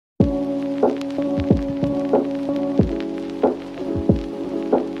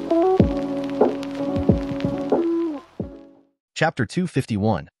Chapter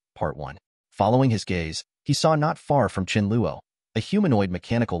 251, Part 1. Following his gaze, he saw not far from Chen Luo, a humanoid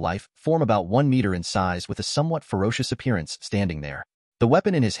mechanical life form about 1 meter in size with a somewhat ferocious appearance standing there. The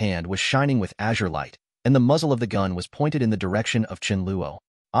weapon in his hand was shining with azure light, and the muzzle of the gun was pointed in the direction of Chen Luo.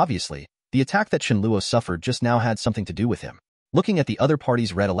 Obviously, the attack that Chen Luo suffered just now had something to do with him. Looking at the other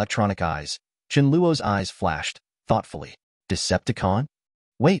party's red electronic eyes, Chen Luo's eyes flashed, thoughtfully. Decepticon?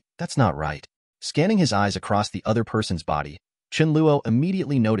 Wait, that's not right. Scanning his eyes across the other person's body, Chen Luo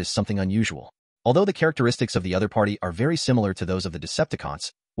immediately noticed something unusual. Although the characteristics of the other party are very similar to those of the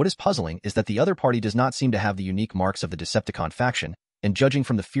Decepticons, what is puzzling is that the other party does not seem to have the unique marks of the Decepticon faction, and judging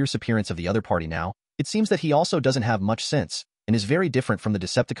from the fierce appearance of the other party now, it seems that he also doesn't have much sense, and is very different from the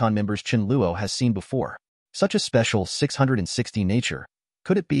Decepticon members Chen Luo has seen before. Such a special 660 nature.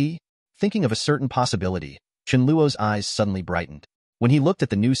 Could it be? Thinking of a certain possibility, Chen Luo's eyes suddenly brightened. When he looked at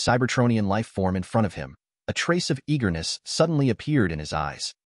the new Cybertronian life form in front of him, a trace of eagerness suddenly appeared in his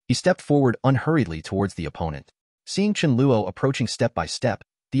eyes. He stepped forward unhurriedly towards the opponent. Seeing Chen Luo approaching step by step,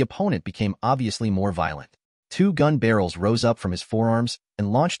 the opponent became obviously more violent. 2 gun barrels rose up from his forearms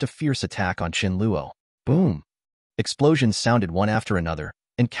and launched a fierce attack on Chen Luo. Boom! Explosions sounded one after another,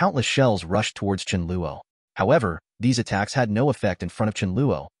 and countless shells rushed towards Chen Luo. However, these attacks had no effect in front of Chen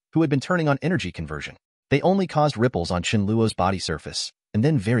Luo, who had been turning on energy conversion. They only caused ripples on Chen Luo's body surface, and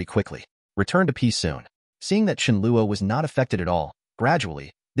then very quickly returned to peace soon. Seeing that Chen Luo was not affected at all,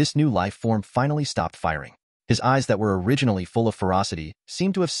 gradually, this new life form finally stopped firing. His eyes that were originally full of ferocity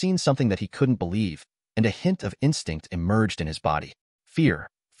seemed to have seen something that he couldn't believe, and a hint of instinct emerged in his body. Fear.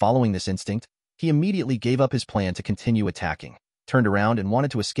 Following this instinct, he immediately gave up his plan to continue attacking, turned around and wanted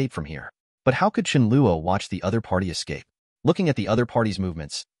to escape from here. But how could Chen Luo watch the other party escape? Looking at the other party's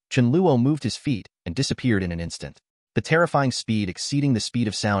movements, Chen Luo moved his feet and disappeared in an instant. The terrifying speed exceeding the speed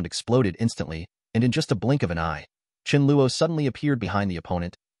of sound exploded instantly, and in just a blink of an eye, Chen Luo suddenly appeared behind the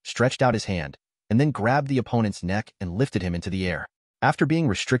opponent, stretched out his hand, and then grabbed the opponent's neck and lifted him into the air. After being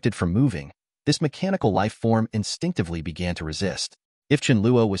restricted from moving, this mechanical life form instinctively began to resist. If Chen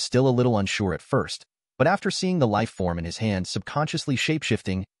Luo was still a little unsure at first, but after seeing the life form in his hand subconsciously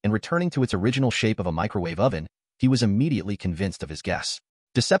shapeshifting and returning to its original shape of a microwave oven, he was immediately convinced of his guess.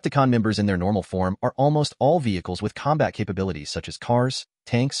 Decepticon members in their normal form are almost all vehicles with combat capabilities such as cars,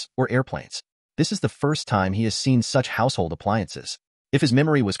 tanks, or airplanes. This is the first time he has seen such household appliances. If his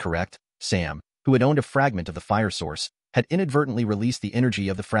memory was correct, Sam, who had owned a fragment of the fire source, had inadvertently released the energy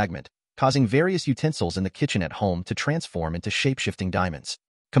of the fragment, causing various utensils in the kitchen at home to transform into shape-shifting diamonds.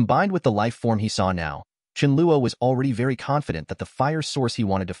 Combined with the life form he saw now, Chen Luo was already very confident that the fire source he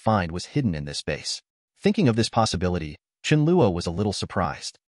wanted to find was hidden in this space. Thinking of this possibility, Chen Luo was a little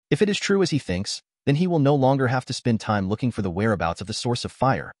surprised. If it is true as he thinks, then he will no longer have to spend time looking for the whereabouts of the source of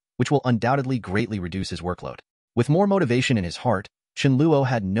fire, which will undoubtedly greatly reduce his workload. With more motivation in his heart, Chen Luo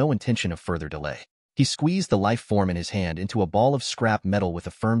had no intention of further delay. He squeezed the life form in his hand into a ball of scrap metal with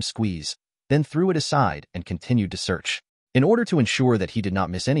a firm squeeze, then threw it aside and continued to search. In order to ensure that he did not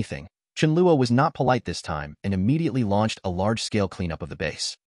miss anything, Chen Luo was not polite this time and immediately launched a large-scale cleanup of the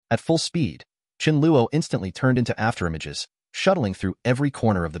base. At full speed, Chen Luo instantly turned into afterimages, shuttling through every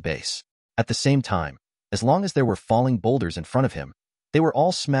corner of the base. At the same time, as long as there were falling boulders in front of him, they were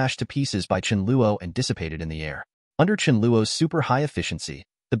all smashed to pieces by Chen Luo and dissipated in the air. Under Chen Luo's super high efficiency,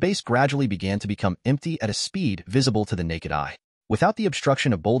 the base gradually began to become empty at a speed visible to the naked eye. Without the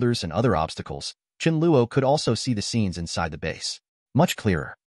obstruction of boulders and other obstacles, Chen Luo could also see the scenes inside the base much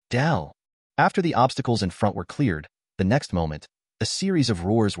clearer. Dell. After the obstacles in front were cleared, the next moment, a series of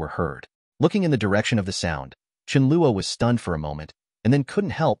roars were heard. Looking in the direction of the sound, Chen Luo was stunned for a moment, and then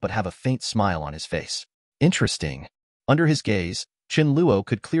couldn't help but have a faint smile on his face. Interesting. Under his gaze, Chen Luo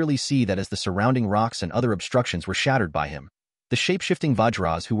could clearly see that as the surrounding rocks and other obstructions were shattered by him, the shape-shifting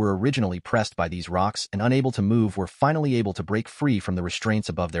Vajras who were originally pressed by these rocks and unable to move were finally able to break free from the restraints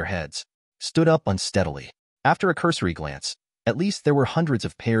above their heads. Stood up unsteadily. After a cursory glance, at least there were hundreds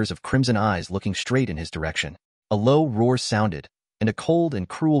of pairs of crimson eyes looking straight in his direction. A low roar sounded, and a cold and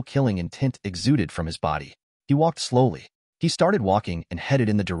cruel killing intent exuded from his body. He walked slowly. He started walking and headed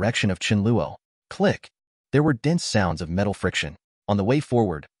in the direction of Chen Luo. Click! There were dense sounds of metal friction. On the way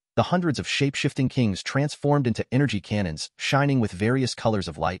forward, the hundreds of shape-shifting kings transformed into energy cannons shining with various colors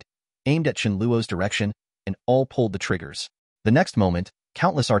of light, aimed at Chen Luo's direction, and all pulled the triggers. The next moment,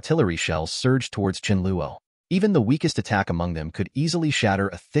 countless artillery shells surged towards Chen Luo. Even the weakest attack among them could easily shatter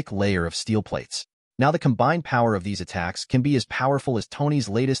a thick layer of steel plates. Now the combined power of these attacks can be as powerful as Tony's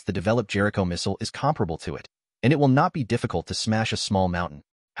latest developed Jericho missile is comparable to it, and it will not be difficult to smash a small mountain.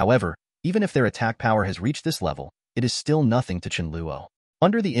 However, even if their attack power has reached this level, it is still nothing to Chen Luo.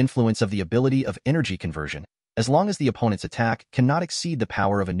 Under the influence of the ability of energy conversion, As long as the opponent's attack cannot exceed the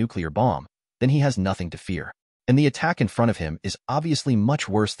power of a nuclear bomb, then he has nothing to fear. And the attack in front of him is obviously much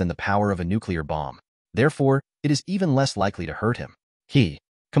worse than the power of a nuclear bomb. Therefore, it is even less likely to hurt him.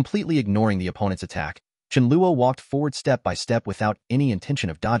 Completely ignoring the opponent's attack, Chen Luo walked forward step by step without any intention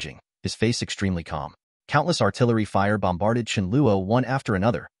of dodging, his face extremely calm. Countless artillery fire bombarded Chen Luo one after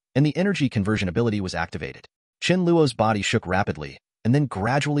another, and the energy conversion ability was activated. Chen Luo's body shook rapidly, and then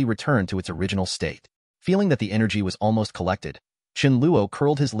gradually returned to its original state. Feeling that the energy was almost collected, Chen Luo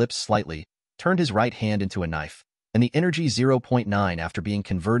curled his lips slightly, turned his right hand into a knife, and the energy 0.9 after being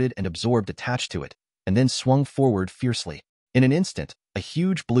converted and absorbed attached to it, and then swung forward fiercely. In an instant, a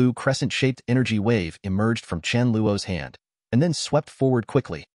huge blue crescent-shaped energy wave emerged from Chen Luo's hand, and then swept forward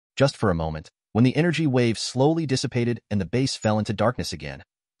quickly. Just for a moment, when the energy wave slowly dissipated and the base fell into darkness again,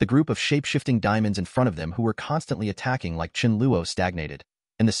 the group of shape-shifting diamonds in front of them who were constantly attacking like Chen Luo stagnated,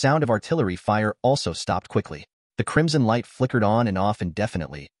 and the sound of artillery fire also stopped quickly. The crimson light flickered on and off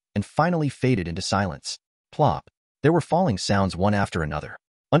indefinitely, and finally faded into silence. Plop. There were falling sounds one after another.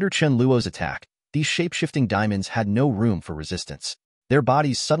 Under Chen Luo's attack, these shape-shifting diamonds had no room for resistance. Their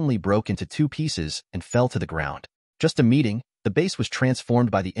bodies suddenly broke into two pieces and fell to the ground. Just a meeting, the base was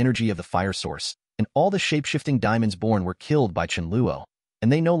transformed by the energy of the fire source, and all the shape-shifting diamonds born were killed by Chen Luo,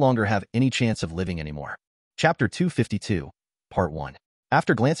 and they no longer have any chance of living anymore. Chapter 252, Part 1.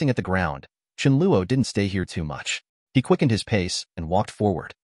 After glancing at the ground, Chen Luo didn't stay here too much. He quickened his pace and walked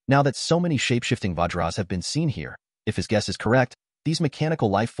forward. Now that so many shape-shifting Vajras have been seen here, if his guess is correct, these mechanical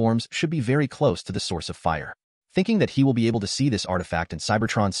life forms should be very close to the source of fire. Thinking that he will be able to see this artifact in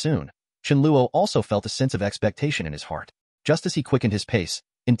Cybertron soon, Chen Luo also felt a sense of expectation in his heart. Just as he quickened his pace,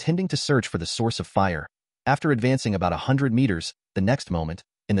 intending to search for the source of fire, after advancing about 100 meters, the next moment,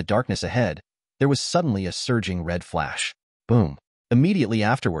 in the darkness ahead, there was suddenly a surging red flash. Boom. Immediately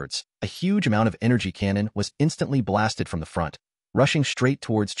afterwards, a huge amount of energy cannon was instantly blasted from the front, rushing straight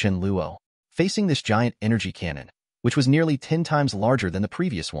towards Chen Luo. Facing this giant energy cannon, which was nearly 10 times larger than the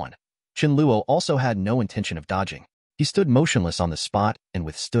previous one, Chen Luo also had no intention of dodging. He stood motionless on the spot and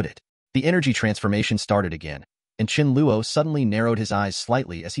withstood it. The energy transformation started again, and Chen Luo suddenly narrowed his eyes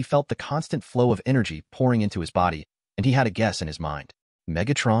slightly as he felt the constant flow of energy pouring into his body, and he had a guess in his mind.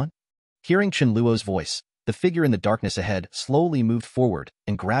 Megatron? Hearing Chen Luo's voice, the figure in the darkness ahead slowly moved forward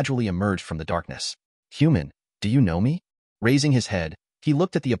and gradually emerged from the darkness. Human, do you know me? Raising his head, he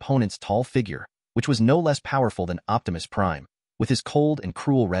looked at the opponent's tall figure, which was no less powerful than Optimus Prime, with his cold and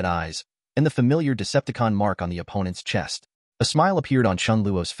cruel red eyes, and the familiar Decepticon mark on the opponent's chest. A smile appeared on Chen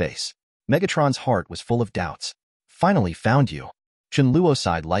Luo's face. Megatron's heart was full of doubts. Finally found you. Chen Luo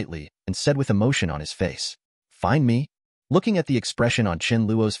sighed lightly and said with emotion on his face. Find me? Looking at the expression on Chen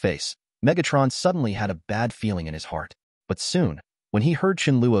Luo's face, Megatron suddenly had a bad feeling in his heart. But soon, when he heard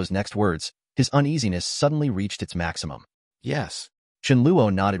Chen Luo's next words, his uneasiness suddenly reached its maximum. Yes. Chen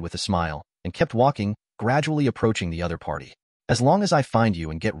Luo nodded with a smile and kept walking, gradually approaching the other party. As long as I find you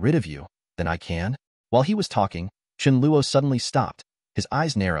and get rid of you, then I can. While he was talking, Chen Luo suddenly stopped. His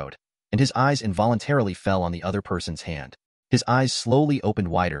eyes narrowed, and his eyes involuntarily fell on the other person's hand. His eyes slowly opened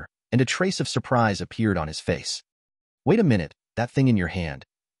wider, and a trace of surprise appeared on his face. Wait a minute, that thing in your hand.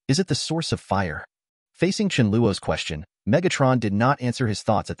 Is it the source of fire? Facing Chen Luo's question, Megatron did not answer his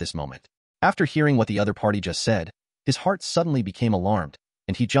thoughts at this moment. After hearing what the other party just said, his heart suddenly became alarmed,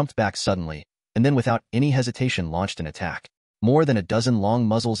 and he jumped back suddenly, and then without any hesitation launched an attack. More than a dozen long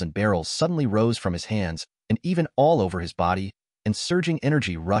muzzles and barrels suddenly rose from his hands, and even all over his body, and surging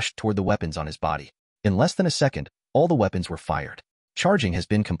energy rushed toward the weapons on his body. In less than a second, all the weapons were fired. Charging has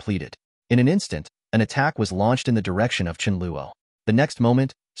been completed. In an instant, an attack was launched in the direction of Chen Luo. The next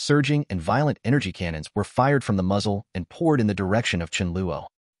moment, surging and violent energy cannons were fired from the muzzle and poured in the direction of Chen Luo.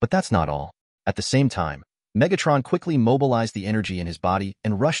 But that's not all. At the same time, Megatron quickly mobilized the energy in his body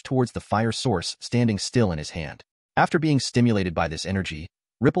and rushed towards the fire source standing still in his hand. After being stimulated by this energy,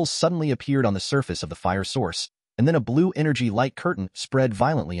 ripples suddenly appeared on the surface of the fire source, and then a blue energy light curtain spread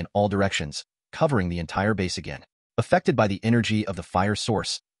violently in all directions, covering the entire base again. Affected by the energy of the fire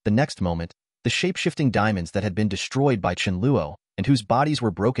source, the next moment, the shape-shifting diamonds that had been destroyed by Chen Luo and whose bodies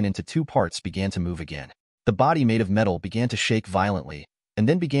were broken into two parts began to move again. The body made of metal began to shake violently, and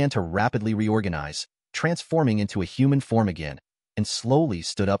then began to rapidly reorganize, transforming into a human form again, and slowly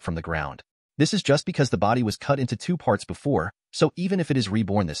stood up from the ground. This is just because the body was cut into two parts before, so even if it is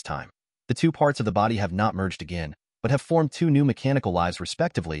reborn this time, the two parts of the body have not merged again, but have formed two new mechanical lives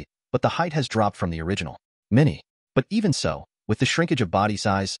respectively, but the height has dropped from the original. But even so, with the shrinkage of body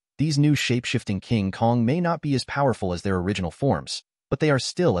size, these new shape-shifting King Kong may not be as powerful as their original forms, but they are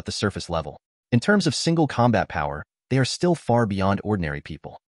still at the surface level. In terms of single combat power, they are still far beyond ordinary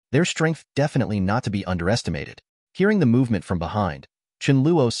people. Their strength definitely not to be underestimated. Hearing the movement from behind, Chen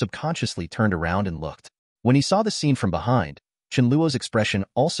Luo subconsciously turned around and looked. When he saw the scene from behind, Chen Luo's expression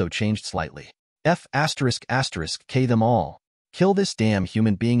also changed slightly. K them all. Kill this damn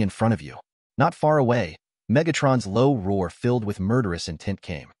human being in front of you. Not far away, Megatron's low roar filled with murderous intent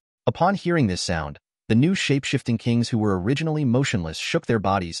came. Upon hearing this sound, the new shape-shifting kings who were originally motionless shook their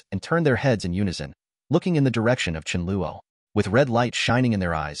bodies and turned their heads in unison, looking in the direction of Chen Luo. With red light shining in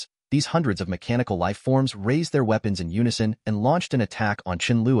their eyes, these hundreds of mechanical life forms raised their weapons in unison and launched an attack on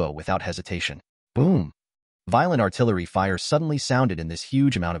Chen Luo without hesitation. Boom! Violent artillery fire suddenly sounded in this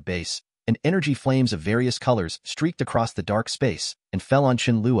huge amount of base, and energy flames of various colors streaked across the dark space and fell on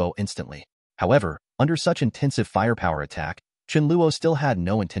Chen Luo instantly. However, under such intensive firepower attack, Chen Luo still had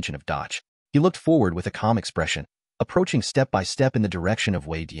no intention of dodge. He looked forward with a calm expression, approaching step by step in the direction of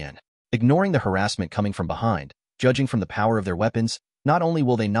Wei Dian. Ignoring the harassment coming from behind, judging from the power of their weapons, not only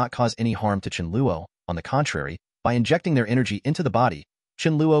will they not cause any harm to Chen Luo, on the contrary, by injecting their energy into the body,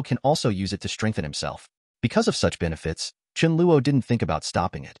 Chen Luo can also use it to strengthen himself. Because of such benefits, Chen Luo didn't think about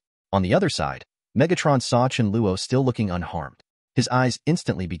stopping it. On the other side, Megatron saw Chen Luo still looking unharmed. His eyes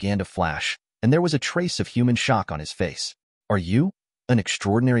instantly began to flash, and there was a trace of human shock on his face. Are you an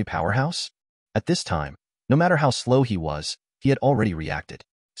extraordinary powerhouse? At this time, no matter how slow he was, he had already reacted.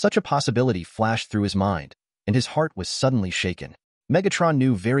 Such a possibility flashed through his mind, and his heart was suddenly shaken. Megatron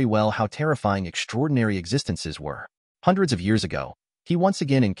knew very well how terrifying extraordinary existences were. Hundreds of years ago, he once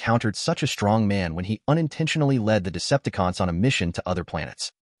again encountered such a strong man when he unintentionally led the Decepticons on a mission to other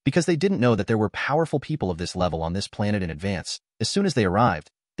planets. Because they didn't know that there were powerful people of this level on this planet in advance, as soon as they arrived,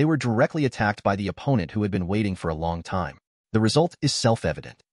 they were directly attacked by the opponent who had been waiting for a long time. The result is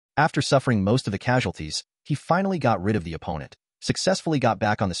self-evident. After suffering most of the casualties, he finally got rid of the opponent, successfully got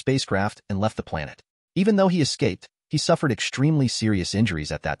back on the spacecraft, and left the planet. Even though he escaped, he suffered extremely serious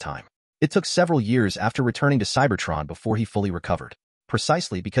injuries at that time. It took several years after returning to Cybertron before he fully recovered.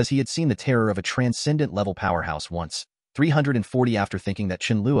 Precisely because he had seen the terror of a transcendent-level powerhouse once. 340 after thinking that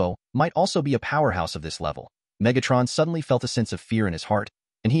Chen Luo might also be a powerhouse of this level, Megatron suddenly felt a sense of fear in his heart,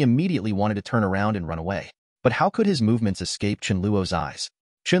 and he immediately wanted to turn around and run away. But how could his movements escape Chen Luo's eyes?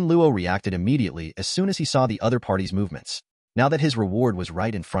 Chen Luo reacted immediately as soon as he saw the other party's movements. Now that his reward was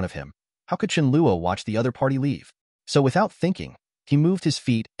right in front of him, how could Chen Luo watch the other party leave? So without thinking, he moved his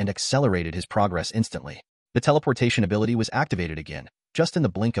feet and accelerated his progress instantly. The teleportation ability was activated again, just in the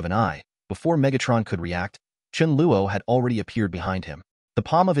blink of an eye. Before Megatron could react, Chen Luo had already appeared behind him. The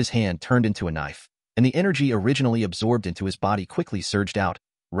palm of his hand turned into a knife, and the energy originally absorbed into his body quickly surged out,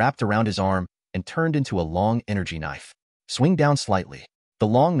 wrapped around his arm, and turned into a long energy knife. Swing down slightly. The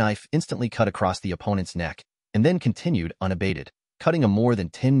long knife instantly cut across the opponent's neck, and then continued unabated, cutting a more than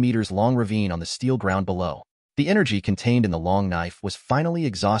 10 meters long ravine on the steel ground below. The energy contained in the long knife was finally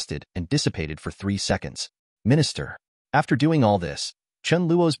exhausted and dissipated for 3 seconds. Minister. After doing all this, Chen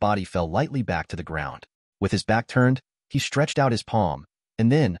Luo's body fell lightly back to the ground. With his back turned, he stretched out his palm,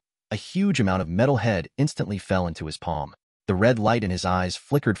 and then, a huge amount of metal head instantly fell into his palm. The red light in his eyes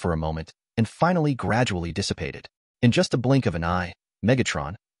flickered for a moment, and finally gradually dissipated. In just a blink of an eye,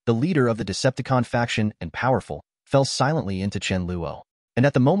 Megatron, the leader of the Decepticon faction and powerful, fell silently into Chen Luo. And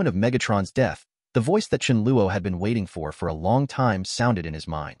at the moment of Megatron's death, the voice that Chen Luo had been waiting for a long time sounded in his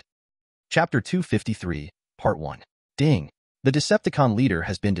mind. Chapter 253, Part 1. Ding! The Decepticon leader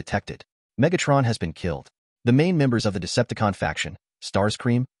has been detected. Megatron has been killed. The main members of the Decepticon faction,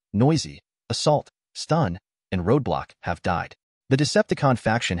 Starscream, Noisy, Assault, Stun, and Roadblock, have died. The Decepticon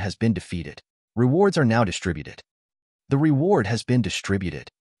faction has been defeated. Rewards are now distributed. The reward has been distributed.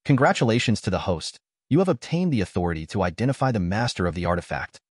 Congratulations to the host. You have obtained the authority to identify the master of the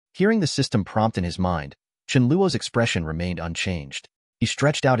artifact. Hearing the system prompt in his mind, Chen Luo's expression remained unchanged. He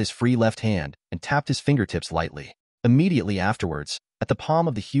stretched out his free left hand and tapped his fingertips lightly. Immediately afterwards, at the palm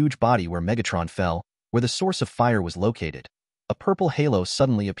of the huge body where Megatron fell, where the source of fire was located, a purple halo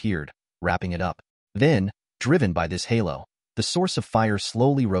suddenly appeared, wrapping it up. Then, driven by this halo, the source of fire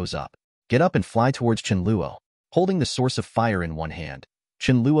slowly rose up. Get up and fly towards Chen Luo. Holding the source of fire in one hand,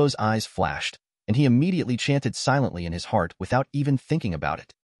 Chen Luo's eyes flashed, and he immediately chanted silently in his heart without even thinking about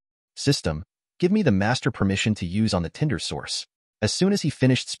it. System, give me the master permission to use on the Tinder source. As soon as he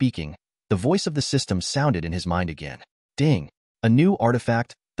finished speaking, the voice of the system sounded in his mind again. Ding! A new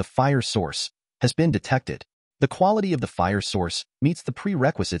artifact, the fire source, has been detected. The quality of the fire source meets the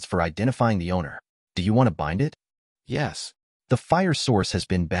prerequisites for identifying the owner. Do you want to bind it? Yes. The fire source has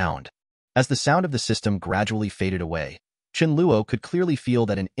been bound. As the sound of the system gradually faded away, Chen Luo could clearly feel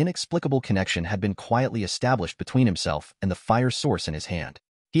that an inexplicable connection had been quietly established between himself and the fire source in his hand.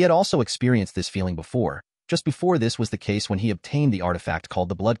 He had also experienced this feeling before, Just before this was the case when he obtained the artifact called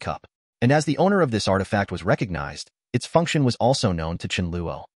the Blood Cup. And as the owner of this artifact was recognized, its function was also known to Chen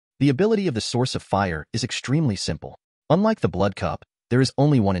Luo. The ability of the source of fire is extremely simple. Unlike the Blood Cup, there is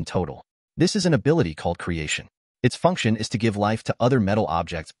only one in total. This is an ability called creation. Its function is to give life to other metal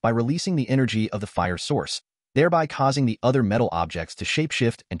objects by releasing the energy of the fire source, thereby causing the other metal objects to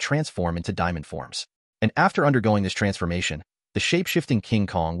shapeshift and transform into diamond forms. And after undergoing this transformation, the shape-shifting King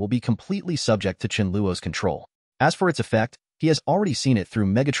Kong will be completely subject to Chen Luo's control. As for its effect, he has already seen it through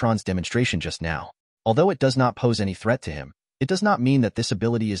Megatron's demonstration just now. Although it does not pose any threat to him, it does not mean that this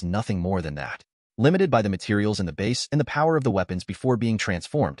ability is nothing more than that. Limited by the materials in the base and the power of the weapons before being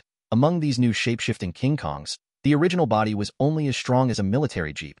transformed, among these new shape-shifting King Kongs, the original body was only as strong as a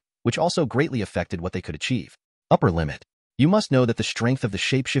military jeep, which also greatly affected what they could achieve. Upper limit. You must know that the strength of the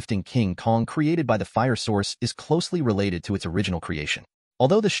shape-shifting King Kong created by the fire source is closely related to its original creation.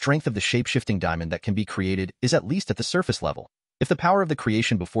 Although the strength of the shape-shifting diamond that can be created is at least at the surface level, if the power of the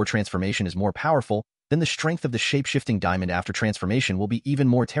creation before transformation is more powerful, then the strength of the shape-shifting diamond after transformation will be even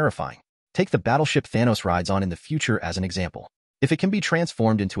more terrifying. Take the battleship Thanos rides on in the future as an example. If it can be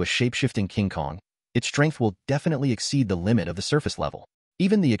transformed into a shape-shifting King Kong, its strength will definitely exceed the limit of the surface level.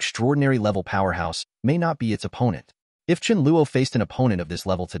 Even the extraordinary level powerhouse may not be its opponent. If Chen Luo faced an opponent of this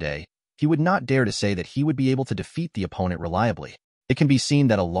level today, he would not dare to say that he would be able to defeat the opponent reliably. It can be seen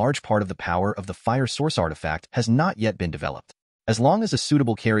that a large part of the power of the fire source artifact has not yet been developed. As long as a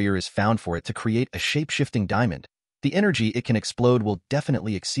suitable carrier is found for it to create a shape-shifting diamond, the energy it can explode will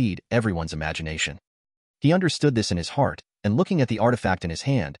definitely exceed everyone's imagination. He understood this in his heart, and looking at the artifact in his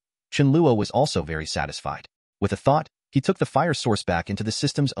hand, Chen Luo was also very satisfied. With a thought, he took the fire source back into the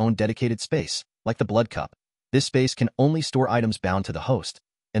system's own dedicated space, like the Blood Cup. This space can only store items bound to the host,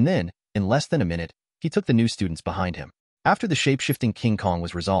 and then, in less than a minute, he took the new students behind him. After the shape-shifting King Kong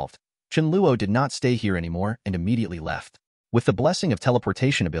was resolved, Chen Luo did not stay here anymore and immediately left. With the blessing of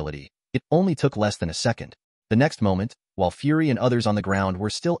teleportation ability, it only took less than a second. The next moment, while Fury and others on the ground were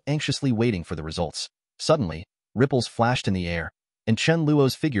still anxiously waiting for the results, suddenly, ripples flashed in the air, and Chen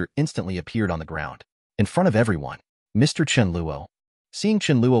Luo's figure instantly appeared on the ground. In front of everyone, Mr. Chen Luo. Seeing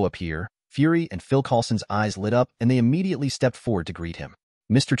Chen Luo appear, Fury and Phil Coulson's eyes lit up and they immediately stepped forward to greet him.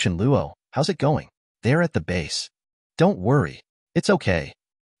 Mr. Chen Luo, how's it going? They're at the base. Don't worry. It's okay.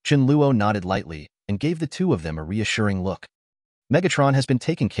 Chen Luo nodded lightly and gave the two of them a reassuring look. Megatron has been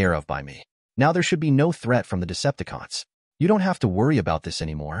taken care of by me. Now there should be no threat from the Decepticons. You don't have to worry about this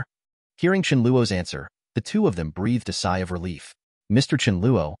anymore. Hearing Chen Luo's answer, the two of them breathed a sigh of relief. Mr. Chen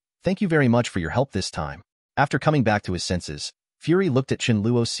Luo, thank you very much for your help this time. After coming back to his senses, Fury looked at Chen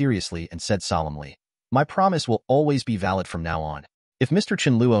Luo seriously and said solemnly, my promise will always be valid from now on. If Mr.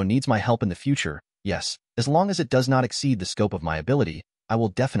 Chen Luo needs my help in the future, yes, as long as it does not exceed the scope of my ability, I will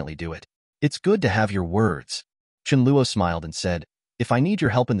definitely do it. It's good to have your words. Chen Luo smiled and said, if I need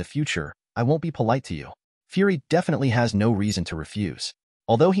your help in the future, I won't be polite to you. Fury definitely has no reason to refuse.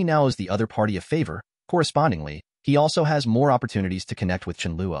 Although he now owes the other party a favor, correspondingly, he also has more opportunities to connect with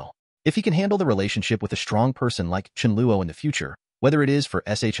Chen Luo. If he can handle the relationship with a strong person like Chen Luo in the future, whether it is for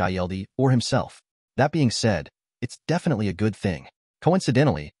SHIELD or himself. That being said, it's definitely a good thing.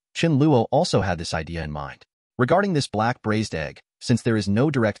 Coincidentally, Chen Luo also had this idea in mind. Regarding this black braised egg, since there is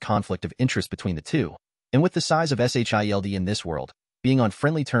no direct conflict of interest between the two, and with the size of SHIELD in this world, being on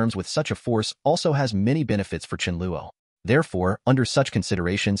friendly terms with such a force also has many benefits for Chen Luo. Therefore, under such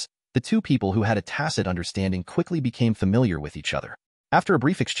considerations, the two people who had a tacit understanding quickly became familiar with each other. After a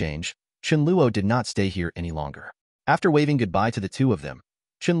brief exchange, Chen Luo did not stay here any longer. After waving goodbye to the two of them,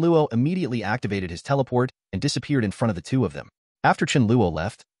 Chen Luo immediately activated his teleport and disappeared in front of the two of them. After Chen Luo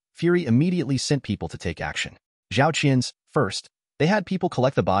left, Fury immediately sent people to take action. Zhao Qian's, first, they had people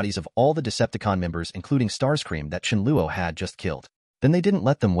collect the bodies of all the Decepticon members including Starscream that Chen Luo had just killed. Then they didn't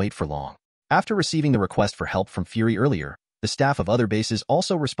let them wait for long. After receiving the request for help from Fury earlier, the staff of other bases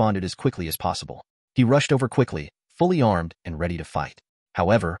also responded as quickly as possible. He rushed over quickly, fully armed and ready to fight.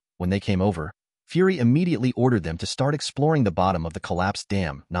 However, when they came over, Fury immediately ordered them to start exploring the bottom of the collapsed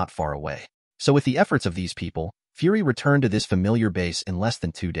dam not far away. So with the efforts of these people, Fury returned to this familiar base in less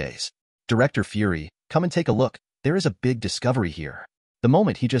than 2 days. Director Fury, come and take a look, there is a big discovery here. The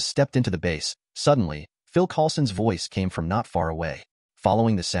moment he just stepped into the base, suddenly, Phil Coulson's voice came from not far away.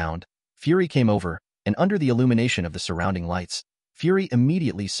 Following the sound, Fury came over, and under the illumination of the surrounding lights, Fury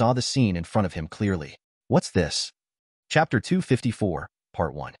immediately saw the scene in front of him clearly. What's this? Chapter 254,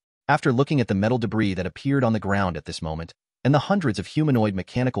 Part 1. After looking at the metal debris that appeared on the ground at this moment, and the hundreds of humanoid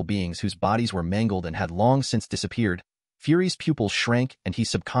mechanical beings whose bodies were mangled and had long since disappeared, Fury's pupils shrank and he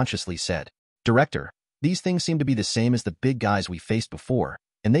subconsciously said, Director, these things seem to be the same as the big guys we faced before,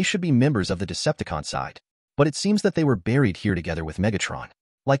 and they should be members of the Decepticon side. But it seems that they were buried here together with Megatron.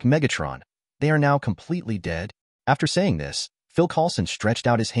 Like Megatron, they are now completely dead. After saying this, Phil Coulson stretched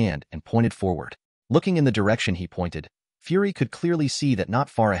out his hand and pointed forward. Looking in the direction he pointed, Fury could clearly see that not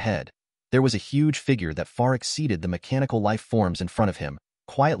far ahead, there was a huge figure that far exceeded the mechanical life forms in front of him,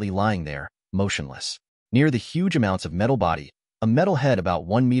 quietly lying there, motionless. Near the huge amounts of metal body, a metal head about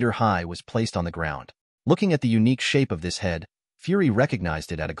 1 meter high was placed on the ground. Looking at the unique shape of this head, Fury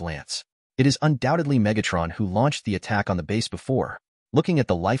recognized it at a glance. It is undoubtedly Megatron who launched the attack on the base before. Looking at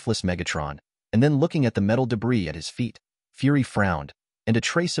the lifeless Megatron, and then looking at the metal debris at his feet, Fury frowned, and a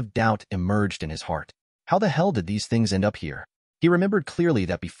trace of doubt emerged in his heart. How the hell did these things end up here? He remembered clearly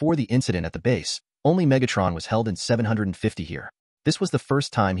that before the incident at the base, only Megatron was held in 750 here. This was the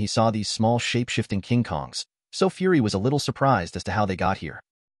first time he saw these small shape-shifting King Kongs, so Fury was a little surprised as to how they got here.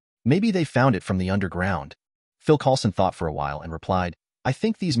 Maybe they found it from the underground. Phil Coulson thought for a while and replied, I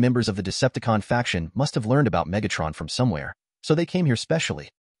think these members of the Decepticon faction must have learned about Megatron from somewhere, so they came here specially.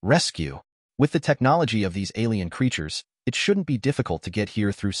 Rescue. With the technology of these alien creatures, it shouldn't be difficult to get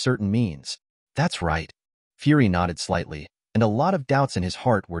here through certain means. That's right. Fury nodded slightly, and a lot of doubts in his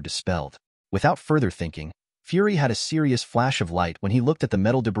heart were dispelled. Without further thinking, Fury had a serious flash of light when he looked at the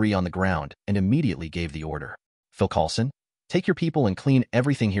metal debris on the ground and immediately gave the order. Phil Coulson, take your people and clean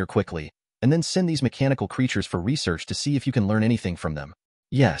everything here quickly, and then send these mechanical creatures for research to see if you can learn anything from them.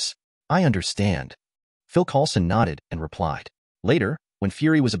 Yes, I understand. Phil Coulson nodded and replied. Later, when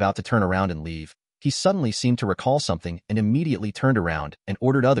Fury was about to turn around and leave, he suddenly seemed to recall something and immediately turned around and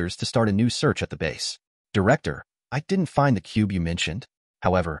ordered others to start a new search at the base. Director, I didn't find the cube you mentioned.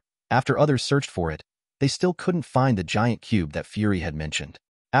 However, after others searched for it, they still couldn't find the giant cube that Fury had mentioned.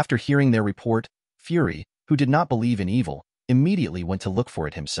 After hearing their report, Fury, who did not believe in evil, immediately went to look for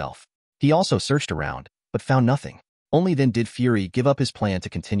it himself. He also searched around, but found nothing. Only then did Fury give up his plan to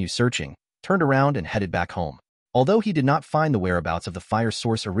continue searching, turned around and headed back home. Although he did not find the whereabouts of the fire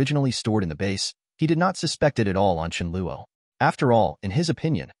source originally stored in the base, he did not suspect it at all on Chen Luo. After all, in his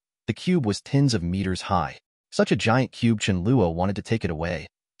opinion, the cube was tens of meters high. Such a giant cube, Chen Luo wanted to take it away,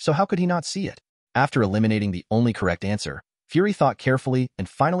 so how could he not see it? After eliminating the only correct answer, Fury thought carefully and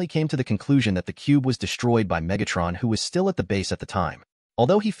finally came to the conclusion that the cube was destroyed by Megatron, who was still at the base at the time.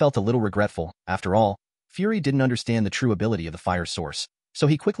 Although he felt a little regretful, after all, Fury didn't understand the true ability of the fire source, so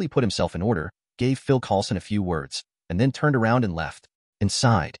he quickly put himself in order, gave Phil Coulson a few words, and then turned around and left.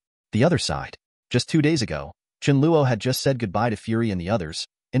 Inside. The other side. Just 2 days ago, Chen Luo had just said goodbye to Fury and the others,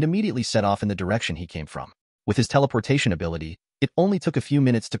 and immediately set off in the direction he came from. With his teleportation ability, it only took a few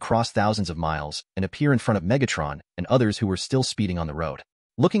minutes to cross thousands of miles and appear in front of Megatron and others who were still speeding on the road.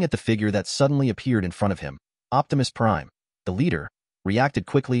 Looking at the figure that suddenly appeared in front of him, Optimus Prime, the leader, reacted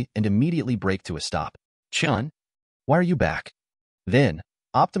quickly and immediately braked to a stop. Chen? Why are you back? Then,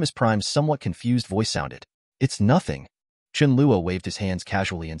 Optimus Prime's somewhat confused voice sounded. It's nothing. Chen Luo waved his hands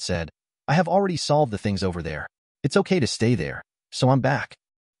casually and said, I have already solved the things over there. It's okay to stay there, so I'm back.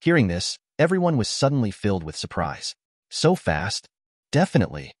 Hearing this, everyone was suddenly filled with surprise. So fast?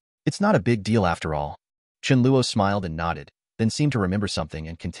 Definitely. It's not a big deal after all. Chen Luo smiled and nodded, then seemed to remember something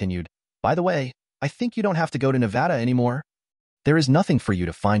and continued, By the way, I think you don't have to go to Nevada anymore. There is nothing for you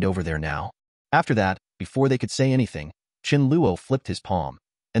to find over there now. After that, before they could say anything, Chen Luo flipped his palm,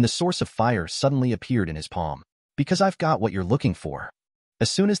 and the source of fire suddenly appeared in his palm. Because I've got what you're looking for. As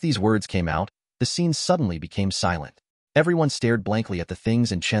soon as these words came out, the scene suddenly became silent. Everyone stared blankly at the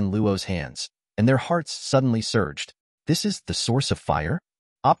things in Chen Luo's hands, and their hearts suddenly surged. This is the source of fire?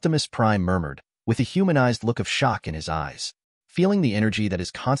 Optimus Prime murmured, with a humanized look of shock in his eyes. Feeling the energy that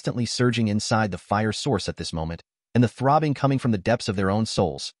is constantly surging inside the fire source at this moment, and the throbbing coming from the depths of their own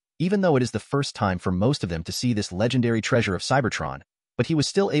souls, even though it is the first time for most of them to see this legendary treasure of Cybertron, but he was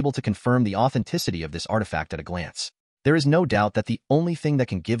still able to confirm the authenticity of this artifact at a glance. There is no doubt that the only thing that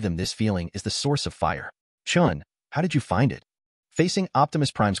can give them this feeling is the source of fire. Chen, how did you find it? Facing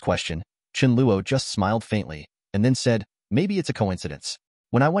Optimus Prime's question, Chen Luo just smiled faintly, and then said, Maybe it's a coincidence.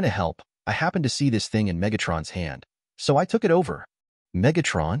 When I went to help, I happened to see this thing in Megatron's hand, so I took it over.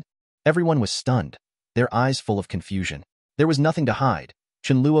 Megatron? Everyone was stunned, their eyes full of confusion. There was nothing to hide.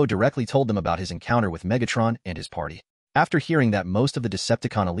 Chen Luo directly told them about his encounter with Megatron and his party. After hearing that most of the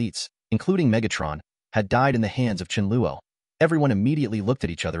Decepticon elites, including Megatron, had died in the hands of Chen Luo, everyone immediately looked at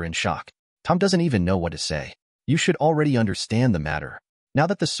each other in shock. Tom doesn't even know what to say. You should already understand the matter. Now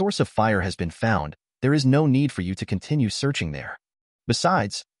that the source of fire has been found, there is no need for you to continue searching there.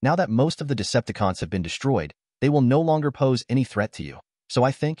 Besides, now that most of the Decepticons have been destroyed, they will no longer pose any threat to you. So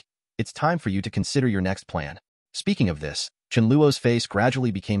I think it's time for you to consider your next plan. Speaking of this, Chen Luo's face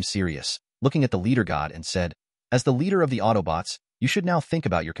gradually became serious, looking at the leader god and said, As the leader of the Autobots, you should now think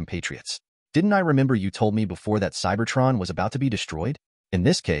about your compatriots. Didn't I remember you told me before that Cybertron was about to be destroyed? In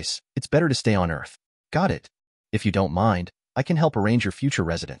this case, it's better to stay on Earth. Got it. If you don't mind, I can help arrange your future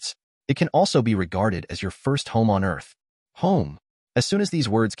residence. It can also be regarded as your first home on Earth. Home. As soon as these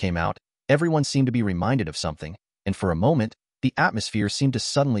words came out, everyone seemed to be reminded of something, and for a moment, the atmosphere seemed to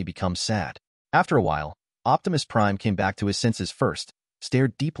suddenly become sad. After a while, Optimus Prime came back to his senses first,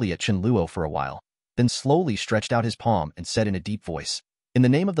 stared deeply at Chen Luo for a while, then slowly stretched out his palm and said in a deep voice, "In the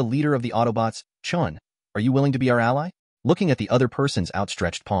name of the leader of the Autobots, Chen, are you willing to be our ally?" Looking at the other person's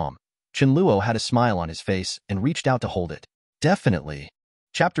outstretched palm, Chen Luo had a smile on his face and reached out to hold it. Definitely.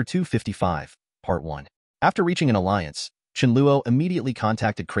 Chapter 255, Part 1. After reaching an alliance, Chen Luo immediately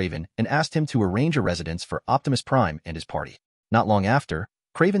contacted Kraven and asked him to arrange a residence for Optimus Prime and his party. Not long after,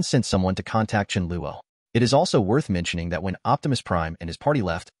 Kraven sent someone to contact Chen Luo. It is also worth mentioning that when Optimus Prime and his party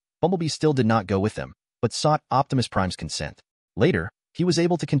left, Bumblebee still did not go with them, but sought Optimus Prime's consent. Later, he was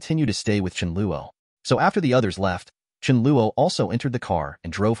able to continue to stay with Chen Luo. So after the others left, Chen Luo also entered the car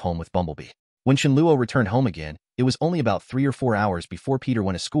and drove home with Bumblebee. When Chen Luo returned home again, it was only about 3 or 4 hours before Peter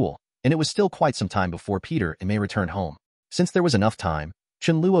went to school, and it was still quite some time before Peter and May returned home. Since there was enough time,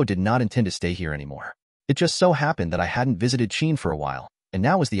 Chen Luo did not intend to stay here anymore. It just so happened that I hadn't visited Qin for a while, and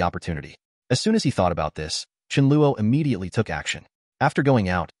now was the opportunity. As soon as he thought about this, Chen Luo immediately took action. After going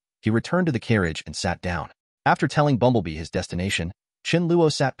out, he returned to the carriage and sat down. After telling Bumblebee his destination, Chen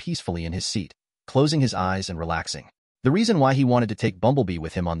Luo sat peacefully in his seat, closing his eyes and relaxing. The reason why he wanted to take Bumblebee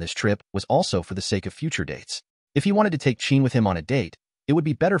with him on this trip was also for the sake of future dates. If he wanted to take Qin with him on a date, it would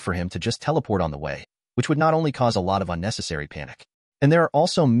be better for him to just teleport on the way, which would not only cause a lot of unnecessary panic. And there are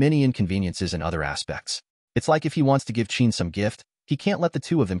also many inconveniences in other aspects. It's like if he wants to give Qin some gift, he can't let the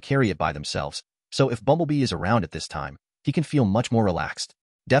two of them carry it by themselves, so if Bumblebee is around at this time, he can feel much more relaxed.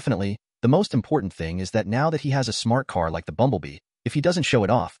 Definitely, the most important thing is that now that he has a smart car like the Bumblebee, if he doesn't show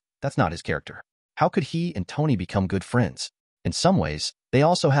it off, that's not his character. How could he and Tony become good friends? In some ways, they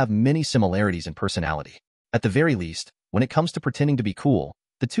also have many similarities in personality. At the very least, when it comes to pretending to be cool,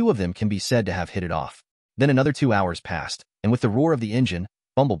 the two of them can be said to have hit it off. Then another 2 hours passed, and with the roar of the engine,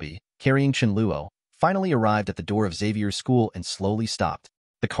 Bumblebee, carrying Chen Luo, finally arrived at the door of Xavier's school and slowly stopped.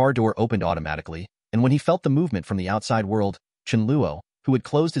 The car door opened automatically, and when he felt the movement from the outside world, Chen Luo, who had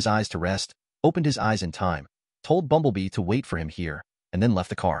closed his eyes to rest, opened his eyes in time, told Bumblebee to wait for him here, and then left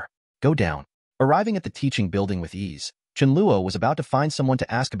the car. Go down. Arriving at the teaching building with ease, Chen Luo was about to find someone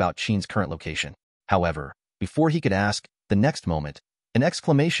to ask about Qin's current location. However, before he could ask, the next moment, an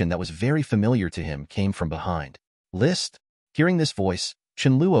exclamation that was very familiar to him came from behind. List? Hearing this voice,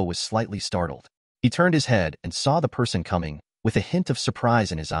 Chen Luo was slightly startled. He turned his head and saw the person coming, with a hint of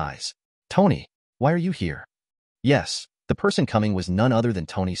surprise in his eyes. Tony, why are you here? Yes, the person coming was none other than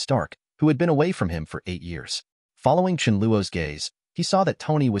Tony Stark, who had been away from him for 8 years. Following Chen Luo's gaze, he saw that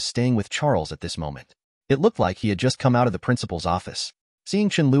Tony was staying with Charles at this moment. It looked like he had just come out of the principal's office. Seeing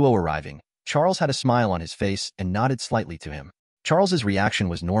Chen Luo arriving, Charles had a smile on his face and nodded slightly to him. Charles's reaction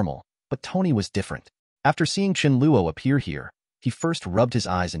was normal, but Tony was different. After seeing Chen Luo appear here, he first rubbed his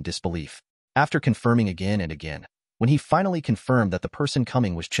eyes in disbelief. After confirming again and again, when he finally confirmed that the person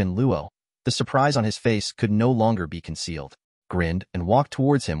coming was Chen Luo, the surprise on his face could no longer be concealed. Grinned and walked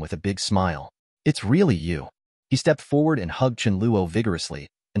towards him with a big smile. It's really you. He stepped forward and hugged Chen Luo vigorously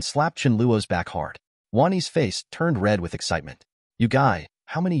and slapped Chen Luo's back hard. Wani's face turned red with excitement. You guy,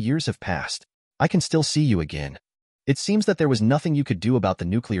 how many years have passed? I can still see you again. It seems that there was nothing you could do about the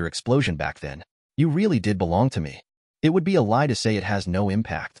nuclear explosion back then. You really did belong to me. It would be a lie to say it has no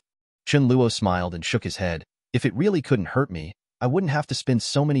impact. Chen Luo smiled and shook his head. If it really couldn't hurt me, I wouldn't have to spend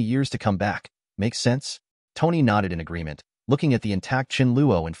so many years to come back. Make sense? Tony nodded in agreement, looking at the intact Chen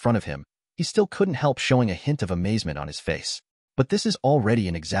Luo in front of him. He still couldn't help showing a hint of amazement on his face. But this is already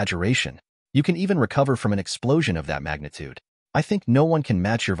an exaggeration. You can even recover from an explosion of that magnitude. I think no one can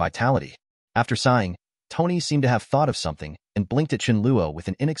match your vitality. After sighing, Tony seemed to have thought of something and blinked at Chen Luo with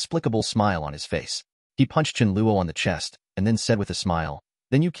an inexplicable smile on his face. He punched Chen Luo on the chest and then said with a smile,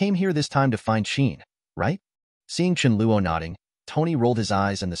 Then you came here this time to find Qin, right? Seeing Chen Luo nodding, Tony rolled his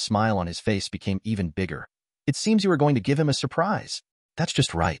eyes and the smile on his face became even bigger. It seems you were going to give him a surprise. That's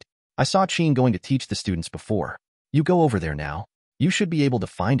just right. I saw Qin going to teach the students before. You go over there now. You should be able to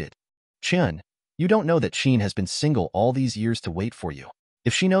find it. Chen, you don't know that Qin has been single all these years to wait for you.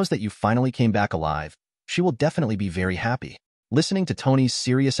 If she knows that you finally came back alive, she will definitely be very happy. Listening to Tony's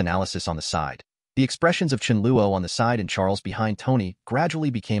serious analysis on the side, the expressions of Chen Luo on the side and Charles behind Tony gradually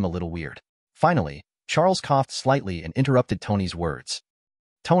became a little weird. Finally, Charles coughed slightly and interrupted Tony's words.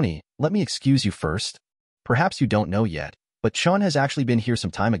 Tony, let me excuse you first. Perhaps you don't know yet, but Chen has actually been here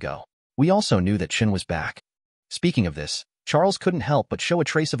some time ago. We also knew that Chen was back. Speaking of this, Charles couldn't help but show a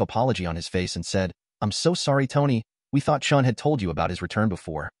trace of apology on his face and said, "I'm so sorry, Tony. We thought Chen had told you about his return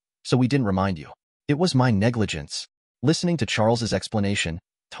before, so we didn't remind you. It was my negligence." Listening to Charles's explanation,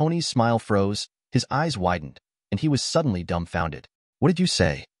 Tony's smile froze, his eyes widened, and he was suddenly dumbfounded. "What did you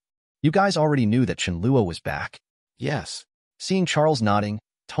say? You guys already knew that Chen Luo was back?" Yes. Seeing Charles nodding,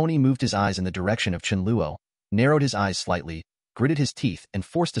 Tony moved his eyes in the direction of Chen Luo, narrowed his eyes slightly, gritted his teeth, and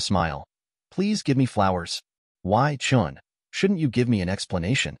forced a smile. "Please give me flowers." "Why, Chen? Shouldn't you give me an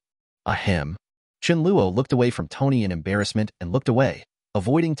explanation?" "Ahem." Chen Luo looked away from Tony in embarrassment and looked away,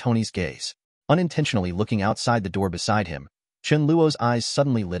 avoiding Tony's gaze. Unintentionally looking outside the door beside him, Chen Luo's eyes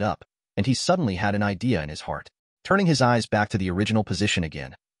suddenly lit up, and he suddenly had an idea in his heart. Turning his eyes back to the original position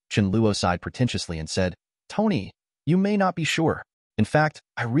again, Chen Luo sighed pretentiously and said, "Tony, you may not be sure. In fact,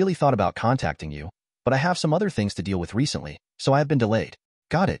 I really thought about contacting you, but I have some other things to deal with recently, so I have been delayed."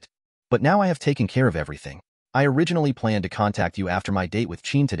 "Got it. But now I have taken care of everything. I originally planned to contact you after my date with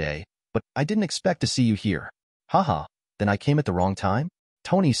Chen today, but I didn't expect to see you here." "Haha, then I came at the wrong time?"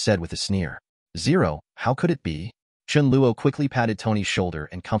 Tony said with a sneer. "Zero, how could it be?" Chen Luo quickly patted Tony's shoulder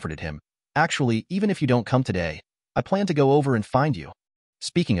and comforted him. "Actually, even if you don't come today, I plan to go over and find you."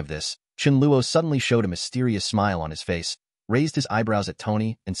 Speaking of this, Chen Luo suddenly showed a mysterious smile on his face, raised his eyebrows at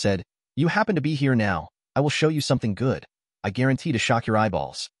Tony, and said, "You happen to be here now. I will show you something good. I guarantee to shock your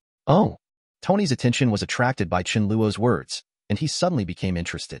eyeballs." "Oh." Tony's attention was attracted by Chen Luo's words, and he suddenly became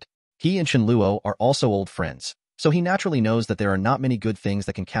interested. He and Chen Luo are also old friends, so he naturally knows that there are not many good things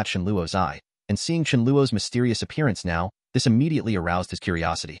that can catch Chen Luo's eye, and seeing Chen Luo's mysterious appearance now, this immediately aroused his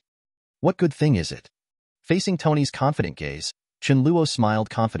curiosity. "What good thing is it?" Facing Tony's confident gaze, Chen Luo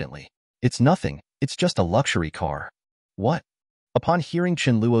smiled confidently. "It's nothing, it's just a luxury car." "What?" Upon hearing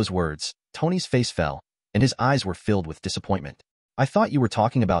Chen Luo's words, Tony's face fell, and his eyes were filled with disappointment. "I thought you were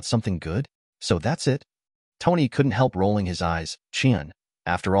talking about something good? So that's it?" Tony couldn't help rolling his eyes. "Chen,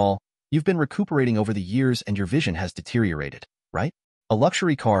 after all, you've been recuperating over the years and your vision has deteriorated, right? A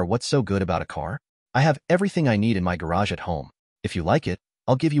luxury car, what's so good about a car? I have everything I need in my garage at home. If you like it,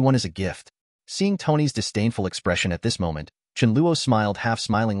 I'll give you one as a gift." Seeing Tony's disdainful expression at this moment, Chen Luo smiled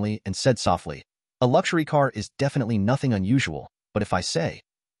half-smilingly and said softly, "A luxury car is definitely nothing unusual, but if I say,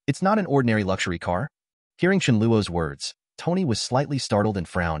 it's not an ordinary luxury car?" Hearing Chen Luo's words, Tony was slightly startled and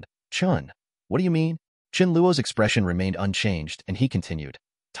frowned. "Chen, what do you mean?" Chen Luo's expression remained unchanged, and he continued,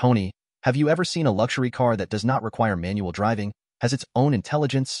 "Tony, have you ever seen a luxury car that does not require manual driving, has its own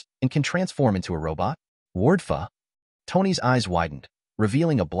intelligence, and can transform into a robot?" "Wordfa?" Tony's eyes widened,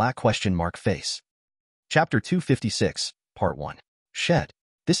 revealing a black question mark face. Chapter 256, Part 1. Shed.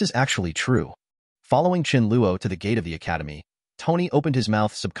 This is actually true. Following Chen Luo to the gate of the academy, Tony opened his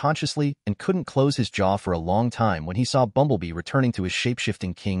mouth subconsciously and couldn't close his jaw for a long time when he saw Bumblebee returning to his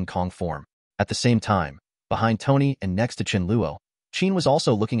shape-shifting King Kong form. At the same time, behind Tony and next to Chen Luo, Chen was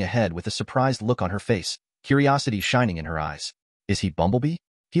also looking ahead with a surprised look on her face, curiosity shining in her eyes. "Is he Bumblebee?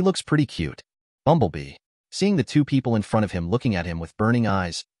 He looks pretty cute." Bumblebee. Seeing the two people in front of him looking at him with burning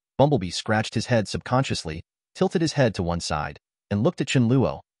eyes, Bumblebee scratched his head subconsciously, tilted his head to one side, and looked at Chen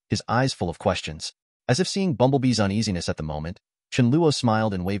Luo, his eyes full of questions. As if seeing Bumblebee's uneasiness at the moment, Chen Luo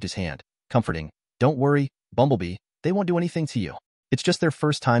smiled and waved his hand, comforting, "Don't worry, Bumblebee, they won't do anything to you. It's just their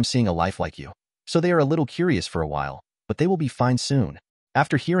first time seeing a life like you, so they are a little curious for a while, but they will be fine soon."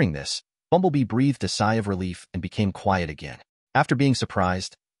 After hearing this, Bumblebee breathed a sigh of relief and became quiet again. After being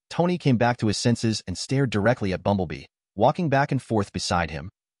surprised, Tony came back to his senses and stared directly at Bumblebee, walking back and forth beside him,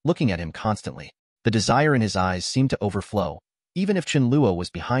 looking at him constantly. The desire in his eyes seemed to overflow. Even if Chen Luo was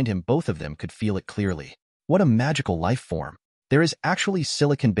behind him, both of them could feel it clearly. What a magical life form. There is actually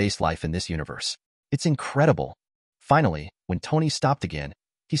silicon-based life in this universe. It's incredible. Finally, when Tony stopped again,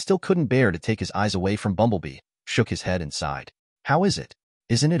 he still couldn't bear to take his eyes away from Bumblebee, shook his head and sighed. "How is it?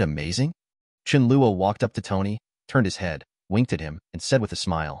 Isn't it amazing?" Chen Luo walked up to Tony, turned his head, winked at him, and said with a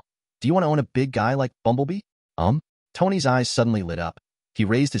smile, "Do you want to own a big guy like Bumblebee?" Tony's eyes suddenly lit up. He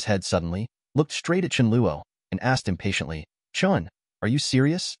raised his head suddenly, looked straight at Chen Luo, and asked impatiently, "Chen, are you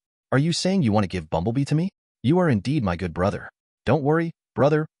serious? Are you saying you want to give Bumblebee to me? You are indeed my good brother. Don't worry,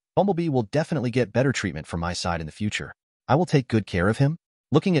 brother, Bumblebee will definitely get better treatment from my side in the future. I will take good care of him."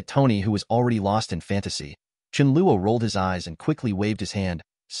 Looking at Tony, who was already lost in fantasy, Chen Luo rolled his eyes and quickly waved his hand.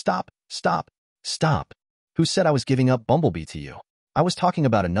 "Stop, stop, stop. Who said I was giving up Bumblebee to you? I was talking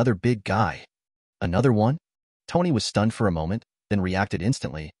about another big guy." "Another one?" Tony was stunned for a moment, then reacted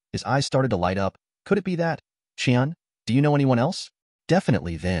instantly. His eyes started to light up. "Could it be that? Qian, do you know anyone else?"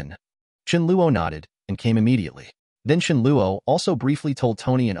 "Definitely then." Chen Luo nodded and came immediately. Then Chen Luo also briefly told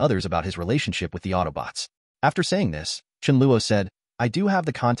Tony and others about his relationship with the Autobots. After saying this, Chen Luo said, "I do have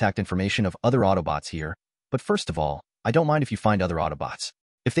the contact information of other Autobots here, but first of all, I don't mind if you find other Autobots.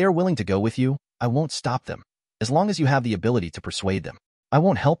 If they are willing to go with you, I won't stop them. As long as you have the ability to persuade them, I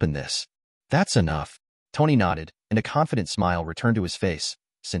won't help in this. That's enough. Tony nodded, and a confident smile returned to his face.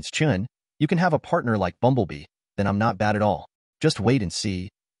 Since Chen, you can have a partner like Bumblebee, then I'm not bad at all. Just wait and see.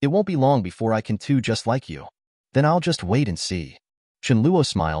 It won't be long before I can too, just like you. Then I'll just wait and see. Chen Luo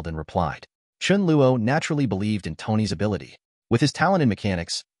smiled and replied. Chen Luo naturally believed in Tony's ability. With his talent in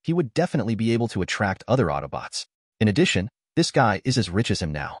mechanics, he would definitely be able to attract other Autobots. In addition, this guy is as rich as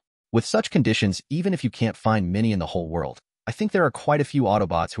him now. With such conditions, even if you can't find many in the whole world, I think there are quite a few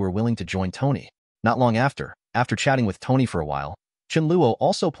Autobots who are willing to join Tony. Not long after chatting with Tony for a while, Chen Luo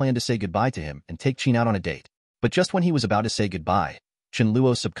also planned to say goodbye to him and take Chen out on a date. But just when he was about to say goodbye, Chen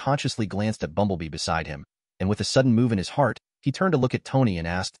Luo subconsciously glanced at Bumblebee beside him, and with a sudden move in his heart, he turned to look at Tony and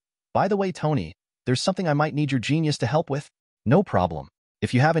asked, "By the way, Tony, there's something I might need your genius to help with?" "No problem.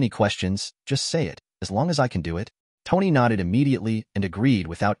 If you have any questions, just say it, as long as I can do it." Tony nodded immediately and agreed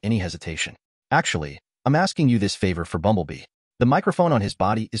without any hesitation. "Actually, I'm asking you this favor for Bumblebee. The microphone on his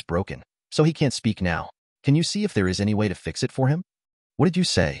body is broken, so he can't speak now. Can you see if there is any way to fix it for him?" "What did you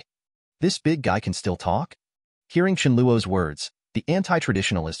say? This big guy can still talk?" Hearing Chen Luo's words, the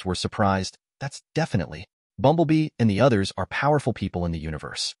anti-traditionalists were surprised. That's definitely. Bumblebee and the others are powerful people in the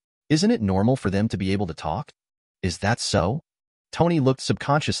universe. Isn't it normal for them to be able to talk? Is that so? Tony looked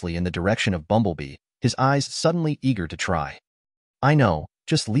subconsciously in the direction of Bumblebee, his eyes suddenly eager to try. "I know,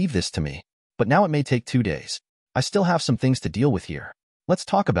 just leave this to me. But now it may take 2 days. I still have some things to deal with here. Let's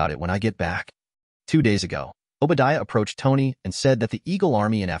talk about it when I get back." 2 days ago, Obadiah approached Tony and said that the Eagle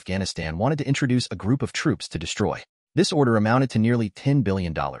Army in Afghanistan wanted to introduce a group of troops to destroy. This order amounted to nearly $10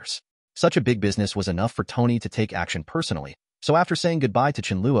 billion. Such a big business was enough for Tony to take action personally, so after saying goodbye to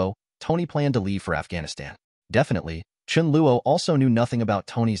Chen Luo, Tony planned to leave for Afghanistan. Definitely, Chen Luo also knew nothing about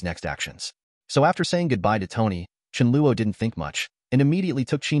Tony's next actions. So after saying goodbye to Tony, Chen Luo didn't think much, and immediately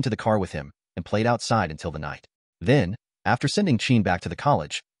took Chen to the car with him, and played outside until the night. Then, after sending Chen back to the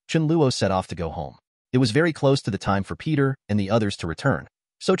college, Chen Luo set off to go home. It was very close to the time for Peter and the others to return,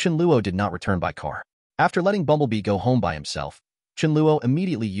 so Chen Luo did not return by car. After letting Bumblebee go home by himself, Chen Luo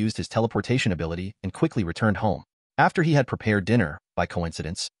immediately used his teleportation ability and quickly returned home. After he had prepared dinner, by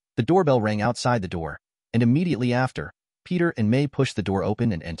coincidence, the doorbell rang outside the door, and immediately after, Peter and May pushed the door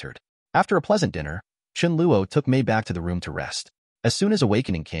open and entered. After a pleasant dinner, Chen Luo took May back to the room to rest. As soon as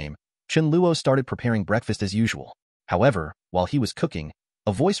awakening came, Chen Luo started preparing breakfast as usual. However, while he was cooking,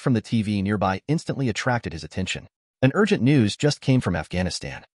 a voice from the TV nearby instantly attracted his attention. An urgent news just came from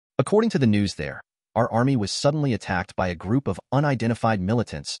Afghanistan. According to the news there, our army was suddenly attacked by a group of unidentified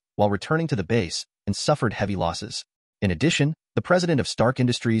militants while returning to the base and suffered heavy losses. In addition, the president of Stark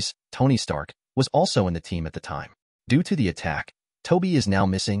Industries, Tony Stark, was also in the team at the time. Due to the attack, Toby is now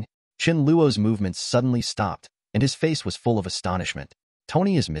missing. Chen Luo's movements suddenly stopped, and his face was full of astonishment.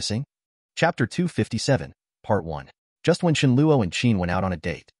 Tony is missing? Chapter 257, Part 1. Just when Chen Luo and Chen went out on a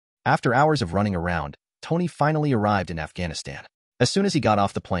date. After hours of running around, Tony finally arrived in Afghanistan. As soon as he got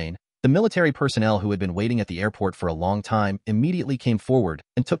off the plane, the military personnel who had been waiting at the airport for a long time immediately came forward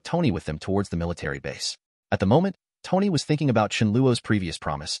and took Tony with them towards the military base. At the moment, Tony was thinking about Chen Luo's previous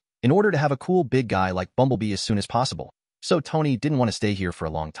promise, in order to have a cool big guy like Bumblebee as soon as possible, so Tony didn't want to stay here for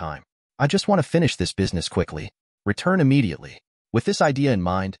a long time. "I just want to finish this business quickly. Return immediately." With this idea in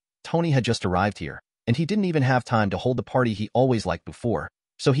mind, Tony had just arrived here, and he didn't even have time to hold the party he always liked before,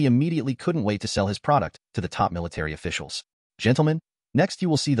 so he immediately couldn't wait to sell his product to the top military officials. "Gentlemen, next you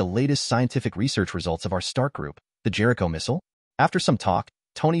will see the latest scientific research results of our Stark group, the Jericho missile." After some talk,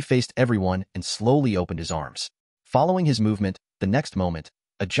 Tony faced everyone and slowly opened his arms. Following his movement, the next moment,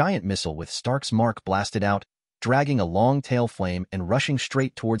 a giant missile with Stark's mark blasted out, dragging a long tail flame and rushing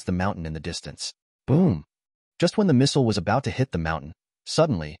straight towards the mountain in the distance. Boom! Just when the missile was about to hit the mountain,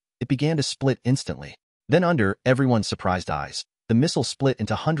 suddenly, it began to split instantly. Then under everyone's surprised eyes, the missile split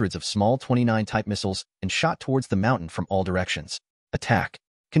into hundreds of small 29-type missiles and shot towards the mountain from all directions. Attack!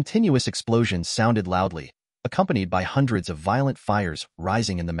 Continuous explosions sounded loudly, accompanied by hundreds of violent fires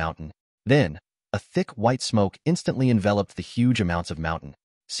rising in the mountain. Then, a thick white smoke instantly enveloped the huge amounts of mountain.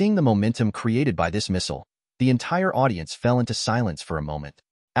 Seeing the momentum created by this missile, the entire audience fell into silence for a moment.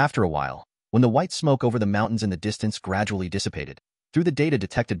 After a while, when the white smoke over the mountains in the distance gradually dissipated, through the data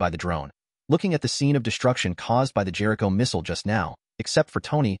detected by the drone, looking at the scene of destruction caused by the Jericho missile just now, except for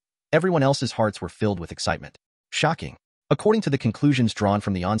Tony, everyone else's hearts were filled with excitement. Shocking! According to the conclusions drawn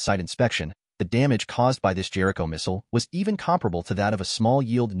from the on-site inspection, the damage caused by this Jericho missile was even comparable to that of a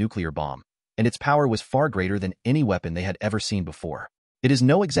small-yield nuclear bomb, and its power was far greater than any weapon they had ever seen before. It is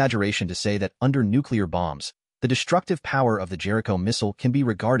no exaggeration to say that under nuclear bombs, the destructive power of the Jericho missile can be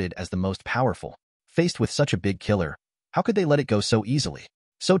regarded as the most powerful. Faced with such a big killer, How could they let it go so easily?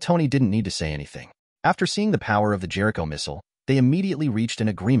 So Tony didn't need to say anything. After seeing the power of the Jericho missile, they immediately reached an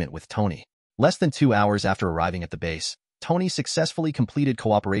agreement with Tony. Less than 2 hours after arriving at the base, Tony successfully completed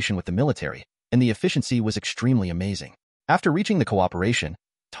cooperation with the military, and the efficiency was extremely amazing. After reaching the cooperation,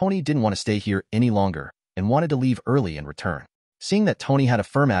 Tony didn't want to stay here any longer and wanted to leave early and return. Seeing that Tony had a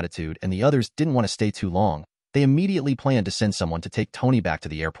firm attitude and the others didn't want to stay too long, they immediately planned to send someone to take Tony back to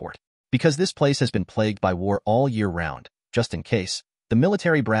the airport. Because this place has been plagued by war all year round, just in case, the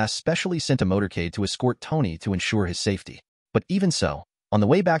military brass specially sent a motorcade to escort Tony to ensure his safety. But even so, on the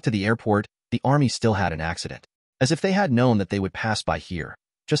way back to the airport, the army still had an accident. As if they had known that they would pass by here.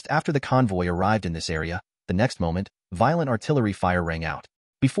 Just after the convoy arrived in this area, the next moment, violent artillery fire rang out.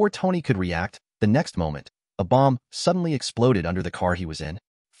 Before Tony could react, the next moment, a bomb suddenly exploded under the car he was in.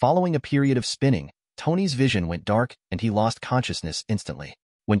 Following a period of spinning, Tony's vision went dark and he lost consciousness instantly.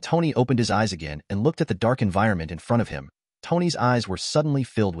 When Tony opened his eyes again and looked at the dark environment in front of him, Tony's eyes were suddenly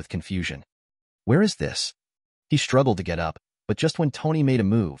filled with confusion. Where is this? He struggled to get up, but just when Tony made a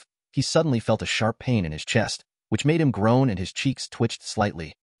move, he suddenly felt a sharp pain in his chest, which made him groan and his cheeks twitched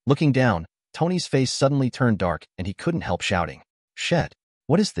slightly. Looking down, Tony's face suddenly turned dark and he couldn't help shouting, "Shit,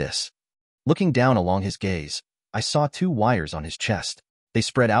 what is this?" Looking down along his gaze, I saw 2 wires on his chest. They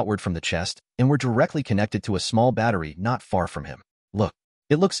spread outward from the chest and were directly connected to a small battery not far from him. Look,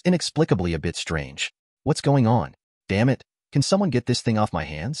 it looks inexplicably a bit strange. What's going on? Damn it, can someone get this thing off my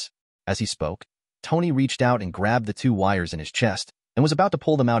hands? As he spoke, Tony reached out and grabbed the 2 wires in his chest and was about to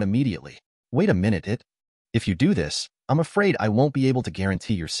pull them out immediately. Wait a minute, if you do this, I'm afraid I won't be able to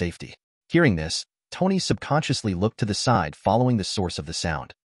guarantee your safety. Hearing this, Tony subconsciously looked to the side following the source of the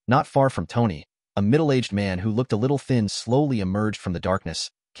sound. Not far from Tony, a middle-aged man who looked a little thin slowly emerged from the darkness,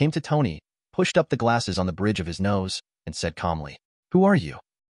 came to Tony, pushed up the glasses on the bridge of his nose, and said calmly, "Who are you?"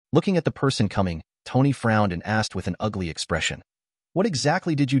 Looking at the person coming, Tony frowned and asked with an ugly expression, "What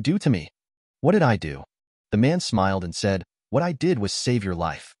exactly did you do to me?" "What did I do?" The man smiled and said, "What I did was save your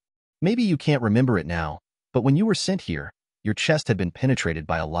life. Maybe you can't remember it now, but when you were sent here, your chest had been penetrated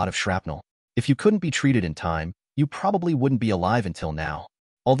by a lot of shrapnel. If you couldn't be treated in time, you probably wouldn't be alive until now.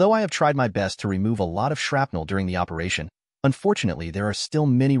 Although I have tried my best to remove a lot of shrapnel during the operation, unfortunately there are still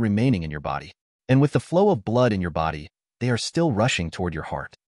many remaining in your body. And with the flow of blood in your body, they are still rushing toward your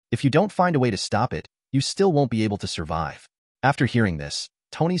heart. If you don't find a way to stop it, you still won't be able to survive." After hearing this,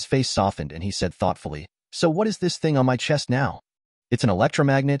 Tony's face softened and he said thoughtfully, "So what is this thing on my chest now?" "It's an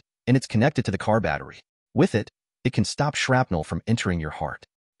electromagnet, and it's connected to the car battery. With it, it can stop shrapnel from entering your heart."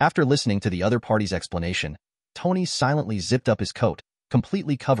 After listening to the other party's explanation, Tony silently zipped up his coat,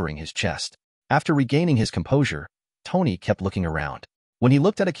 completely covering his chest. After regaining his composure, Tony kept looking around. When he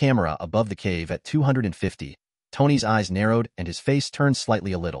looked at a camera above the cave at 250, Tony's eyes narrowed and his face turned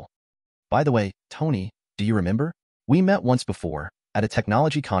slightly a little. "By the way, Tony, do you remember? We met once before, at a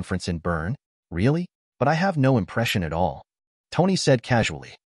technology conference in Bern." "Really? But I have no impression at all," Tony said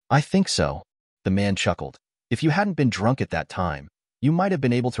casually. "I think so." The man chuckled. "If you hadn't been drunk at that time, you might have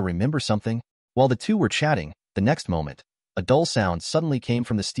been able to remember something." While the two were chatting, the next moment, a dull sound suddenly came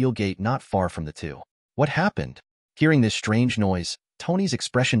from the steel gate not far from the two. "What happened?" Hearing this strange noise, Tony's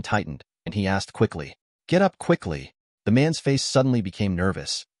expression tightened, and he asked quickly, "Get up quickly." The man's face suddenly became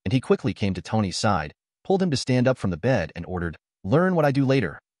nervous, and he quickly came to Tony's side, pulled him to stand up from the bed, and ordered, "Learn what I do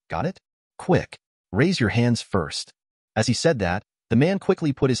later. Got it? Quick. Raise your hands first." As he said that, the man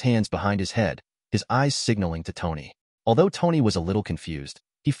quickly put his hands behind his head, his eyes signaling to Tony. Although Tony was a little confused,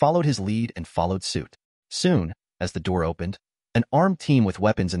 he followed his lead and followed suit. Soon, as the door opened, an armed team with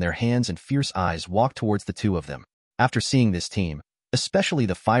weapons in their hands and fierce eyes walked towards the two of them. After seeing this team, especially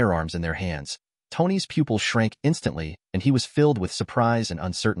the firearms in their hands, Tony's pupils shrank instantly and he was filled with surprise and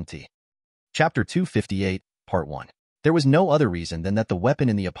uncertainty. Chapter 258, Part 1. There was no other reason than that the weapon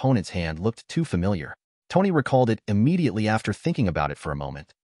in the opponent's hand looked too familiar. Tony recalled it immediately after thinking about it for a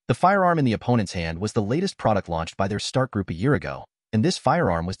moment. The firearm in the opponent's hand was the latest product launched by their Stark Group a year ago, and this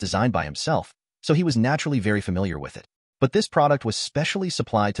firearm was designed by himself, so he was naturally very familiar with it. But this product was specially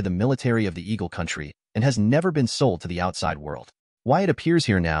supplied to the military of the Eagle country and has never been sold to the outside world. Why it appears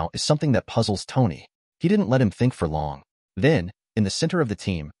here now is something that puzzles Tony. He didn't let him think for long. Then, in the center of the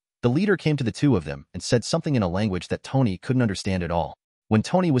team, the leader came to the two of them and said something in a language that Tony couldn't understand at all. When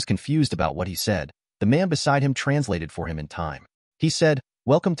Tony was confused about what he said, the man beside him translated for him in time. He said,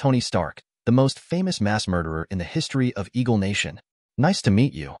 "Welcome Tony Stark, the most famous mass murderer in the history of Eagle Nation. Nice to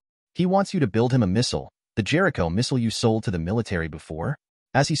meet you. He wants you to build him a missile, the Jericho missile you sold to the military before."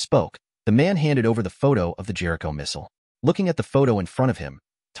 As he spoke, the man handed over the photo of the Jericho missile. Looking at the photo in front of him,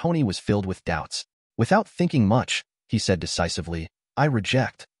 Tony was filled with doubts. Without thinking much, he said decisively, "I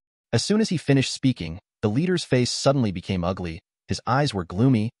reject." As soon as he finished speaking, the leader's face suddenly became ugly, his eyes were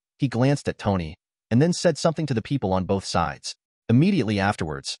gloomy, he glanced at Tony, and then said something to the people on both sides. Immediately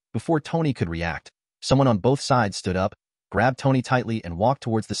afterwards, before Tony could react, someone on both sides stood up, grabbed Tony tightly and walked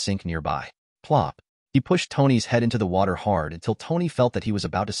towards the sink nearby. Plop. He pushed Tony's head into the water hard until Tony felt that he was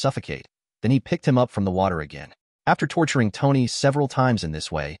about to suffocate. Then he picked him up from the water again. After torturing Tony several times in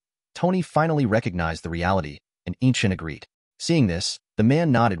this way, Tony finally recognized the reality, and Chen agreed. Seeing this, the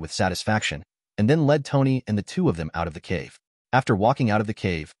man nodded with satisfaction, and then led Tony and the two of them out of the cave. After walking out of the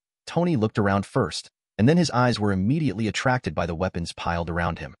cave, Tony looked around first, and then his eyes were immediately attracted by the weapons piled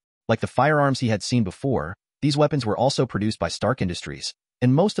around him. Like the firearms he had seen before, these weapons were also produced by Stark Industries,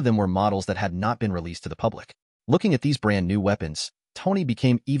 and most of them were models that had not been released to the public. Looking at these brand new weapons, Tony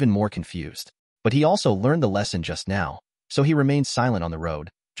became even more confused. But he also learned the lesson just now, so he remained silent on the road,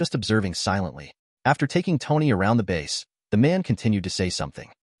 just observing silently. After taking Tony around the base, the man continued to say something.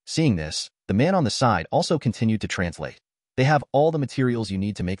 Seeing this, the man on the side also continued to translate. They have all the materials you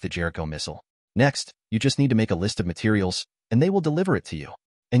need to make the Jericho missile. Next, you just need to make a list of materials, and they will deliver it to you.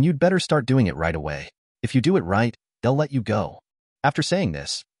 And you'd better start doing it right away. If you do it right, they'll let you go. After saying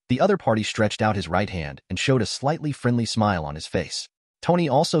this, the other party stretched out his right hand and showed a slightly friendly smile on his face. Tony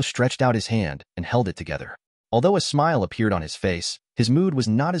also stretched out his hand and held it together. Although a smile appeared on his face, his mood was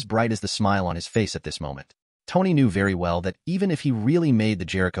not as bright as the smile on his face at this moment. Tony knew very well that even if he really made the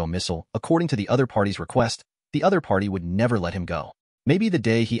Jericho missile according to the other party's request, the other party would never let him go. Maybe the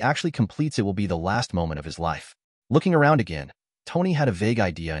day he actually completes it will be the last moment of his life. Looking around again, Tony had a vague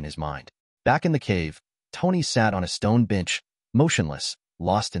idea in his mind. Back in the cave, Tony sat on a stone bench, motionless,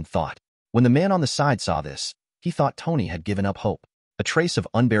 lost in thought. When the man on the side saw this, he thought Tony had given up hope. A trace of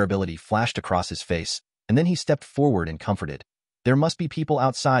unbearability flashed across his face, and then he stepped forward and comforted. There must be people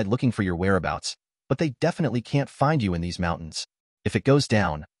outside looking for your whereabouts, but they definitely can't find you in these mountains. If it goes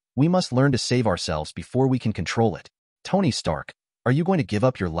down, we must learn to save ourselves before we can control it. Tony Stark, are you going to give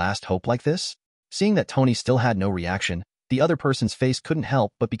up your last hope like this? Seeing that Tony still had no reaction, the other person's face couldn't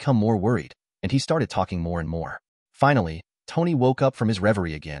help but become more worried, and he started talking more and more. Finally, Tony woke up from his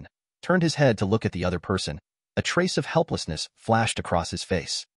reverie again, turned his head to look at the other person. A trace of helplessness flashed across his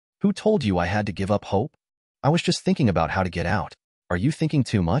face. Who told you I had to give up hope? I was just thinking about how to get out. Are you thinking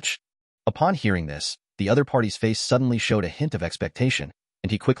too much? Upon hearing this, the other party's face suddenly showed a hint of expectation,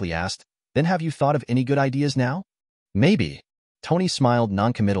 and he quickly asked, "Then have you thought of any good ideas now?" "Maybe." Tony smiled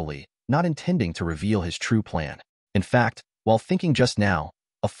noncommittally, not intending to reveal his true plan. In fact, while thinking just now,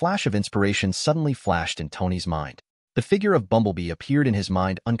 a flash of inspiration suddenly flashed in Tony's mind. The figure of Bumblebee appeared in his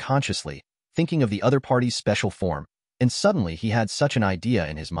mind unconsciously, thinking of the other party's special form, and suddenly he had such an idea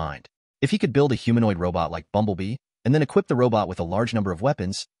in his mind. If he could build a humanoid robot like Bumblebee, and then equip the robot with a large number of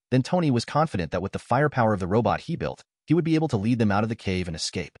weapons, then Tony was confident that with the firepower of the robot he built, he would be able to lead them out of the cave and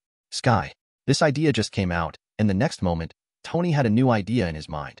escape. Sky. This idea just came out, and the next moment, Tony had a new idea in his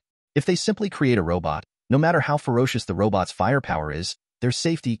mind. If they simply create a robot, no matter how ferocious the robot's firepower is, their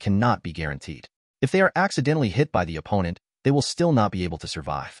safety cannot be guaranteed. If they are accidentally hit by the opponent, they will still not be able to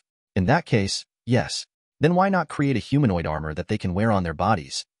survive. In that case, yes. Then why not create a humanoid armor that they can wear on their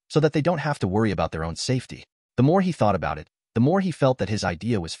bodies, so that they don't have to worry about their own safety? The more he thought about it, the more he felt that his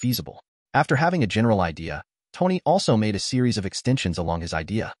idea was feasible. After having a general idea, Tony also made a series of extensions along his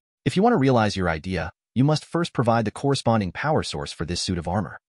idea. If you want to realize your idea, you must first provide the corresponding power source for this suit of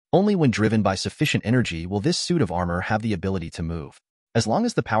armor. Only when driven by sufficient energy will this suit of armor have the ability to move. As long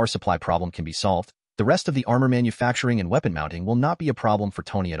as the power supply problem can be solved, the rest of the armor manufacturing and weapon mounting will not be a problem for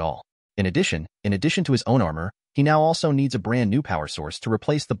Tony at all. In addition to his own armor, he now also needs a brand new power source to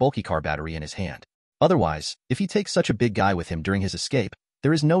replace the bulky car battery in his hand. Otherwise, if he takes such a big guy with him during his escape,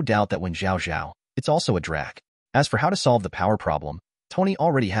 there is no doubt that when Zhao, it's also a drag. As for how to solve the power problem, Tony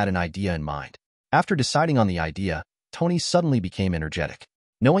already had an idea in mind. After deciding on the idea, Tony suddenly became energetic.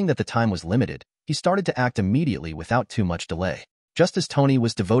 Knowing that the time was limited, he started to act immediately without too much delay. Just as Tony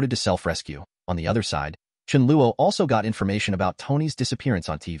was devoted to self-rescue, on the other side, Chen Luo also got information about Tony's disappearance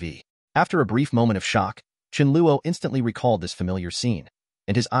on TV. After a brief moment of shock, Chen Luo instantly recalled this familiar scene,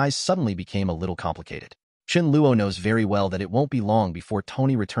 and his eyes suddenly became a little complicated. Chen Luo knows very well that it won't be long before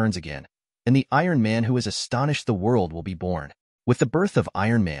Tony returns again, and the Iron Man who has astonished the world will be born. With the birth of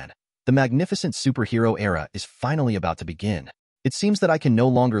Iron Man, the magnificent superhero era is finally about to begin. It seems that I can no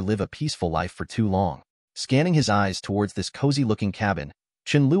longer live a peaceful life for too long. Scanning his eyes towards this cozy-looking cabin,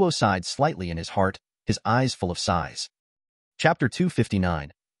 Chen Luo sighed slightly in his heart, his eyes full of sighs. Chapter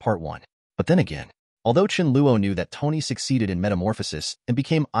 259, Part 1. But then again, although Chen Luo knew that Tony succeeded in metamorphosis and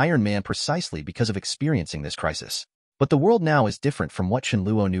became Iron Man precisely because of experiencing this crisis, but the world now is different from what Chen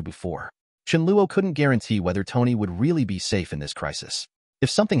Luo knew before. Chen Luo couldn't guarantee whether Tony would really be safe in this crisis. If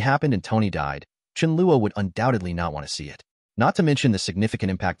something happened and Tony died, Chen Luo would undoubtedly not want to see it. Not to mention the significant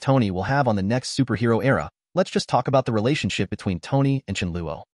impact Tony will have on the next superhero era. Let's just talk about the relationship between Tony and Chen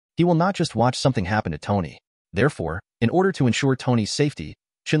Luo. He will not just watch something happen to Tony. Therefore, in order to ensure Tony's safety,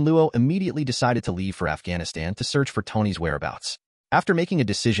 Chen Luo immediately decided to leave for Afghanistan to search for Tony's whereabouts. After making a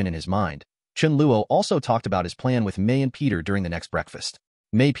decision in his mind, Chen Luo also talked about his plan with May and Peter during the next breakfast.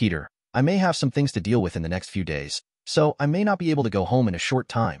 Peter, I may have some things to deal with in the next few days, so I may not be able to go home in a short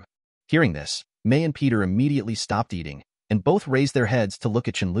time. Hearing this, May and Peter immediately stopped eating, and both raised their heads to look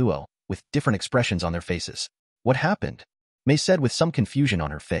at Chen Luo, with different expressions on their faces. What happened? May said with some confusion on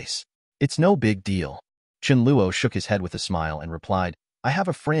her face. It's no big deal. Chen Luo shook his head with a smile and replied, I have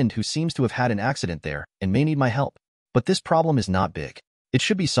a friend who seems to have had an accident there and may need my help. But this problem is not big. It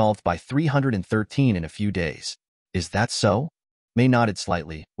should be solved by 313 in a few days. Is that so? May nodded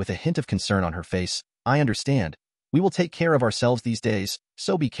slightly, with a hint of concern on her face. I understand. We will take care of ourselves these days,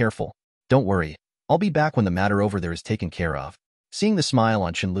 so be careful. Don't worry. I'll be back when the matter over there is taken care of. Seeing the smile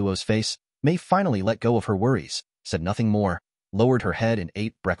on Chen Luo's face, May finally let go of her worries, said nothing more, lowered her head and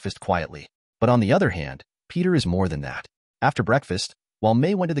ate breakfast quietly. But on the other hand, Peter is more than that. After breakfast, while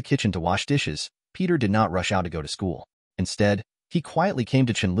May went to the kitchen to wash dishes, Peter did not rush out to go to school. Instead, he quietly came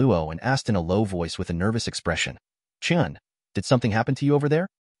to Chen Luo and asked in a low voice with a nervous expression, Chen, did something happen to you over there?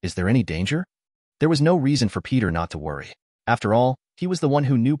 Is there any danger? There was no reason for Peter not to worry. After all, he was the one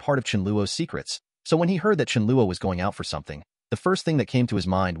who knew part of Chen Luo's secrets, so when he heard that Chen Luo was going out for something, the first thing that came to his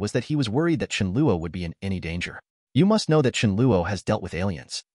mind was that he was worried that Chen Luo would be in any danger. You must know that Chen Luo has dealt with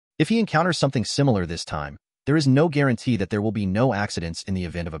aliens. If he encounters something similar this time, there is no guarantee that there will be no accidents in the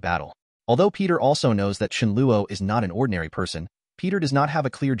event of a battle. Although Peter also knows that Chen Luo is not an ordinary person, Peter does not have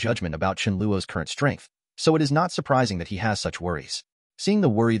a clear judgment about Chen Luo's current strength, so it is not surprising that he has such worries. Seeing the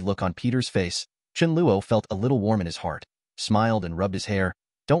worried look on Peter's face, Chen Luo felt a little warm in his heart, smiled and rubbed his hair.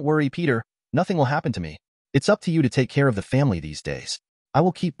 Don't worry, Peter. Nothing will happen to me. It's up to you to take care of the family these days. I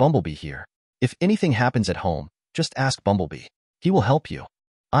will keep Bumblebee here. If anything happens at home, just ask Bumblebee. He will help you.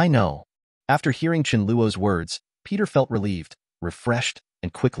 I know. After hearing Chen Luo's words, Peter felt relieved, refreshed,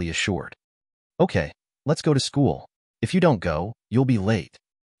 and quickly assured. Okay, let's go to school. If you don't go, you'll be late.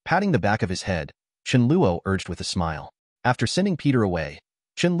 Patting the back of his head, Chen Luo urged with a smile. After sending Peter away,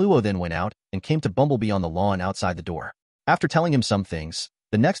 Chen Luo then went out and came to Bumblebee on the lawn outside the door. After telling him some things,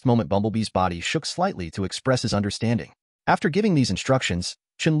 the next moment Bumblebee's body shook slightly to express his understanding. After giving these instructions,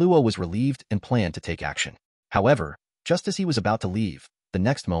 Chen Luo was relieved and planned to take action. However, just as he was about to leave, the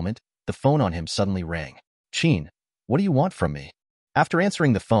next moment, the phone on him suddenly rang. Chen, what do you want from me? After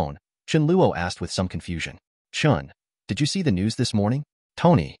answering the phone, Chen Luo asked with some confusion. Chen, did you see the news this morning?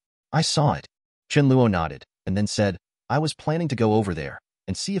 Tony, I saw it. Chen Luo nodded, and then said, I was planning to go over there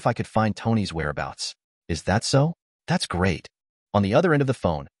and see if I could find Tony's whereabouts. Is that so? That's great. On the other end of the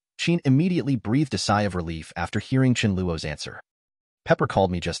phone, Chen immediately breathed a sigh of relief after hearing Chen Luo's answer. Pepper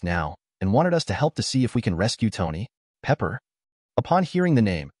called me just now and wanted us to help to see if we can rescue Tony. Pepper? Upon hearing the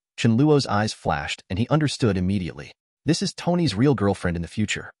name, Chen Luo's eyes flashed and he understood immediately. This is Tony's real girlfriend in the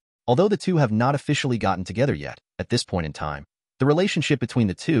future. Although the two have not officially gotten together yet, at this point in time, the relationship between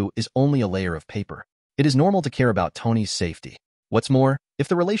the two is only a layer of paper. It is normal to care about Tony's safety. What's more, if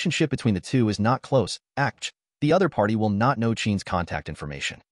the relationship between the two is not close, the other party will not know Chen's contact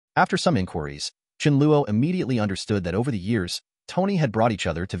information. After some inquiries, Chen Luo immediately understood that over the years, Tony had brought each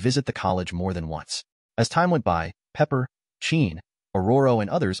other to visit the college more than once. As time went by, Pepper, Chen, Aurora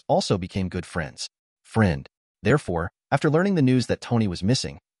and others also became good friends. Therefore, after learning the news that Tony was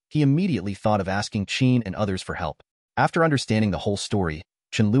missing, he immediately thought of asking Chen and others for help. After understanding the whole story,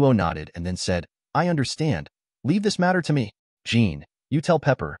 Chen Luo nodded and then said, I understand. Leave this matter to me. Chen, you tell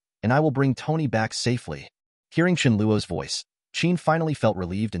Pepper, and I will bring Tony back safely. Hearing Chen Luo's voice, Chen finally felt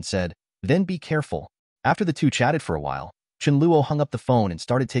relieved and said, then be careful. After the two chatted for a while, Chen Luo hung up the phone and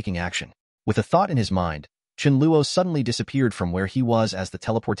started taking action. With a thought in his mind, Chen Luo suddenly disappeared from where he was as the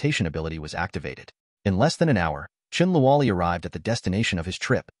teleportation ability was activated. In less than an hour, Chen Luo arrived at the destination of his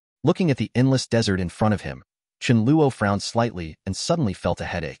trip. Looking at the endless desert in front of him, Chen Luo frowned slightly and suddenly felt a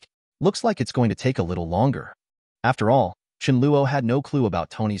headache. Looks like it's going to take a little longer. After all, Chen Luo had no clue about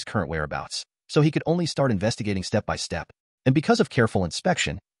Tony's current whereabouts, so he could only start investigating step by step. And because of careful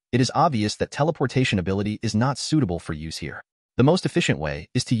inspection, it is obvious that teleportation ability is not suitable for use here. The most efficient way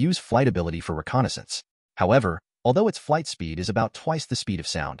is to use flight ability for reconnaissance. However, although its flight speed is about twice the speed of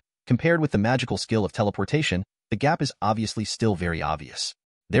sound, compared with the magical skill of teleportation, the gap is obviously still very obvious.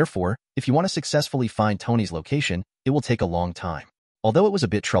 Therefore, if you want to successfully find Tony's location, it will take a long time. Although it was a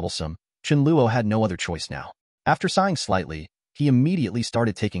bit troublesome, Chen Luo had no other choice now. After sighing slightly, he immediately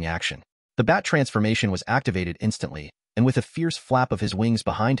started taking action. The bat transformation was activated instantly, and with a fierce flap of his wings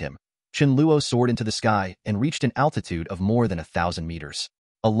behind him, Chen Luo soared into the sky and reached an altitude of more than 1,000 meters.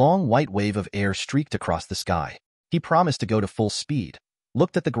 A long white wave of air streaked across the sky. He promised to go to full speed,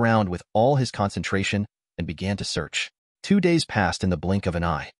 looked at the ground with all his concentration, and began to search. 2 days passed in the blink of an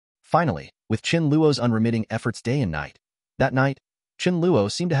eye. Finally, with Chen Luo's unremitting efforts day and night, that night, Chen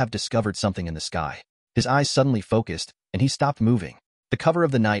Luo seemed to have discovered something in the sky. His eyes suddenly focused, and he stopped moving. The cover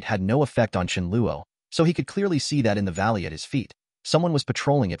of the night had no effect on Chen Luo, so he could clearly see that in the valley at his feet, someone was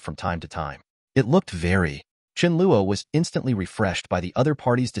patrolling it from time to time. It looked very. Chen Luo was instantly refreshed by the other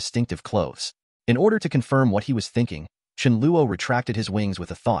party's distinctive clothes. In order to confirm what he was thinking, Chen Luo retracted his wings with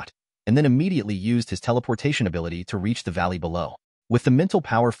a thought, and then immediately used his teleportation ability to reach the valley below. With the mental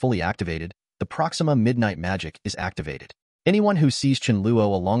power fully activated, the Proxima Midnight Magic is activated. Anyone who sees Chen Luo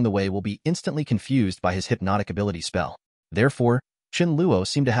along the way will be instantly confused by his hypnotic ability spell. Therefore, Chen Luo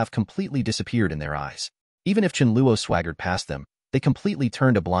seemed to have completely disappeared in their eyes. Even if Chen Luo swaggered past them, they completely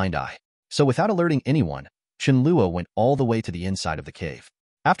turned a blind eye. So without alerting anyone, Chen Luo went all the way to the inside of the cave.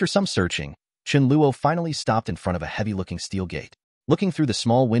 After some searching, Chen Luo finally stopped in front of a heavy-looking steel gate. Looking through the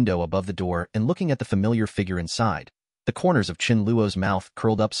small window above the door and looking at the familiar figure inside, the corners of Chen Luo's mouth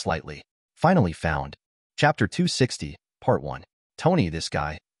curled up slightly. Finally found. Chapter 260, Part 1. Tony, this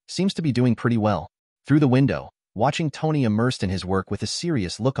guy, seems to be doing pretty well. Through the window, watching Tony immersed in his work with a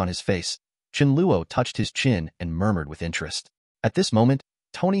serious look on his face, Chen Luo touched his chin and murmured with interest. At this moment,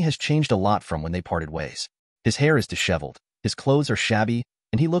 Tony has changed a lot from when they parted ways. His hair is disheveled, his clothes are shabby,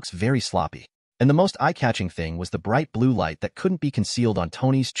 and he looks very sloppy. And the most eye-catching thing was the bright blue light that couldn't be concealed on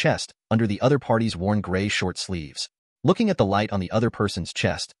Tony's chest under the other party's worn gray short sleeves. Looking at the light on the other person's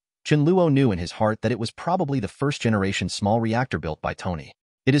chest, Chen Luo knew in his heart that it was probably the first-generation small reactor built by Tony.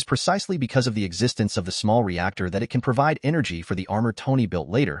 It is precisely because of the existence of the small reactor that it can provide energy for the armor Tony built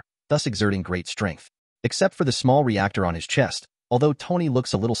later, thus exerting great strength. Except for the small reactor on his chest, although Tony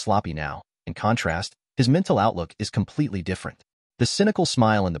looks a little sloppy now, in contrast, his mental outlook is completely different. The cynical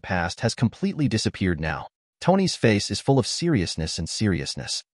smile in the past has completely disappeared now. Tony's face is full of seriousness and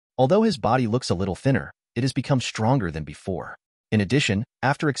seriousness. Although his body looks a little thinner, it has become stronger than before. In addition,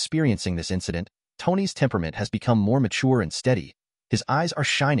 after experiencing this incident, Tony's temperament has become more mature and steady. His eyes are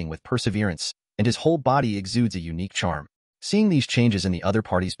shining with perseverance, and his whole body exudes a unique charm. Seeing these changes in the other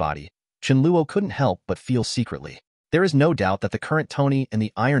party's body, Chen Luo couldn't help but feel secretly. There is no doubt that the current Tony and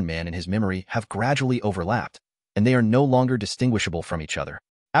the Iron Man in his memory have gradually overlapped, and they are no longer distinguishable from each other.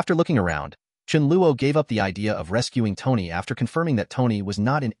 After looking around, Chen Luo gave up the idea of rescuing Tony after confirming that Tony was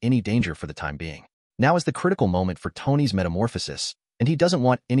not in any danger for the time being. Now is the critical moment for Tony's metamorphosis, and he doesn't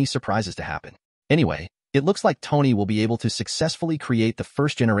want any surprises to happen. Anyway, it looks like Tony will be able to successfully create the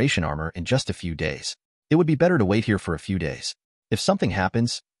first-generation armor in just a few days. It would be better to wait here for a few days. If something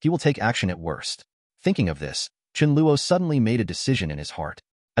happens, he will take action at worst. Thinking of this, Chen Luo suddenly made a decision in his heart.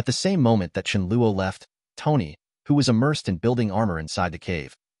 At the same moment that Chen Luo left, Tony, who was immersed in building armor inside the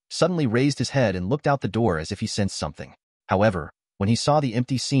cave, suddenly raised his head and looked out the door as if he sensed something. However, when he saw the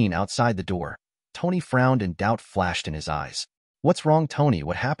empty scene outside the door, Tony frowned and doubt flashed in his eyes. "What's wrong, Tony?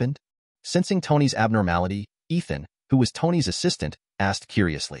 What happened?" Sensing Tony's abnormality, Ethan, who was Tony's assistant, asked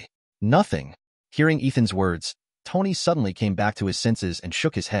curiously. "Nothing." Hearing Ethan's words, Tony suddenly came back to his senses and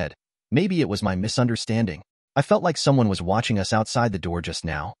shook his head. "Maybe it was my misunderstanding. I felt like someone was watching us outside the door just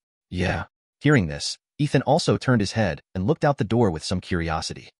now." "Yeah." Hearing this, Ethan also turned his head and looked out the door with some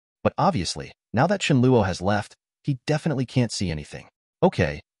curiosity. But obviously, now that Chen Luo has left, he definitely can't see anything.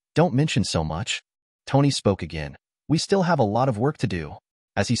 "Okay, don't mention so much." Tony spoke again. "We still have a lot of work to do."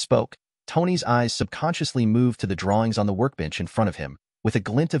 As he spoke, Tony's eyes subconsciously moved to the drawings on the workbench in front of him, with a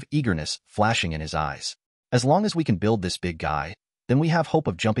glint of eagerness flashing in his eyes. "As long as we can build this big guy, then we have hope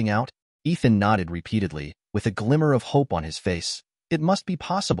of jumping out?" Ethan nodded repeatedly, with a glimmer of hope on his face. "It must be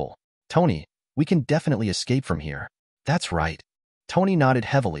possible. Tony, we can definitely escape from here." "That's right." Tony nodded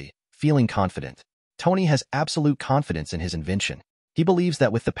heavily, feeling confident. Tony has absolute confidence in his invention. He believes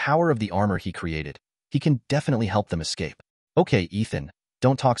that with the power of the armor he created, he can definitely help them escape. "Okay, Ethan,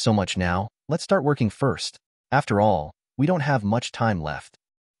 don't talk so much now. Let's start working first. After all, we don't have much time left."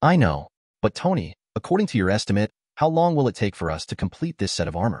 "I know. But Tony, according to your estimate, how long will it take for us to complete this set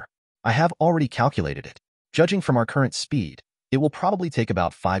of armor?" "I have already calculated it. Judging from our current speed, it will probably take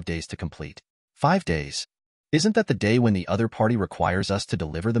about 5 days to complete." 5 days? Isn't that the day when the other party requires us to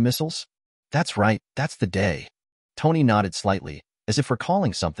deliver the missiles?" "That's right, that's the day." Tony nodded slightly, as if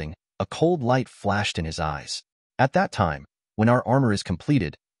recalling something. A cold light flashed in his eyes. "At that time, when our armor is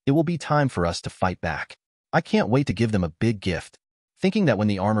completed, it will be time for us to fight back. I can't wait to give them a big gift." Thinking that when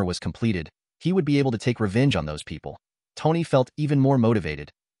the armor was completed, he would be able to take revenge on those people, Tony felt even more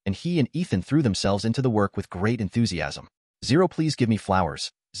motivated, and he and Ethan threw themselves into the work with great enthusiasm. "Zero, please give me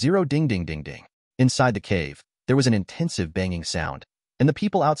flowers. 0 ding ding ding ding. Inside the cave, there was an intensive banging sound, and the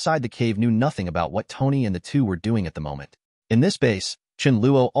people outside the cave knew nothing about what Tony and the two were doing at the moment. In this base, Chen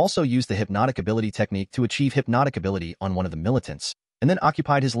Luo also used the hypnotic ability technique to achieve hypnotic ability on one of the militants, and then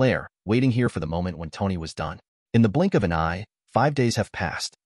occupied his lair, waiting here for the moment when Tony was done. In the blink of an eye, 5 days have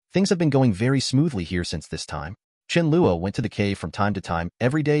passed. Things have been going very smoothly here since this time. Chen Luo went to the cave from time to time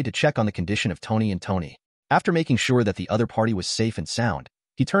every day to check on the condition of Tony and Tony. After making sure that the other party was safe and sound,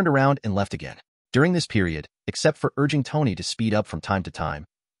 he turned around and left again. During this period, except for urging Tony to speed up from time to time,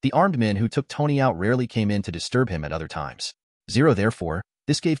 the armed men who took Tony out rarely came in to disturb him at other times. 0 Therefore,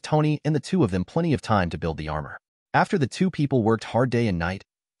 this gave Tony and the two of them plenty of time to build the armor. After the two people worked hard day and night,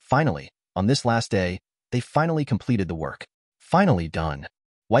 finally, on this last day, they finally completed the work. Finally done.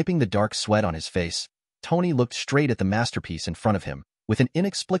 Wiping the dark sweat on his face, Tony looked straight at the masterpiece in front of him, with an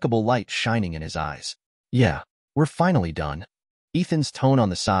inexplicable light shining in his eyes. Yeah, we're finally done. Ethan's tone on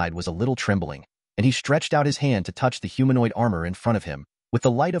the side was a little trembling, and he stretched out his hand to touch the humanoid armor in front of him, with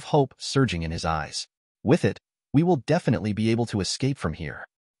the light of hope surging in his eyes. With it, we will definitely be able to escape from here.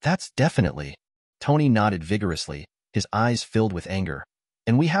 That's definitely. Tony nodded vigorously, his eyes filled with anger.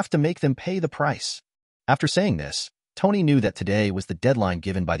 And we have to make them pay the price. After saying this, Tony knew that today was the deadline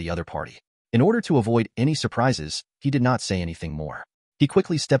given by the other party. In order to avoid any surprises, he did not say anything more. He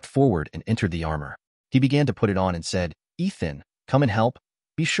quickly stepped forward and entered the armor. He began to put it on and said, "Ethan, come and help.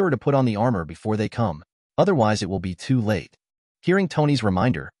 Be sure to put on the armor before they come. Otherwise it will be too late." Hearing Tony's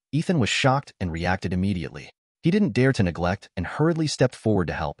reminder, Ethan was shocked and reacted immediately. He didn't dare to neglect and hurriedly stepped forward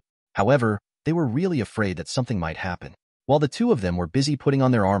to help. However, they were really afraid that something might happen. While the two of them were busy putting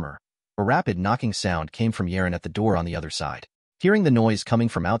on their armor, a rapid knocking sound came from Yaren at the door on the other side. Hearing the noise coming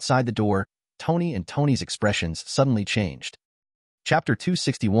from outside the door, Tony and Tony's expressions suddenly changed. Chapter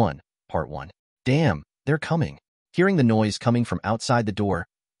 261, Part 1. Damn, they're coming. Hearing the noise coming from outside the door,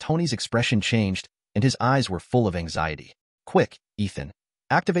 Tony's expression changed, and his eyes were full of anxiety. Quick, Ethan.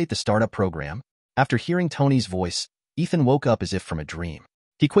 Activate the startup program. After hearing Tony's voice, Ethan woke up as if from a dream.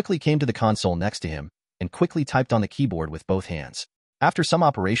 He quickly came to the console next to him and quickly typed on the keyboard with both hands. After some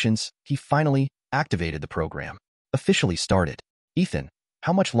operations, he finally activated the program. Officially started. Ethan,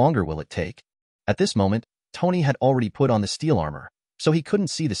 how much longer will it take? At this moment, Tony had already put on the steel armor, so he couldn't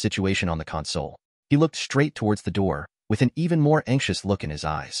see the situation on the console. He looked straight towards the door, with an even more anxious look in his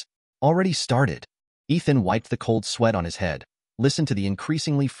eyes. Already started. Ethan wiped the cold sweat on his head, listened to the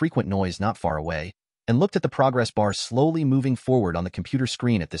increasingly frequent noise not far away, and looked at the progress bar slowly moving forward on the computer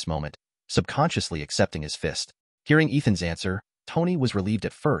screen at this moment, subconsciously accepting his fist. Hearing Ethan's answer, Tony was relieved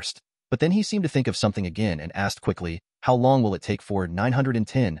at first, but then he seemed to think of something again and asked quickly, "How long will it take for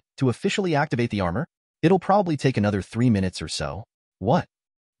 910 to officially activate the armor?" "It'll probably take another 3 minutes or so." "What?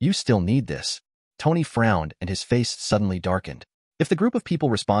 You still need this?" Tony frowned and his face suddenly darkened. If the group of people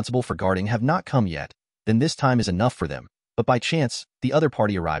responsible for guarding have not come yet, then this time is enough for them, but by chance, the other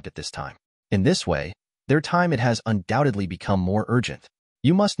party arrived at this time. In this way, their time it has undoubtedly become more urgent.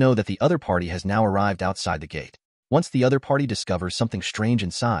 You must know that the other party has now arrived outside the gate. Once the other party discovers something strange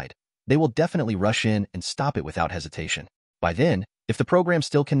inside, they will definitely rush in and stop it without hesitation. By then, if the program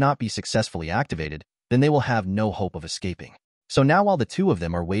still cannot be successfully activated, then they will have no hope of escaping. So now while the two of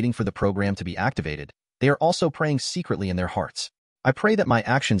them are waiting for the program to be activated, they are also praying secretly in their hearts. I pray that my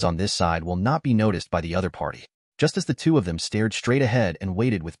actions on this side will not be noticed by the other party. Just as the two of them stared straight ahead and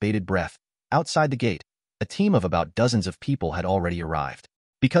waited with bated breath, outside the gate, a team of about dozens of people had already arrived.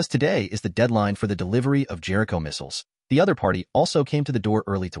 Because today is the deadline for the delivery of Jericho missiles, the other party also came to the door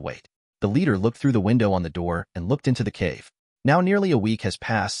early to wait. The leader looked through the window on the door and looked into the cave. Now nearly a week has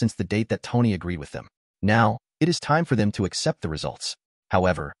passed since the date that Tony agreed with them. Now, it is time for them to accept the results.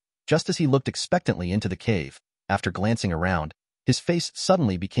 However, just as he looked expectantly into the cave, after glancing around, his face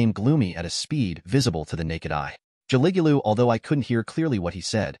suddenly became gloomy at a speed visible to the naked eye. Jaligulu, although I couldn't hear clearly what he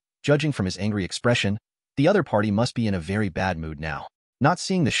said, judging from his angry expression, the other party must be in a very bad mood now. Not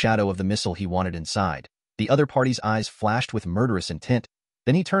seeing the shadow of the missile he wanted inside, the other party's eyes flashed with murderous intent.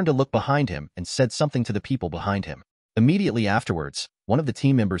 Then he turned to look behind him and said something to the people behind him. Immediately afterwards, one of the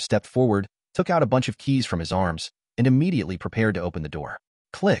team members stepped forward, took out a bunch of keys from his arms, and immediately prepared to open the door.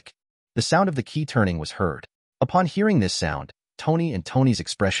 Click! The sound of the key turning was heard. Upon hearing this sound, Tony and Tony's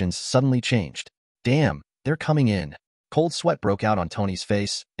expressions suddenly changed. Damn, they're coming in. Cold sweat broke out on Tony's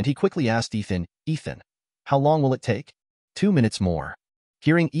face, and he quickly asked Ethan, "Ethan, how long will it take?" 2 minutes more.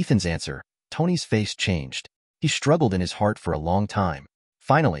 Hearing Ethan's answer, Tony's face changed. He struggled in his heart for a long time.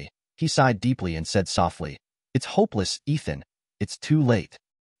 Finally, he sighed deeply and said softly, "It's hopeless, Ethan. It's too late.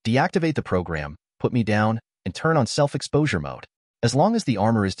 Deactivate the program, put me down, and turn on self-exposure mode. As long as the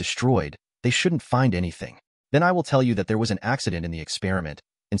armor is destroyed, they shouldn't find anything. Then I will tell you that there was an accident in the experiment,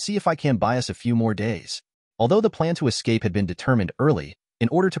 and see if I can buy us a few more days. Although the plan to escape had been determined early, in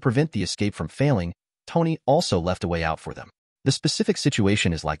order to prevent the escape from failing, Tony also left a way out for them. The specific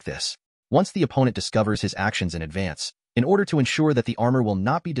situation is like this. Once the opponent discovers his actions in advance, in order to ensure that the armor will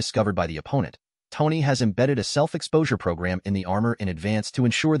not be discovered by the opponent, Tony has embedded a self-exposure program in the armor in advance to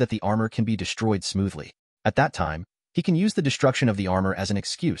ensure that the armor can be destroyed smoothly. At that time, he can use the destruction of the armor as an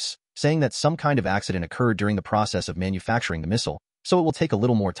excuse, saying that some kind of accident occurred during the process of manufacturing the missile, so it will take a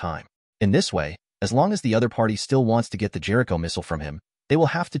little more time. In this way, as long as the other party still wants to get the Jericho missile from him, they will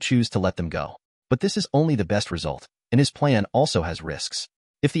have to choose to let them go. But this is only the best result, and his plan also has risks.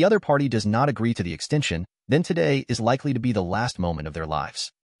 If the other party does not agree to the extension, then today is likely to be the last moment of their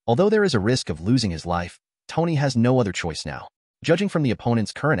lives. Although there is a risk of losing his life, Tony has no other choice now. Judging from the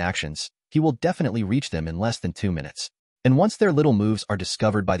opponent's current actions, he will definitely reach them in less than 2 minutes. And once their little moves are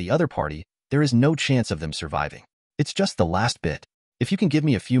discovered by the other party, there is no chance of them surviving. It's just the last bit. If you can give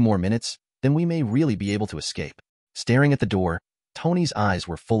me a few more minutes, then we may really be able to escape. Staring at the door, Tony's eyes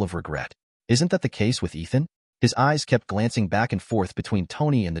were full of regret. Isn't that the case with Ethan? His eyes kept glancing back and forth between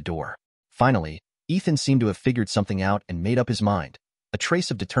Tony and the door. Finally, Ethan seemed to have figured something out and made up his mind. A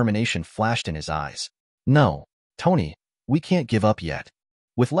trace of determination flashed in his eyes. No, Tony, we can't give up yet.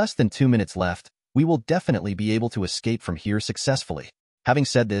 With less than 2 minutes left, we will definitely be able to escape from here successfully. Having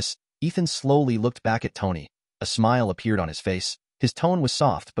said this, Ethan slowly looked back at Tony. A smile appeared on his face. His tone was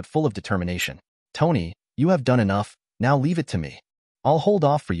soft but full of determination. Tony, you have done enough, now leave it to me. I'll hold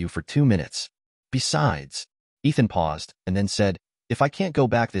off for you for 2 minutes. Besides, Ethan paused and then said, if I can't go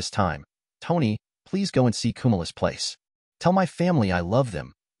back this time, Tony, please go and see Kumala's place. Tell my family I love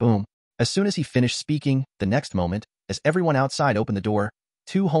them. Boom. As soon as he finished speaking, the next moment, as everyone outside opened the door,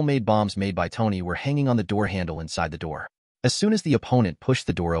 2 homemade bombs made by Tony were hanging on the door handle inside the door. As soon as the opponent pushed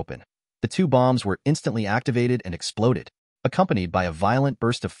the door open, the 2 bombs were instantly activated and exploded, accompanied by a violent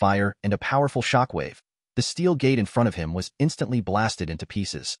burst of fire and a powerful shockwave. The steel gate in front of him was instantly blasted into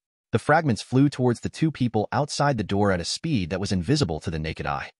pieces. The fragments flew towards the 2 people outside the door at a speed that was invisible to the naked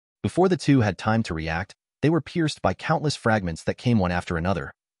eye. Before the 2 had time to react, they were pierced by countless fragments that came one after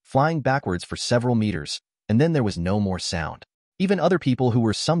another, flying backwards for several meters, and then there was no more sound. Even other people who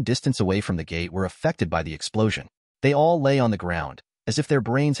were some distance away from the gate were affected by the explosion. They all lay on the ground, as if their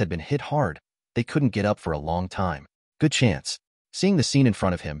brains had been hit hard. They couldn't get up for a long time. Good chance. Seeing the scene in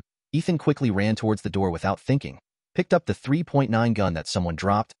front of him, Ethan quickly ran towards the door without thinking, picked up the 3.9 gun that someone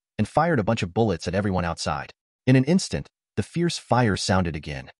dropped, and fired a bunch of bullets at everyone outside. In an instant, the fierce fire sounded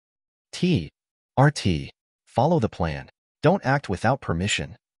again. RT. Follow the plan. Don't act without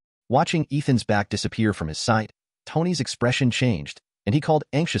permission. Watching Ethan's back disappear from his sight, Tony's expression changed, and he called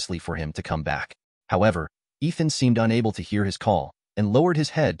anxiously for him to come back. However, Ethan seemed unable to hear his call, and lowered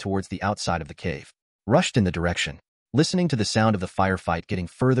his head towards the outside of the cave. Rushed in the direction. Listening to the sound of the firefight getting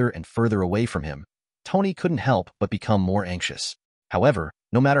further and further away from him, Tony couldn't help but become more anxious. However,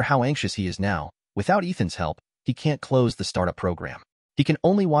 no matter how anxious he is now, without Ethan's help, he can't close the startup program. He can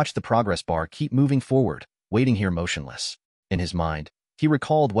only watch the progress bar keep moving forward, waiting here motionless. In his mind, he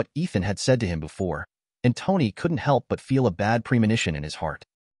recalled what Ethan had said to him before, and Tony couldn't help but feel a bad premonition in his heart.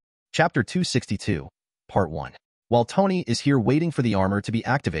 Chapter 262, Part 1. While Tony is here waiting for the armor to be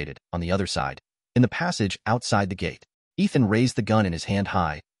activated, on the other side, in the passage outside the gate, Ethan raised the gun in his hand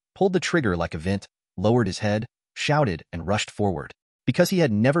high, pulled the trigger like a vent, lowered his head, shouted, and rushed forward. Because he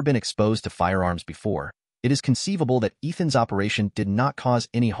had never been exposed to firearms before, it is conceivable that Ethan's operation did not cause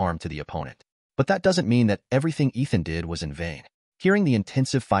any harm to the opponent. But that doesn't mean that everything Ethan did was in vain. Hearing the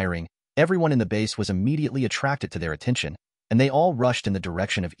intensive firing, everyone in the base was immediately attracted to their attention, and they all rushed in the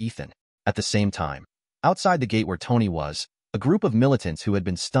direction of Ethan. At the same time, outside the gate where Tony was, a group of militants who had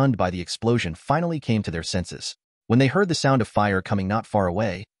been stunned by the explosion finally came to their senses. When they heard the sound of fire coming not far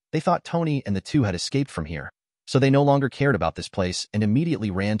away, they thought Tony and the 2 had escaped from here. So they no longer cared about this place and immediately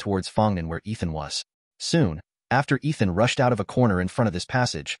ran towards Fongnan where Ethan was. Soon, after Ethan rushed out of a corner in front of this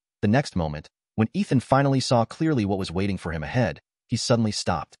passage, the next moment, when Ethan finally saw clearly what was waiting for him ahead, he suddenly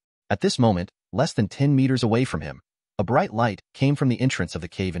stopped. At this moment, less than 10 meters away from him, a bright light came from the entrance of the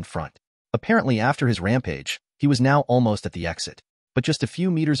cave in front. Apparently after his rampage, he was now almost at the exit. But just a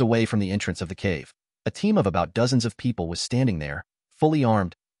few meters away from the entrance of the cave, a team of about dozens of people was standing there, fully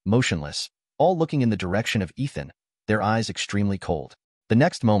armed, motionless, all looking in the direction of Ethan, their eyes extremely cold. The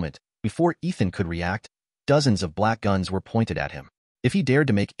next moment, before Ethan could react, dozens of black guns were pointed at him. If he dared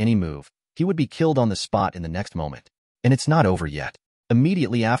to make any move, he would be killed on the spot in the next moment. And it's not over yet.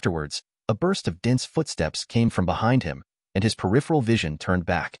 Immediately afterwards, a burst of dense footsteps came from behind him, and his peripheral vision turned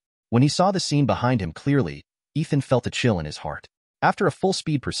back. When he saw the scene behind him clearly, Ethan felt a chill in his heart. After a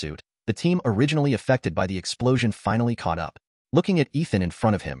full-speed pursuit, the team originally affected by the explosion finally caught up. Looking at Ethan in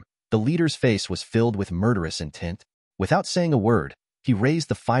front of him, the leader's face was filled with murderous intent. Without saying a word, he raised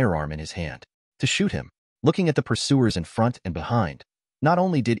the firearm in his hand to shoot him. Looking at the pursuers in front and behind, not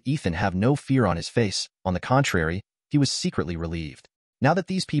only did Ethan have no fear on his face, on the contrary, he was secretly relieved. Now that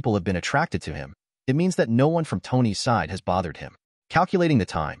these people have been attracted to him, it means that no one from Tony's side has bothered him. Calculating the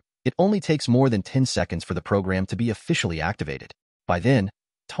time, it only takes more than 10 seconds for the program to be officially activated. By then,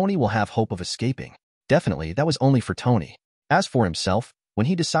 Tony will have hope of escaping. Definitely, that was only for Tony. As for himself, when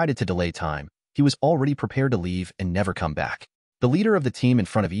he decided to delay time, he was already prepared to leave and never come back. The leader of the team in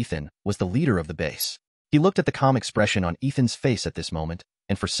front of Ethan was the leader of the base. He looked at the calm expression on Ethan's face at this moment,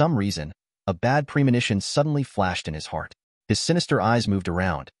 and for some reason, a bad premonition suddenly flashed in his heart. His sinister eyes moved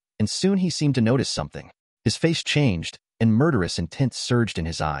around, and soon he seemed to notice something. His face changed, and murderous intent surged in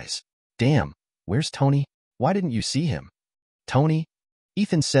his eyes. Damn, where's Tony? Why didn't you see him? Tony?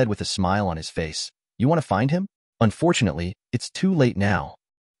 Ethan said with a smile on his face. You want to find him? Unfortunately, it's too late now.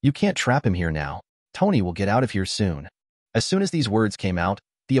 You can't trap him here now. Tony will get out of here soon. As soon as these words came out,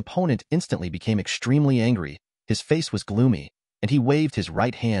 the opponent instantly became extremely angry. His face was gloomy, and he waved his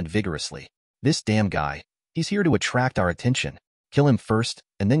right hand vigorously. This damn guy, he's here to attract our attention. Kill him first,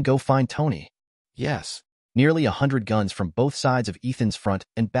 and then go find Tony. Yes. Nearly 100 guns from both sides of Ethan's front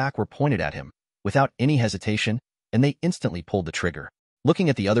and back were pointed at him, without any hesitation, and they instantly pulled the trigger. Looking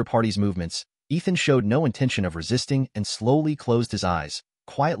at the other party's movements, Ethan showed no intention of resisting and slowly closed his eyes,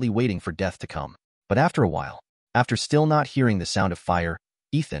 quietly waiting for death to come. But after a while, after still not hearing the sound of fire,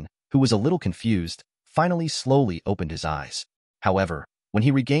 Ethan, who was a little confused, finally slowly opened his eyes. However, when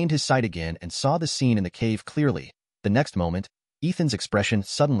he regained his sight again and saw the scene in the cave clearly, the next moment, Ethan's expression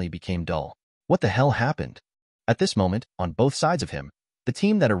suddenly became dull. What the hell happened? At this moment, on both sides of him, the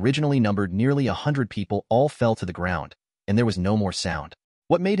team that originally numbered nearly 100 people all fell to the ground, and there was no more sound.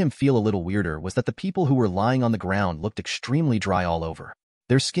 What made him feel a little weirder was that the people who were lying on the ground looked extremely dry all over.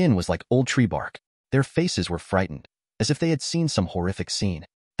 Their skin was like old tree bark. Their faces were frightened, as if they had seen some horrific scene.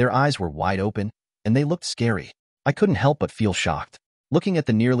 Their eyes were wide open, and they looked scary. I couldn't help but feel shocked. Looking at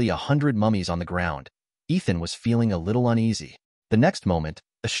the nearly 100 mummies on the ground, Ethan was feeling a little uneasy. The next moment,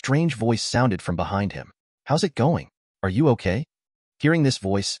 a strange voice sounded from behind him. How's it going? Are you okay? Hearing this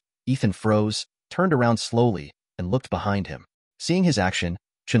voice, Ethan froze, turned around slowly, and looked behind him. Seeing his action,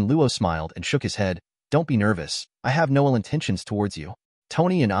 Chen Luo smiled and shook his head. Don't be nervous. I have no ill intentions towards you.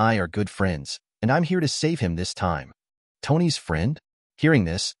 Tony and I are good friends, and I'm here to save him this time. Tony's friend? Hearing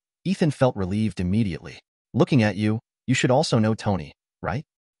this, Ethan felt relieved immediately. Looking at you, you should also know Tony, right?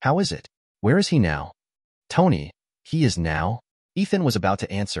 How is it? Where is he now? Tony, he is now? Ethan was about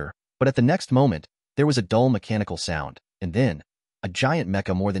to answer, but at the next moment, there was a dull mechanical sound, and then, a giant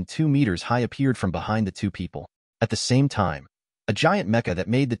mecha more than 2 meters high appeared from behind the two people. At the same time, a giant mecha that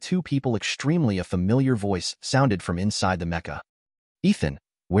made the two people extremely a familiar voice sounded from inside the mecha. Ethan,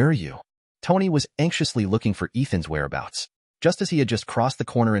 where are you? Tony was anxiously looking for Ethan's whereabouts. Just as he had just crossed the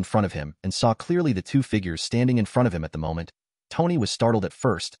corner in front of him and saw clearly the two figures standing in front of him at the moment, Tony was startled at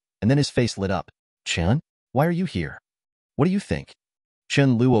first, and then his face lit up. Chen, why are you here? What do you think?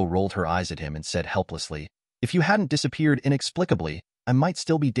 Chen Luo rolled her eyes at him and said helplessly, if you hadn't disappeared inexplicably, I might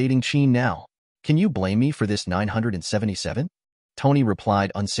still be dating Chen now. Can you blame me for this 977? Tony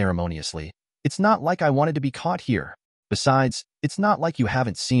replied unceremoniously, it's not like I wanted to be caught here. Besides, it's not like you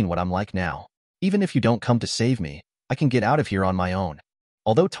haven't seen what I'm like now. Even if you don't come to save me, I can get out of here on my own.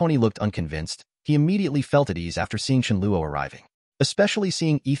 Although Tony looked unconvinced, he immediately felt at ease after seeing Chen Luo arriving. Especially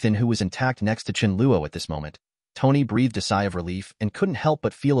seeing Ethan, who was intact next to Chen Luo at this moment, Tony breathed a sigh of relief and couldn't help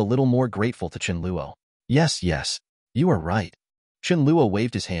but feel a little more grateful to Chen Luo. Yes, you are right. Chen Luo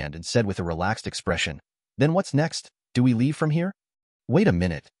waved his hand and said with a relaxed expression, then what's next? Do we leave from here? Wait a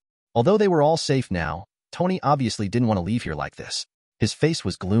minute. Although they were all safe now, Tony obviously didn't want to leave here like this. His face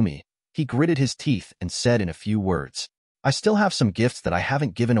was gloomy. He gritted his teeth and said in a few words, I still have some gifts that I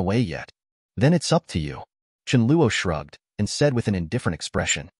haven't given away yet. Then it's up to you. Chen Luo shrugged and said with an indifferent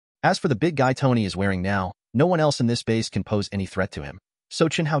expression, as for the big guy Tony is wearing now, no one else in this base can pose any threat to him, so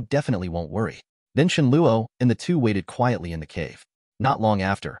Chen Hao definitely won't worry. Then Chen Luo and the two waited quietly in the cave. Not long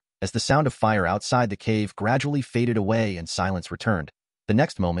after, as the sound of fire outside the cave gradually faded away and silence returned, the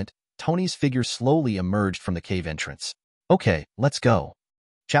next moment, Tony's figure slowly emerged from the cave entrance. Okay, let's go.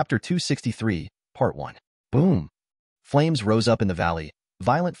 Chapter 263, Part 1. Boom! Flames rose up in the valley,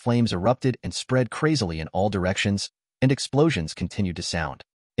 violent flames erupted and spread crazily in all directions, and explosions continued to sound.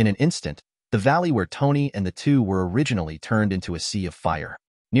 In an instant, the valley where Tony and the two were originally turned into a sea of fire.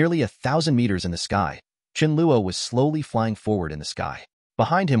 Nearly 1,000 meters in the sky, Chen Luo was slowly flying forward in the sky.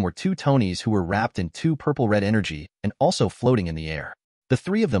 Behind him were two Tonys who were wrapped in two purple-red energy and also floating in the air. The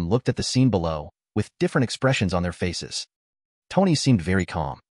three of them looked at the scene below, with different expressions on their faces. Tony seemed very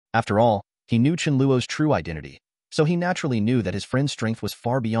calm. After all, he knew Chen Luo's true identity, so he naturally knew that his friend's strength was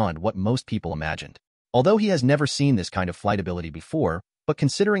far beyond what most people imagined. Although he has never seen this kind of flight ability before, but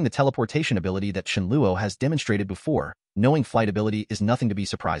considering the teleportation ability that Chen Luo has demonstrated before, knowing flight ability is nothing to be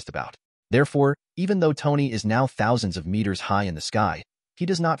surprised about. Therefore, even though Tony is now thousands of meters high in the sky, he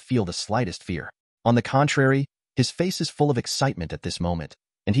does not feel the slightest fear. On the contrary, his face is full of excitement at this moment,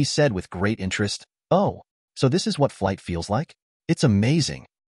 and he said with great interest, "Oh, so this is what flight feels like? It's amazing.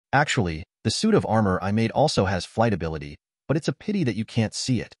 Actually, the suit of armor I made also has flight ability, but it's a pity that you can't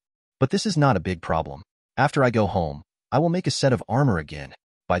see it. But this is not a big problem. After I go home, I will make a set of armor again.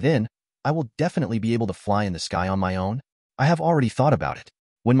 By then, I will definitely be able to fly in the sky on my own. I have already thought about it.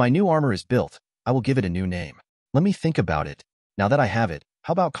 When my new armor is built, I will give it a new name. Let me think about it. Now that I have it,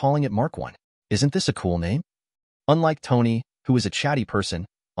 how about calling it Mark 1? Isn't this a cool name?" Unlike Tony, who is a chatty person,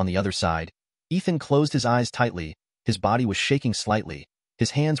 on the other side, Ethan closed his eyes tightly, his body was shaking slightly,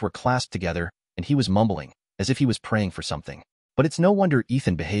 his hands were clasped together, and he was mumbling, as if he was praying for something. But it's no wonder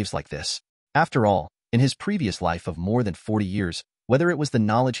Ethan behaves like this. After all, in his previous life of more than 40 years, whether it was the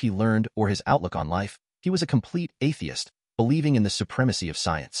knowledge he learned or his outlook on life, he was a complete atheist, believing in the supremacy of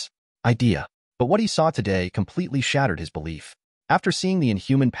science. But what he saw today completely shattered his belief. After seeing the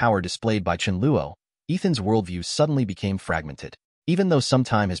inhuman power displayed by Chen Luo, Ethan's worldview suddenly became fragmented. Even though some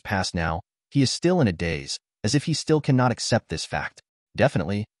time has passed now, he is still in a daze, as if he still cannot accept this fact.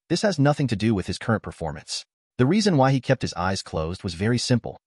 Definitely, this has nothing to do with his current performance. The reason why he kept his eyes closed was very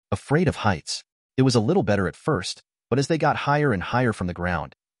simple: afraid of heights. It was a little better at first, but as they got higher and higher from the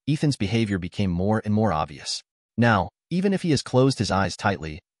ground, Ethan's behavior became more and more obvious. Now, even if he has closed his eyes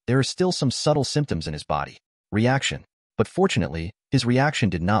tightly, there are still some subtle symptoms in his body. Reaction. But fortunately, his reaction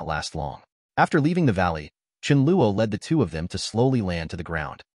did not last long. After leaving the valley, Chen Luo led the two of them to slowly land to the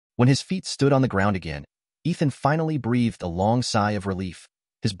ground. When his feet stood on the ground again, Ethan finally breathed a long sigh of relief.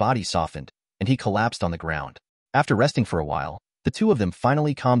 His body softened, and he collapsed on the ground. After resting for a while, the two of them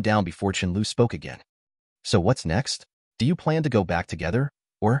finally calmed down before Chen Luo spoke again. "So what's next? Do you plan to go back together,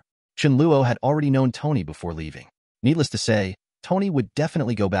 or?" Chen Luo had already known Tony before leaving. Needless to say, Tony would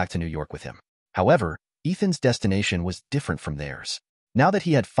definitely go back to New York with him. However, Ethan's destination was different from theirs. Now that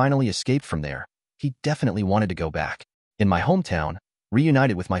he had finally escaped from there, he definitely wanted to go back. "In my hometown,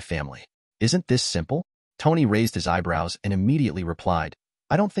 reunited with my family. Isn't this simple?" Tony raised his eyebrows and immediately replied,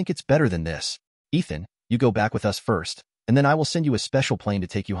 "I don't think it's better than this. Ethan, you go back with us first, and then I will send you a special plane to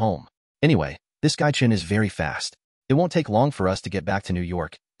take you home. Anyway, this guy Chen is very fast. It won't take long for us to get back to New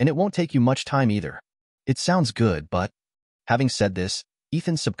York, and it won't take you much time either." It sounds good, but... Having said this,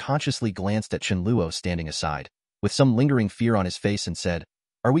 Ethan subconsciously glanced at Chen Luo standing aside, with some lingering fear on his face, and said,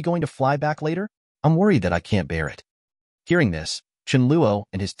 "Are we going to fly back later? I'm worried that I can't bear it." Hearing this, Chen Luo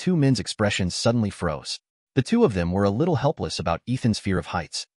and his two men's expressions suddenly froze. The two of them were a little helpless about Ethan's fear of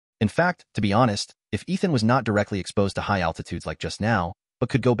heights. In fact, to be honest, if Ethan was not directly exposed to high altitudes like just now, but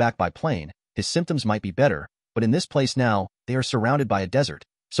could go back by plane, his symptoms might be better, but in this place now, they are surrounded by a desert,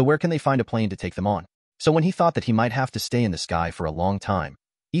 so where can they find a plane to take them on? So when he thought that he might have to stay in the sky for a long time,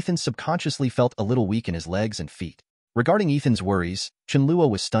 Ethan subconsciously felt a little weak in his legs and feet. Regarding Ethan's worries, Chen Luo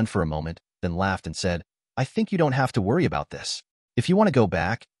was stunned for a moment, then laughed and said, "I think you don't have to worry about this. If you want to go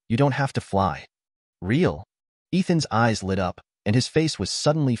back, you don't have to fly." "Real?" Ethan's eyes lit up, and his face was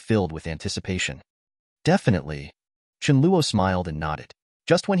suddenly filled with anticipation. "Definitely." Chen Luo smiled and nodded.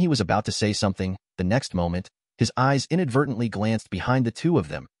 Just when he was about to say something, the next moment, his eyes inadvertently glanced behind the two of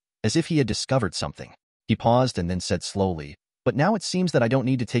them, as if he had discovered something. He paused and then said slowly, "But now it seems that I don't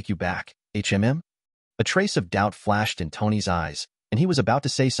need to take you back, HMM?" A trace of doubt flashed in Tony's eyes, and he was about to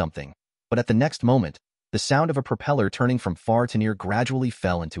say something, but at the next moment, the sound of a propeller turning from far to near gradually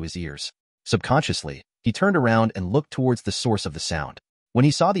fell into his ears. Subconsciously, he turned around and looked towards the source of the sound. When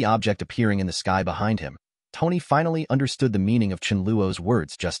he saw the object appearing in the sky behind him, Tony finally understood the meaning of Chen Luo's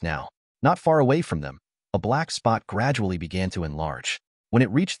words just now. Not far away from them, a black spot gradually began to enlarge. When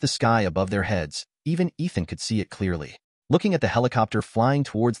it reached the sky above their heads, even Ethan could see it clearly. Looking at the helicopter flying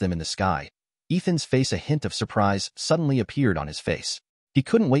towards them in the sky, Ethan's face, a hint of surprise suddenly appeared on his face. He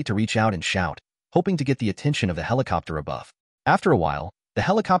couldn't wait to reach out and shout, hoping to get the attention of the helicopter above. After a while, the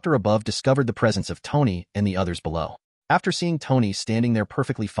helicopter above discovered the presence of Tony and the others below. After seeing Tony standing there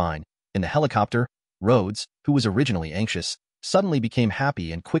perfectly fine in the helicopter, Rhodes, who was originally anxious, suddenly became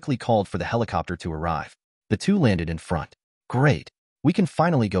happy and quickly called for the helicopter to arrive. The two landed in front. "Great. We can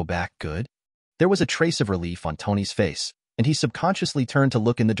finally go back, good?" There was a trace of relief on Tony's face, and he subconsciously turned to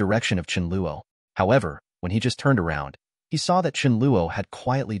look in the direction of Chen Luo. However, when he just turned around, he saw that Chen Luo had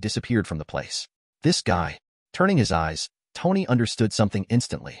quietly disappeared from the place. This guy. Turning his eyes, Tony understood something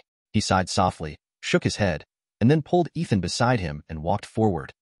instantly. He sighed softly, shook his head, and then pulled Ethan beside him and walked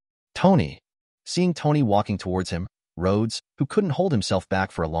forward. Tony. Seeing Tony walking towards him, Rhodes, who couldn't hold himself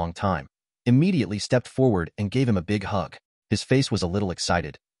back for a long time, immediately stepped forward and gave him a big hug. His face was a little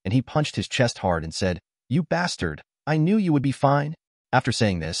excited, and he punched his chest hard and said, "You bastard, I knew you would be fine." After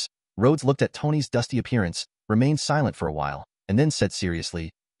saying this, Rhodes looked at Tony's dusty appearance, remained silent for a while, and then said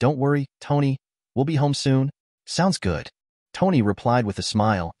seriously, "Don't worry, Tony, we'll be home soon." "Sounds good," Tony replied with a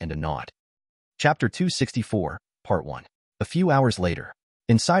smile and a nod. Chapter 264, Part 1. A few hours later,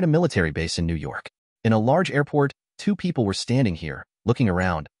 inside a military base in New York, in a large airport, two people were standing here, looking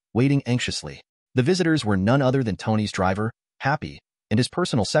around, waiting anxiously. The visitors were none other than Tony's driver, Happy, and his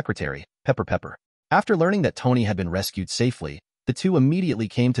personal secretary, Pepper. After learning that Tony had been rescued safely, the two immediately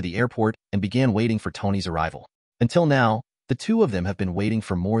came to the airport and began waiting for Tony's arrival. Until now, the two of them have been waiting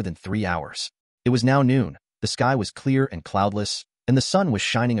for more than 3 hours. It was now noon, the sky was clear and cloudless, and the sun was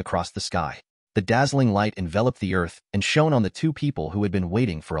shining across the sky. The dazzling light enveloped the earth and shone on the two people who had been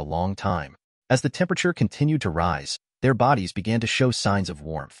waiting for a long time. As the temperature continued to rise, their bodies began to show signs of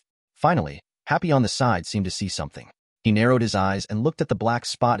warmth. Finally, Happy on the side seemed to see something. He narrowed his eyes and looked at the black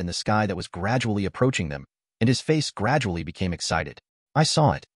spot in the sky that was gradually approaching them, and his face gradually became excited. "I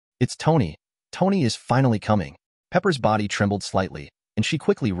saw it. It's Tony. Tony is finally coming." Pepper's body trembled slightly, and she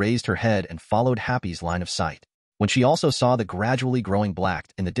quickly raised her head and followed Happy's line of sight. When she also saw the gradually growing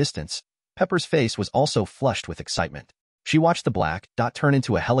black in the distance, Pepper's face was also flushed with excitement. She watched the black dot turn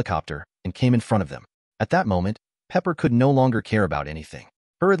into a helicopter and came in front of them. At that moment, Pepper could no longer care about anything.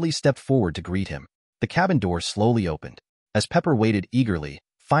 Hurriedly stepped forward to greet him. The cabin door slowly opened. As Pepper waited eagerly,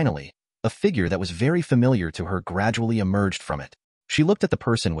 finally, a figure that was very familiar to her gradually emerged from it. She looked at the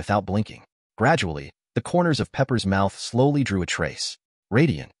person without blinking. Gradually, the corners of Pepper's mouth slowly drew a trace.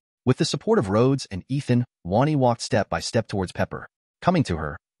 Radiant. With the support of Rhodes and Ethan, Wani walked step by step towards Pepper. Coming to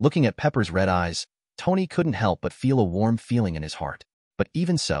her, looking at Pepper's red eyes, Tony couldn't help but feel a warm feeling in his heart. But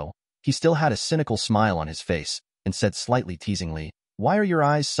even so, he still had a cynical smile on his face and said slightly teasingly, "Why are your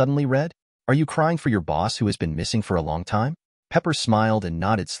eyes suddenly red? Are you crying for your boss who has been missing for a long time?" Pepper smiled and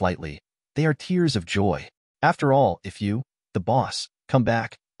nodded slightly. "They are tears of joy. After all, if you, the boss, come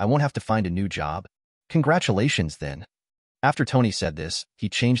back, I won't have to find a new job. Congratulations then." After Tony said this, he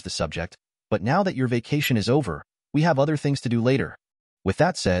changed the subject. "But now that your vacation is over, we have other things to do later." With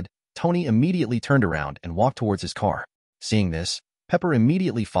that said, Tony immediately turned around and walked towards his car. Seeing this, Pepper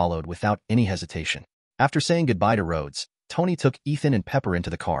immediately followed without any hesitation. After saying goodbye to Rhodes, Tony took Ethan and Pepper into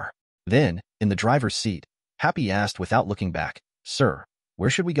the car. Then, in the driver's seat, Happy asked without looking back, "Sir, where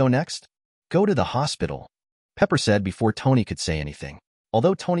should we go next?" "Go to the hospital," Pepper said before Tony could say anything.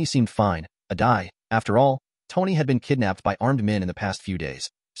 Although Tony seemed fine, after all, Tony had been kidnapped by armed men in the past few days,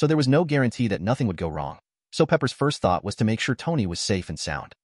 so there was no guarantee that nothing would go wrong. So Pepper's first thought was to make sure Tony was safe and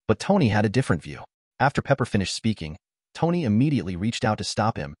sound. But Tony had a different view. After Pepper finished speaking, Tony immediately reached out to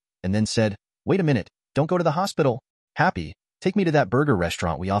stop him, and then said, "Wait a minute, don't go to the hospital. Happy, take me to that burger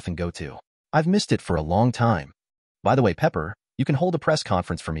restaurant we often go to. I've missed it for a long time. By the way, Pepper, you can hold a press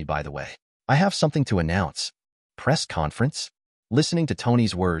conference for me, by the way. I have something to announce." "Press conference?" Listening to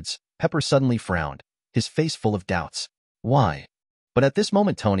Tony's words, Pepper suddenly frowned, his face full of doubts. "Why?" But at this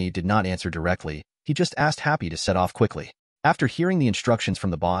moment Tony did not answer directly, he just asked Happy to set off quickly. After hearing the instructions from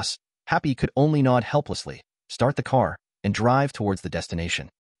the boss, Happy could only nod helplessly, start the car, and drive towards the destination.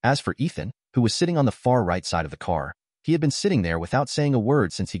 As for Ethan, who was sitting on the far right side of the car, he had been sitting there without saying a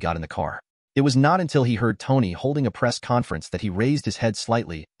word since he got in the car. It was not until he heard Tony holding a press conference that he raised his head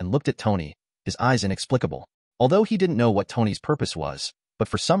slightly and looked at Tony, his eyes inexplicable. Although he didn't know what Tony's purpose was, but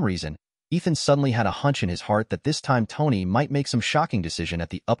for some reason, Ethan suddenly had a hunch in his heart that this time Tony might make some shocking decision at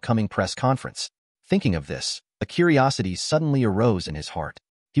the upcoming press conference. Thinking of this, a curiosity suddenly arose in his heart.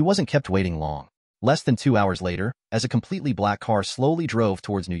 He wasn't kept waiting long. Less than 2 hours later, as a completely black car slowly drove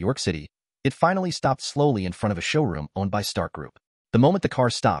towards New York City, it finally stopped slowly in front of a showroom owned by Stark Group. The moment the car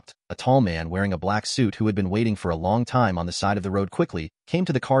stopped, a tall man wearing a black suit who had been waiting for a long time on the side of the road quickly came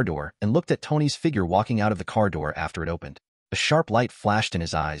to the car door and looked at Tony's figure walking out of the car door after it opened. A sharp light flashed in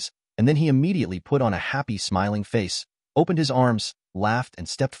his eyes, and then he immediately put on a happy, smiling face, opened his arms, laughed, and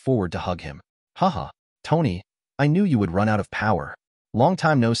stepped forward to hug him. "Haha, Tony, I knew you would run out of power. Long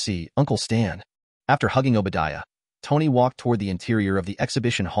time no see, Uncle Stan." After hugging Obadiah, Tony walked toward the interior of the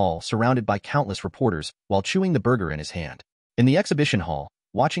exhibition hall surrounded by countless reporters while chewing the burger in his hand. In the exhibition hall,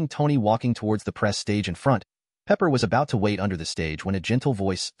 watching Tony walking towards the press stage in front, Pepper was about to wait under the stage when a gentle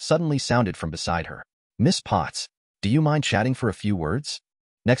voice suddenly sounded from beside her. "Miss Potts, do you mind chatting for a few words?"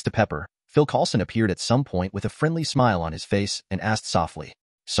 Next to Pepper, Phil Coulson appeared at some point with a friendly smile on his face and asked softly,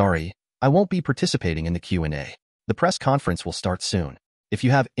 "Sorry, I won't be participating in the Q&A. The press conference will start soon. If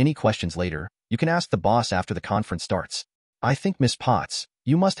you have any questions later, You can ask the boss after the conference starts. I think, Miss Potts,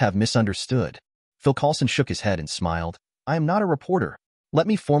 you must have misunderstood. Phil Coulson shook his head and smiled. I am not a reporter. Let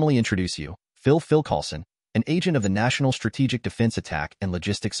me formally introduce you, Phil Coulson, an agent of the National Strategic Defense Attack and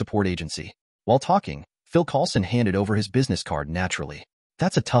Logistics Support Agency. While talking, Phil Coulson handed over his business card naturally.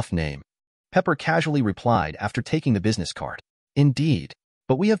 That's a tough name. Pepper casually replied after taking the business card. Indeed,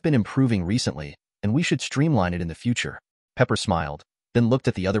 but we have been improving recently, and we should streamline it in the future. Pepper smiled, then looked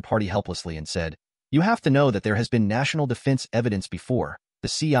at the other party helplessly and said, You have to know that there has been national defense evidence before. The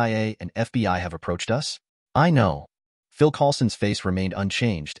CIA and FBI have approached us. I know. Phil Coulson's face remained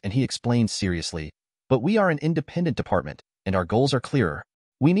unchanged, and he explained seriously, But we are an independent department, and our goals are clearer.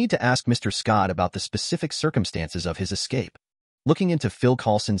 We need to ask Mr. Scott about the specific circumstances of his escape. Looking into Phil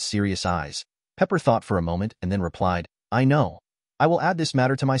Coulson's serious eyes, Pepper thought for a moment and then replied, I know. I will add this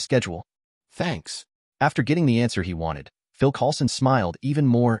matter to my schedule. Thanks. After getting the answer he wanted, Phil Coulson smiled even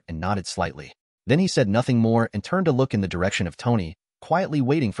more and nodded slightly. Then he said nothing more and turned to look in the direction of Tony, quietly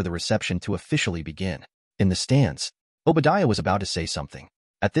waiting for the reception to officially begin. In the stands, Obadiah was about to say something.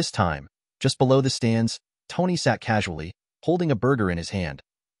 At this time, just below the stands, Tony sat casually, holding a burger in his hand,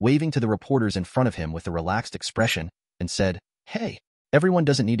 waving to the reporters in front of him with a relaxed expression, and said, Hey, everyone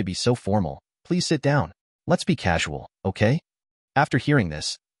doesn't need to be so formal. Please sit down. Let's be casual, okay? After hearing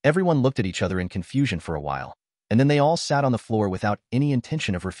this, everyone looked at each other in confusion for a while, and then they all sat on the floor without any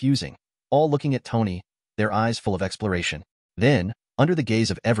intention of refusing, all looking at Tony, their eyes full of exploration. Then, under the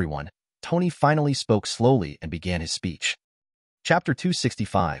gaze of everyone, Tony finally spoke slowly and began his speech. Chapter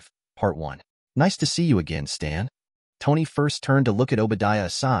 265, Part 1. Nice to see you again, Stan. Tony first turned to look at Obadiah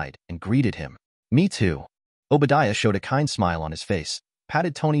aside and greeted him. Me too. Obadiah showed a kind smile on his face,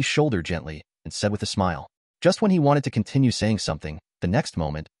 patted Tony's shoulder gently, and said with a smile. Just when he wanted to continue saying something, the next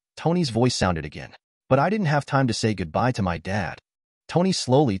moment, Tony's voice sounded again. But I didn't have time to say goodbye to my dad. Tony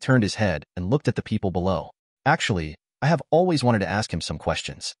slowly turned his head and looked at the people below. Actually, I have always wanted to ask him some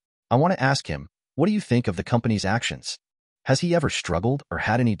questions. I want to ask him, what do you think of the company's actions? Has he ever struggled or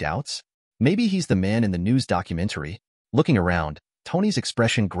had any doubts? Maybe he's the man in the news documentary. Looking around, Tony's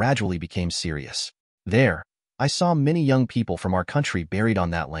expression gradually became serious. There, I saw many young people from our country buried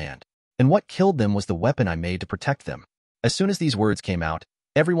on that land, and what killed them was the weapon I made to protect them. As soon as these words came out,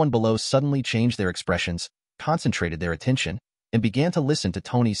 everyone below suddenly changed their expressions, concentrated their attention, and began to listen to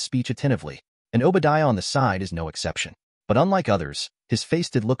Tony's speech attentively. And Obadiah on the side is no exception. But unlike others, his face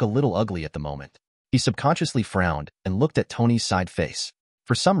did look a little ugly at the moment. He subconsciously frowned and looked at Tony's side face.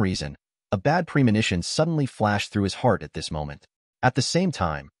 For some reason, a bad premonition suddenly flashed through his heart at this moment. At the same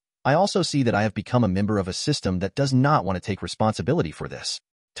time, I also see that I have become a member of a system that does not want to take responsibility for this.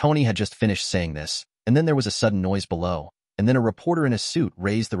 Tony had just finished saying this, and then there was a sudden noise below, and then a reporter in a suit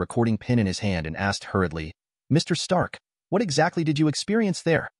raised the recording pin in his hand and asked hurriedly, Mr. Stark, what exactly did you experience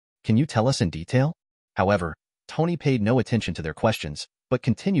there? Can you tell us in detail? However, Tony paid no attention to their questions, but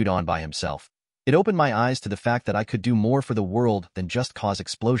continued on by himself. It opened my eyes to the fact that I could do more for the world than just cause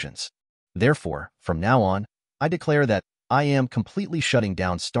explosions. Therefore, from now on, I declare that I am completely shutting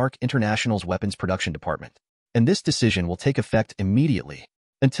down Stark International's weapons production department, and this decision will take effect immediately,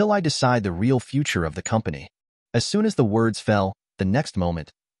 until I decide the real future of the company. As soon as the words fell, the next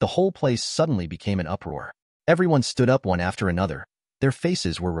moment, the whole place suddenly became an uproar. Everyone stood up one after another. Their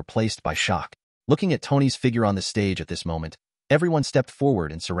faces were replaced by shock. Looking at Tony's figure on the stage at this moment, everyone stepped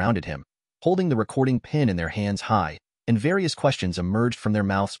forward and surrounded him, holding the recording pin in their hands high, and various questions emerged from their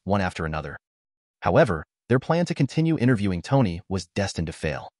mouths one after another. However, their plan to continue interviewing Tony was destined to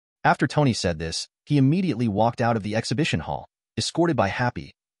fail. After Tony said this, he immediately walked out of the exhibition hall, escorted by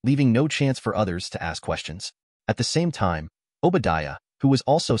Happy, leaving no chance for others to ask questions. At the same time, Obadiah, who was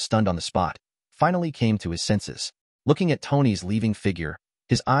also stunned on the spot, finally came to his senses. Looking at Tony's leaving figure,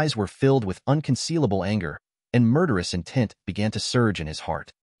 his eyes were filled with unconcealable anger, and murderous intent began to surge in his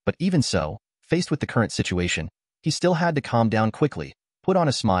heart. But even so, faced with the current situation, he still had to calm down quickly, put on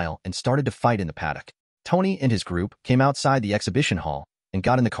a smile, and started to fight in the paddock. Tony and his group came outside the exhibition hall and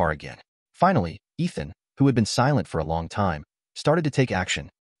got in the car again. Finally, Ethan, who had been silent for a long time, started to take action.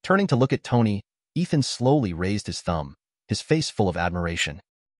 Turning to look at Tony, Ethan slowly raised his thumb, his face full of admiration.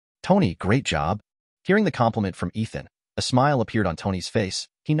 Tony, great job. Hearing the compliment from Ethan, a smile appeared on Tony's face.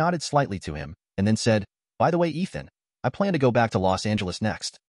 He nodded slightly to him, and then said, By the way, Ethan, I plan to go back to Los Angeles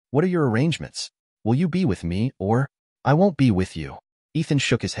next. What are your arrangements? Will you be with me, or? I won't be with you. Ethan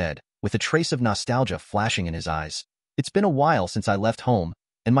shook his head, with a trace of nostalgia flashing in his eyes. It's been a while since I left home,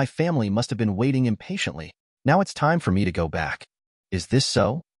 and my family must have been waiting impatiently. Now it's time for me to go back. Is this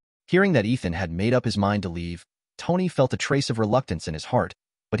so? Hearing that Ethan had made up his mind to leave, Tony felt a trace of reluctance in his heart,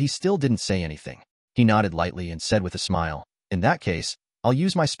 but he still didn't say anything. He nodded lightly and said with a smile, In that case, I'll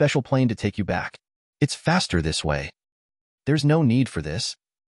use my special plane to take you back. It's faster this way. There's no need for this.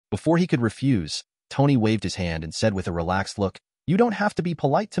 Before he could refuse, Tony waved his hand and said with a relaxed look, you don't have to be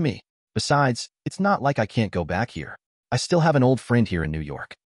polite to me. Besides, it's not like I can't go back here. I still have an old friend here in New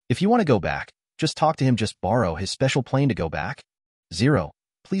York. If you want to go back, just talk to him. Just borrow his special plane to go back. 0.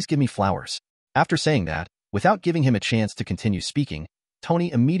 Please give me flowers. After saying that, without giving him a chance to continue speaking,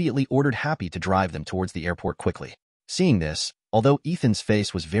 Tony immediately ordered Happy to drive them towards the airport quickly. Seeing this, although Ethan's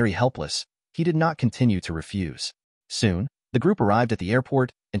face was very helpless, he did not continue to refuse. Soon, the group arrived at the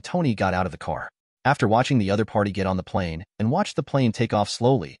airport, and Tony got out of the car. After watching the other party get on the plane and watch the plane take off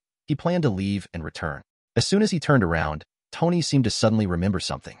slowly, he planned to leave and return. As soon as he turned around, Tony seemed to suddenly remember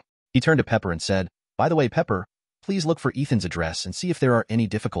something. He turned to Pepper and said, by the way, Pepper, please look for Ethan's address and see if there are any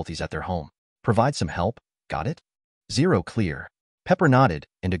difficulties at their home. Provide some help, got it? 0 clear. Pepper nodded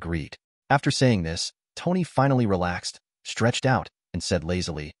and agreed. After saying this, Tony finally relaxed, stretched out, and said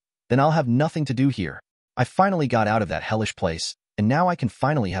lazily, then I'll have nothing to do here. I finally got out of that hellish place, and now I can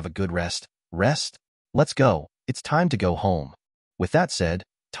finally have a good rest. Rest? Let's go. It's time to go home. With that said,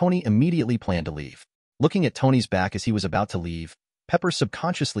 Tony immediately planned to leave. Looking at Tony's back as he was about to leave, Pepper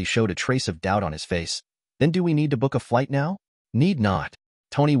subconsciously showed a trace of doubt on his face. Then do we need to book a flight now? Need not.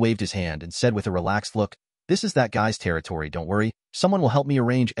 Tony waved his hand and said with a relaxed look, this is that guy's territory, don't worry. Someone will help me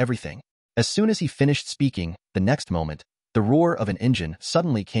arrange everything. As soon as he finished speaking, the next moment, the roar of an engine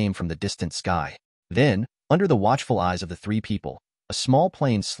suddenly came from the distant sky. Then, under the watchful eyes of the 3 people, a small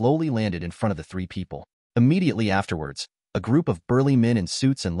plane slowly landed in front of the 3 people. Immediately afterwards, a group of burly men in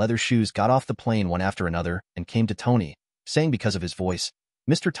suits and leather shoes got off the plane one after another and came to Tony, saying because of his voice,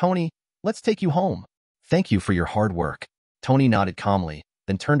 Mr. Tony, let's take you home. Thank you for your hard work. Tony nodded calmly,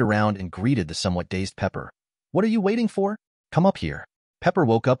 then turned around and greeted the somewhat dazed Pepper. What are you waiting for? Come up here. Pepper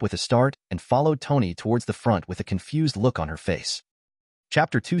woke up with a start and followed Tony towards the front with a confused look on her face.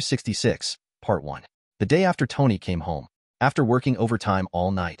 Chapter 266, Part 1. The day after Tony came home, after working overtime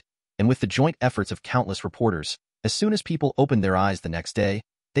all night, and with the joint efforts of countless reporters, as soon as people opened their eyes the next day,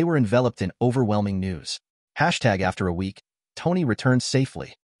 they were enveloped in overwhelming news. Hashtag after a week, Tony returns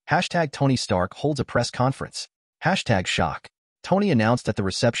safely. Hashtag Tony Stark holds a press conference. Hashtag shock. Tony announced at the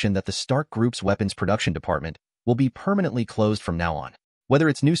reception that the Stark Group's weapons production department will be permanently closed from now on. Whether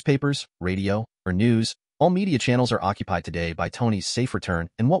it's newspapers, radio, or news, all media channels are occupied today by Tony's safe return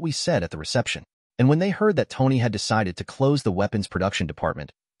and what we said at the reception. And when they heard that Tony had decided to close the weapons production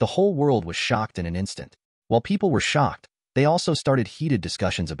department, the whole world was shocked in an instant. While people were shocked, they also started heated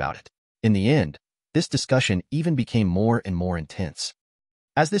discussions about it. In the end, this discussion even became more and more intense.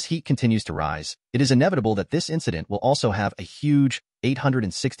 As this heat continues to rise, it is inevitable that this incident will also have a huge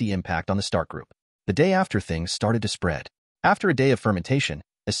 860 impact on the Stark Group. The day after things started to spread. After a day of fermentation,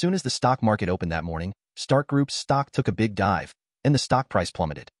 as soon as the stock market opened that morning, Stark Group's stock took a big dive, and the stock price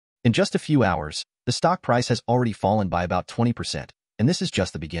plummeted. In just a few hours, the stock price has already fallen by about 20%, and this is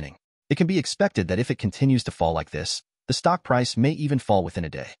just the beginning. It can be expected that if it continues to fall like this, the stock price may even fall within a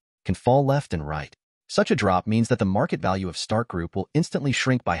day, can fall left and right. Such a drop means that the market value of Stark Group will instantly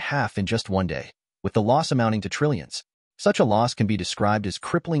shrink by half in just one day, with the loss amounting to trillions. Such a loss can be described as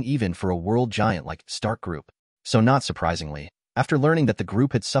crippling even for a world giant like Stark Group. So not surprisingly, after learning that the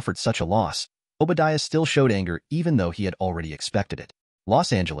group had suffered such a loss, Obadiah still showed anger even though he had already expected it.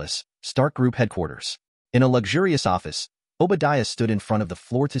 Los Angeles, Stark Group headquarters. In a luxurious office, Obadiah stood in front of the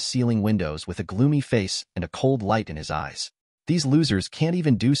floor-to-ceiling windows with a gloomy face and a cold light in his eyes. These losers can't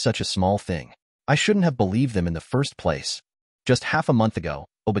even do such a small thing. I shouldn't have believed them in the first place. Just half a month ago,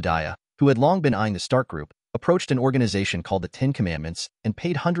 Obadiah, who had long been eyeing the Stark Group, approached an organization called the 10 Commandments and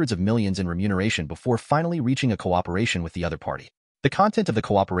paid hundreds of millions in remuneration before finally reaching a cooperation with the other party. The content of the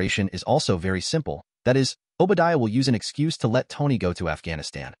cooperation is also very simple. That is, Obadiah will use an excuse to let Tony go to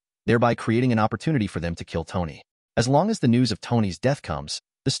Afghanistan, thereby creating an opportunity for them to kill Tony. As long as the news of Tony's death comes,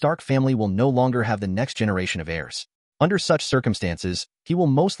 the Stark family will no longer have the next generation of heirs. Under such circumstances, he will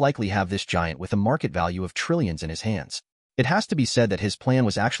most likely have this giant with a market value of trillions in his hands. It has to be said that his plan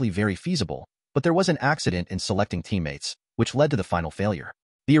was actually very feasible, but there was an accident in selecting teammates, which led to the final failure.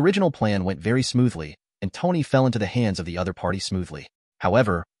 The original plan went very smoothly, and Tony fell into the hands of the other party smoothly.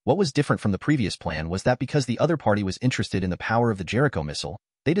 However, what was different from the previous plan was that because the other party was interested in the power of the Jericho missile,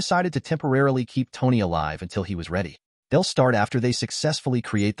 they decided to temporarily keep Tony alive until he was ready. They'll start after they successfully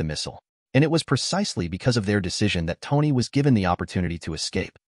create the missile. And it was precisely because of their decision that Tony was given the opportunity to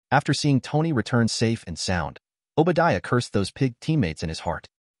escape. After seeing Tony return safe and sound, Obadiah cursed those pig teammates in his heart.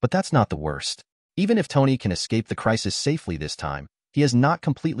 But that's not the worst. Even if Tony can escape the crisis safely this time, he has not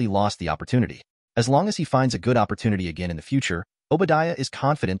completely lost the opportunity. As long as he finds a good opportunity again in the future, Obadiah is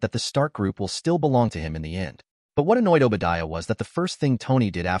confident that the Stark Group will still belong to him in the end. But what annoyed Obadiah was that the first thing Tony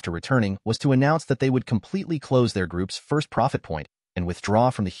did after returning was to announce that they would completely close their group's first profit point and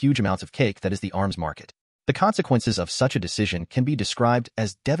withdraw from the huge amounts of cake that is the arms market. The consequences of such a decision can be described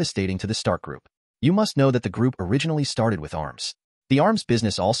as devastating to the Stark Group. You must know that the group originally started with arms. The arms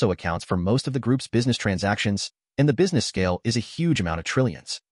business also accounts for most of the group's business transactions, and the business scale is a huge amount of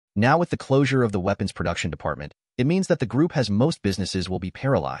trillions. Now with the closure of the weapons production department, it means that the group has most businesses will be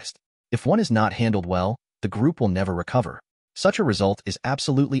paralyzed. If one is not handled well, the group will never recover. Such a result is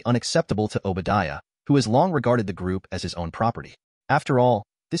absolutely unacceptable to Obadiah, who has long regarded the group as his own property. After all,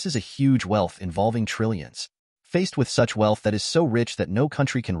 this is a huge wealth involving trillions. Faced with such wealth that is so rich that no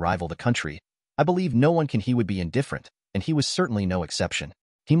country can rival the country, I believe no one he would be indifferent, and he was certainly no exception.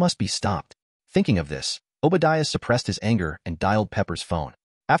 He must be stopped. Thinking of this, Obadiah suppressed his anger and dialed Pepper's phone.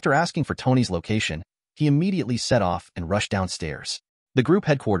 After asking for Tony's location, he immediately set off and rushed downstairs. The group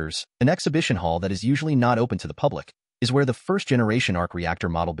headquarters, an exhibition hall that is usually not open to the public, is where the first-generation arc reactor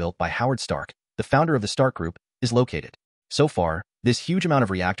model built by Howard Stark, the founder of the Stark Group, is located. So far, this huge amount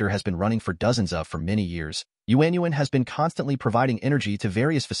of reactor has been running for for many years. Yuan has been constantly providing energy to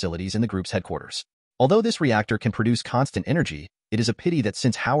various facilities in the group's headquarters. Although this reactor can produce constant energy, it is a pity that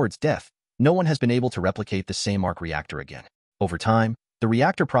since Howard's death, no one has been able to replicate the same arc reactor again. Over time, the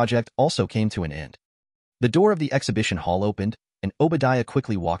reactor project also came to an end. The door of the exhibition hall opened, and Obadiah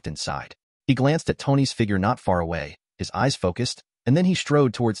quickly walked inside. He glanced at Tony's figure not far away, his eyes focused, and then he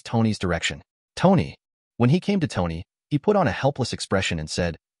strode towards Tony's direction. Tony. When he came to Tony, he put on a helpless expression and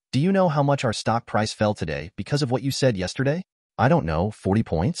said, "Do you know how much our stock price fell today because of what you said yesterday?" "I don't know, 40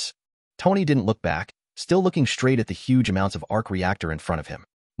 points?" Tony didn't look back, still looking straight at the huge amounts of arc reactor in front of him.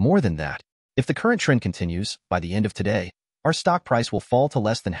 "More than that. If the current trend continues, by the end of today, our stock price will fall to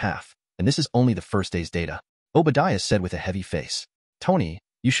less than half, and this is only the first day's data," Obadiah said with a heavy face. "Tony,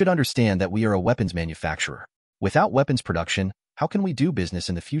 you should understand that we are a weapons manufacturer. Without weapons production, how can we do business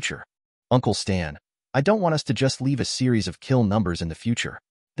in the future?" "Uncle Stan, I don't want us to just leave a series of kill numbers in the future.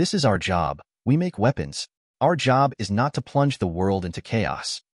 This is our job. We make weapons. Our job is not to plunge the world into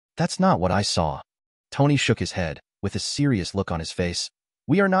chaos." "That's not what I saw." Tony shook his head, with a serious look on his face.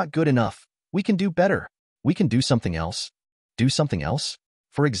 "We are not good enough. We can do better. We can do something else." "Do something else?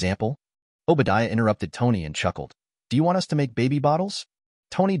 For example?" Obadiah interrupted Tony and chuckled. "Do you want us to make baby bottles?"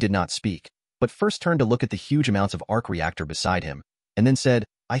 Tony did not speak, but first turned to look at the huge amounts of arc reactor beside him, and then said,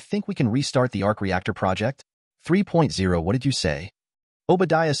 "I think we can restart the arc reactor project." 3.0, what did you say?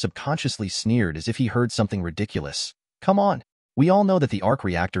 Obadiah subconsciously sneered as if he heard something ridiculous. "Come on. We all know that the arc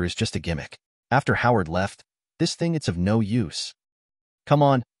reactor is just a gimmick. After Howard left, it's of no use." "Come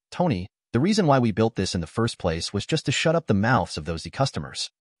on, Tony, the reason why we built this in the first place was just to shut up the mouths of those customers.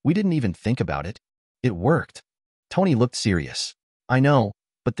 We didn't even think about it. It worked." Tony looked serious. "I know,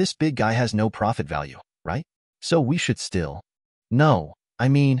 but this big guy has no profit value, right? So we should still." "No, I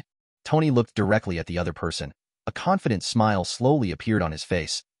mean..." Tony looked directly at the other person. A confident smile slowly appeared on his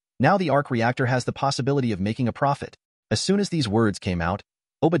face. Now the arc reactor has the possibility of making a profit. As soon as these words came out,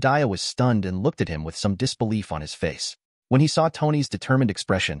 Obadiah was stunned and looked at him with some disbelief on his face. When he saw Tony's determined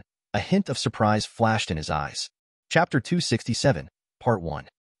expression, a hint of surprise flashed in his eyes. Chapter 267, Part 1.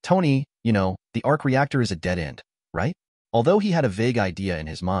 "Tony, the arc reactor is a dead end, right?" Although he had a vague idea in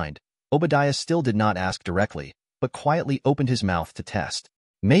his mind, Obadiah still did not ask directly, but quietly opened his mouth to test.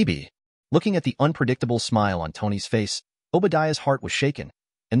 "Maybe." Looking at the unpredictable smile on Tony's face, Obadiah's heart was shaken,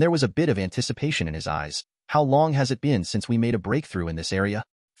 and there was a bit of anticipation in his eyes. "How long has it been since we made a breakthrough in this area?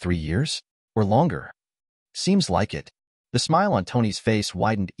 3 years? Or longer?" "Seems like it." The smile on Tony's face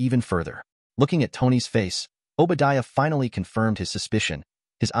widened even further. Looking at Tony's face, Obadiah finally confirmed his suspicion.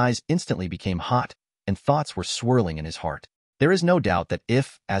 His eyes instantly became hot, and thoughts were swirling in his heart. There is no doubt that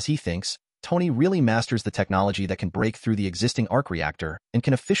if, as he thinks, Tony really masters the technology that can break through the existing arc reactor and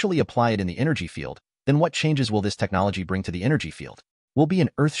can officially apply it in the energy field, then what changes will this technology bring to the energy field? Will be an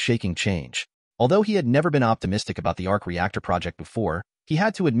earth-shaking change. Although he had never been optimistic about the arc reactor project before, he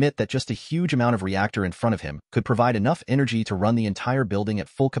had to admit that just a huge amount of reactor in front of him could provide enough energy to run the entire building at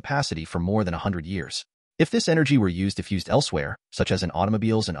full capacity for more than 100 years. If this energy were diffused elsewhere, such as in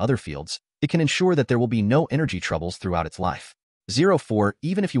automobiles and other fields, it can ensure that there will be no energy troubles throughout its life. 04.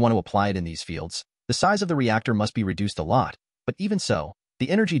 Even if you want to apply it in these fields, the size of the reactor must be reduced a lot, but even so,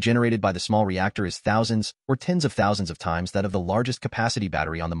 the energy generated by the small reactor is thousands or tens of thousands of times that of the largest capacity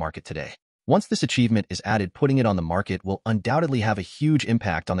battery on the market today. Once this achievement is added, putting it on the market will undoubtedly have a huge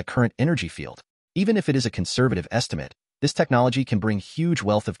impact on the current energy field. Even if it is a conservative estimate, this technology can bring huge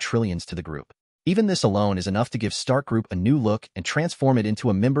wealth of trillions to the group. Even this alone is enough to give Stark Group a new look and transform it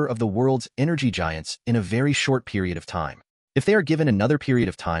into a member of the world's energy giants in a very short period of time. If they are given another period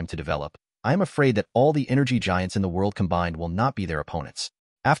of time to develop, I am afraid that all the energy giants in the world combined will not be their opponents.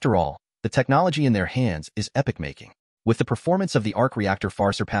 After all, the technology in their hands is epic-making. With the performance of the arc reactor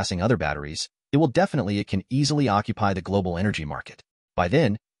far surpassing other batteries, it can easily occupy the global energy market. By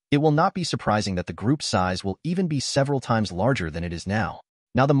then, it will not be surprising that the group's size will even be several times larger than it is now.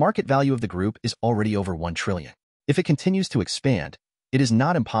 Now the market value of the group is already over 1 trillion. If it continues to expand, it is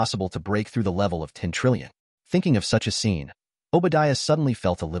not impossible to break through the level of 10 trillion. Thinking of such a scene, Obadiah suddenly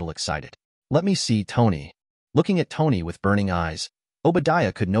felt a little excited. Let me see, Tony. Looking at Tony with burning eyes,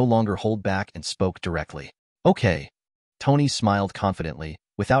 Obadiah could no longer hold back and spoke directly. Okay. Tony smiled confidently,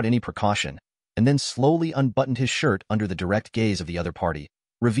 without any precaution, and then slowly unbuttoned his shirt under the direct gaze of the other party,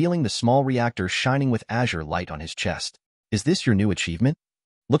 revealing the small reactor shining with azure light on his chest. Is this your new achievement?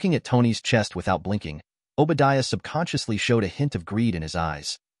 Looking at Tony's chest without blinking, Obadiah subconsciously showed a hint of greed in his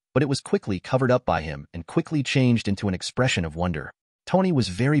eyes, but it was quickly covered up by him and quickly changed into an expression of wonder. Tony was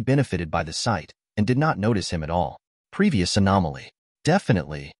very benefited by the sight and did not notice him at all. Previous anomaly.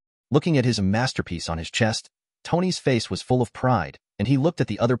 Definitely. Looking at his masterpiece on his chest, Tony's face was full of pride, and he looked at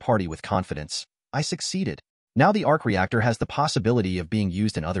the other party with confidence. I succeeded. Now the arc reactor has the possibility of being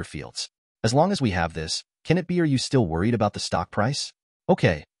used in other fields. As long as we have this, can it be? Are you still worried about the stock price?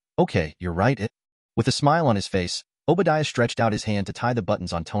 Okay, you're right. With a smile on his face, Obadiah stretched out his hand to tie the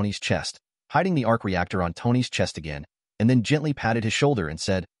buttons on Tony's chest, hiding the arc reactor on Tony's chest again, and then gently patted his shoulder and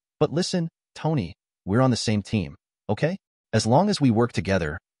said, But listen, Tony, we're on the same team, okay? As long as we work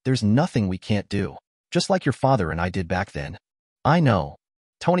together, there's nothing we can't do. Just like your father and I did back then. I know.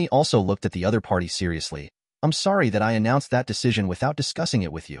 Tony also looked at the other party seriously. I'm sorry that I announced that decision without discussing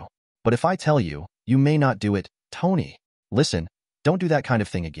it with you. But if I tell you, you may not do it, Tony. Listen, don't do that kind of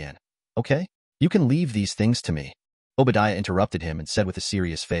thing again, okay? You can leave these things to me. Obadiah interrupted him and said with a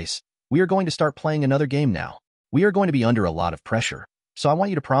serious face, We are going to start playing another game now. We are going to be under a lot of pressure, so I want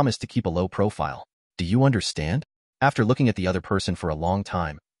you to promise to keep a low profile. Do you understand? After looking at the other person for a long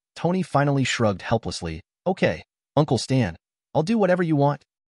time, Tony finally shrugged helplessly. Okay, Uncle Stan, I'll do whatever you want.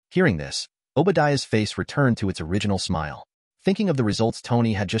 Hearing this, Obadiah's face returned to its original smile. Thinking of the results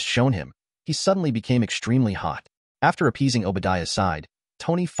Tony had just shown him, he suddenly became extremely hot. After appeasing Obadiah's side,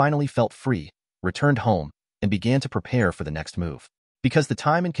 Tony finally felt free, returned home, and began to prepare for the next move. Because the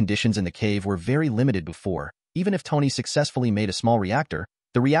time and conditions in the cave were very limited before, even if Tony successfully made a small reactor,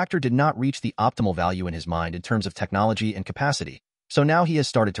 the reactor did not reach the optimal value in his mind in terms of technology and capacity, so now he has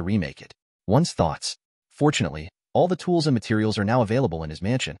started to remake it. One's thoughts. Fortunately, all the tools and materials are now available in his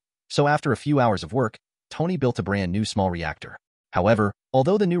mansion, so after a few hours of work, Tony built a brand new small reactor. However,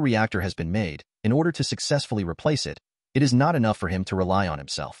 although the new reactor has been made, in order to successfully replace it, it is not enough for him to rely on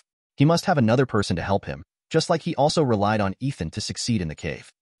himself. He must have another person to help him, just like he also relied on Ethan to succeed in the cave.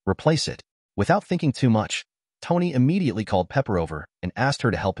 Replace it. Without thinking too much, Tony immediately called Pepper over and asked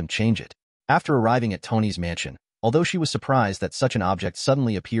her to help him change it. After arriving at Tony's mansion, although she was surprised that such an object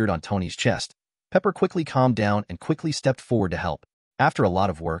suddenly appeared on Tony's chest, Pepper quickly calmed down and quickly stepped forward to help. After a lot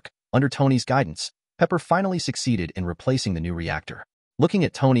of work, under Tony's guidance, Pepper finally succeeded in replacing the new reactor. Looking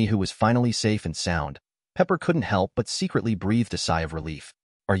at Tony, who was finally safe and sound, Pepper couldn't help but secretly breathed a sigh of relief.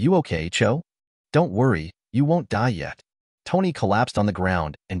 Are you okay, Cho? Don't worry, you won't die yet. Tony collapsed on the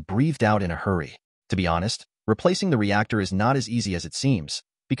ground and breathed out in a hurry. To be honest, replacing the reactor is not as easy as it seems,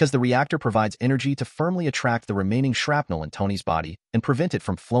 because the reactor provides energy to firmly attract the remaining shrapnel in Tony's body and prevent it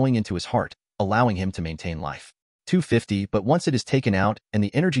from flowing into his heart, allowing him to maintain life. 250, but once it is taken out and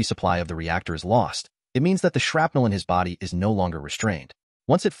the energy supply of the reactor is lost, it means that the shrapnel in his body is no longer restrained.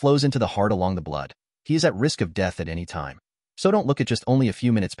 Once it flows into the heart along the blood, he is at risk of death at any time. So don't look at just only a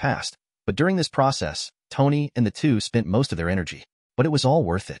few minutes passed, but during this process, Tony and the two spent most of their energy. But it was all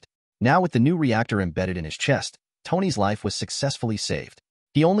worth it. Now with the new reactor embedded in his chest, Tony's life was successfully saved.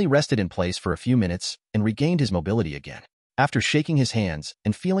 He only rested in place for a few minutes and regained his mobility again. After shaking his hands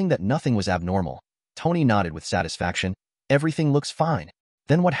and feeling that nothing was abnormal, Tony nodded with satisfaction. Everything looks fine.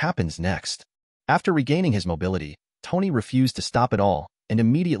 Then what happens next? After regaining his mobility, Tony refused to stop at all and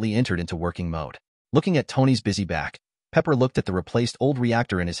immediately entered into working mode. Looking at Tony's busy back, Pepper looked at the replaced old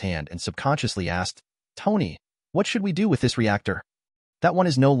reactor in his hand and subconsciously asked, Tony, what should we do with this reactor? That one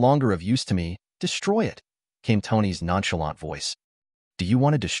is no longer of use to me. Destroy it, came Tony's nonchalant voice. Do you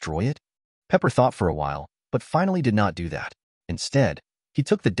want to destroy it? Pepper thought for a while, but finally did not do that. Instead, he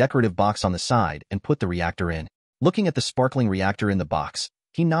took the decorative box on the side and put the reactor in. Looking at the sparkling reactor in the box,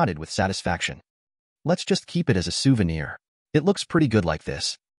 he nodded with satisfaction. Let's just keep it as a souvenir. It looks pretty good like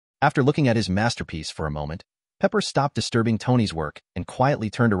this. After looking at his masterpiece for a moment, Pepper stopped disturbing Tony's work and quietly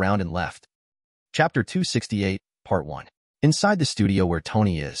turned around and left. Chapter 268, Part 1. Inside the studio where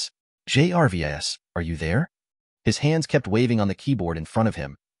Tony is. JRVS, are you there? His hands kept waving on the keyboard in front of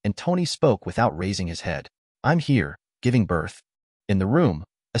him, and Tony spoke without raising his head. I'm here, giving birth. In the room,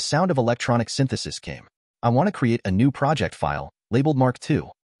 a sound of electronic synthesis came. I want to create a new project file, labeled Mark II.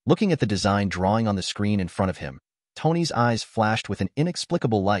 Looking at the design drawing on the screen in front of him, Tony's eyes flashed with an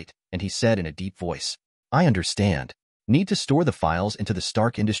inexplicable light, and he said in a deep voice, I understand. Need to store the files into the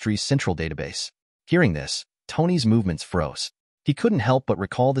Stark Industries central database. Hearing this, Tony's movements froze. He couldn't help but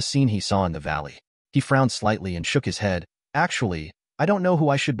recall the scene he saw in the valley. He frowned slightly and shook his head. Actually, I don't know who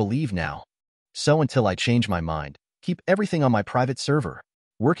I should believe now. So until I change my mind, keep everything on my private server.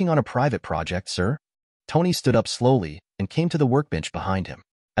 Working on a private project, sir? Tony stood up slowly and came to the workbench behind him.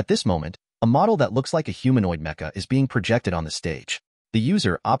 At this moment, a model that looks like a humanoid mecha is being projected on the stage. The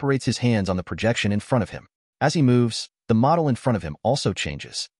user operates his hands on the projection in front of him. As he moves, the model in front of him also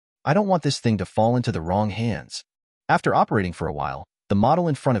changes. I don't want this thing to fall into the wrong hands. After operating for a while, the model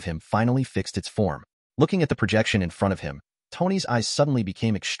in front of him finally fixed its form. Looking at the projection in front of him, Tony's eyes suddenly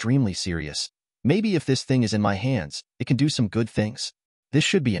became extremely serious. Maybe if this thing is in my hands, it can do some good things. This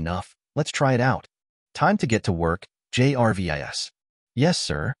should be enough. Let's try it out. Time to get to work, JRVIS. Yes,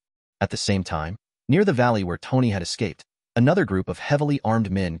 sir. At the same time, near the valley where Tony had escaped, another group of heavily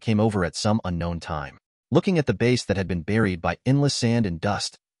armed men came over at some unknown time. Looking at the base that had been buried by endless sand and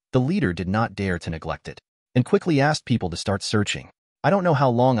dust, the leader did not dare to neglect it, and quickly asked people to start searching. I don't know how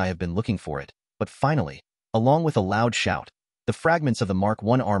long I have been looking for it, but finally, along with a loud shout, the fragments of the Mark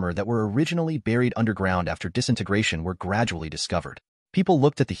I armor that were originally buried underground after disintegration were gradually discovered. People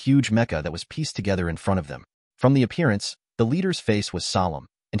looked at the huge mecha that was pieced together in front of them. From the appearance, the leader's face was solemn,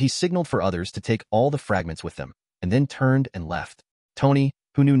 and he signaled for others to take all the fragments with them, and then turned and left. Tony,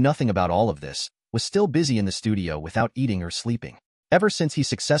 who knew nothing about all of this, was still busy in the studio without eating or sleeping. Ever since he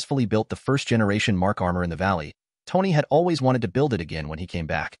successfully built the first-generation Mark armor in the valley, Tony had always wanted to build it again when he came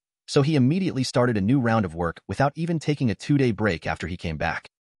back, so he immediately started a new round of work without even taking a 2-day break after he came back.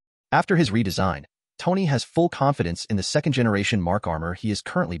 After his redesign, Tony has full confidence in the second-generation Mark armor he is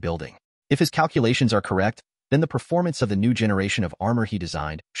currently building. If his calculations are correct, then the performance of the new generation of armor he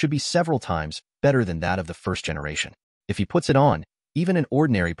designed should be several times better than that of the first generation. If he puts it on, even an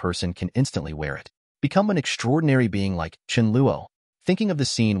ordinary person can instantly wear it. Become an extraordinary being like Chen Luo. Thinking of the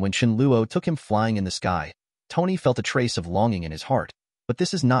scene when Chen Luo took him flying in the sky, Tony felt a trace of longing in his heart, but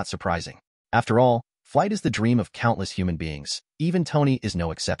this is not surprising. After all, flight is the dream of countless human beings. Even Tony is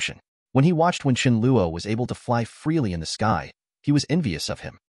no exception. When he watched when Chen Luo was able to fly freely in the sky, he was envious of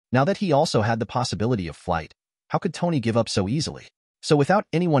him. Now that he also had the possibility of flight, how could Tony give up so easily? So without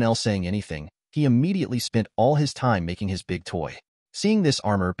anyone else saying anything, he immediately spent all his time making his big toy. Seeing this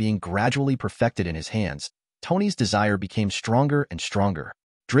armor being gradually perfected in his hands, Tony's desire became stronger and stronger.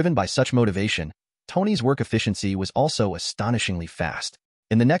 Driven by such motivation, Tony's work efficiency was also astonishingly fast.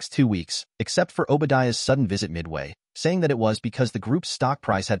 In the next 2 weeks, except for Obadiah's sudden visit midway, saying that it was because the group's stock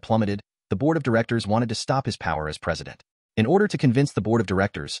price had plummeted, the board of directors wanted to stop his power as president. In order to convince the board of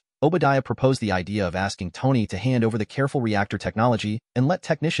directors, Obadiah proposed the idea of asking Tony to hand over the careful reactor technology and let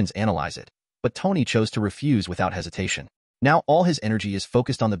technicians analyze it, but Tony chose to refuse without hesitation. Now all his energy is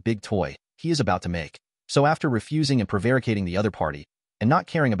focused on the big toy he is about to make. So after refusing and prevaricating the other party, and not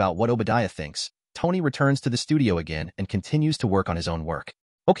caring about what Obadiah thinks, Tony returns to the studio again and continues to work on his own work.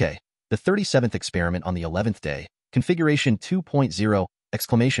 Okay, the 37th experiment on the 11th day, configuration 2.0,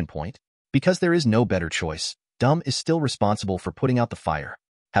 exclamation point. Because there is no better choice, Dumb is still responsible for putting out the fire.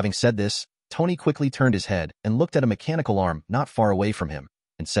 Having said this, Tony quickly turned his head and looked at a mechanical arm not far away from him,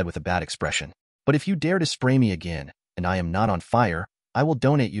 and said with a bad expression, "But if you dare to spray me again, and I am not on fire, I will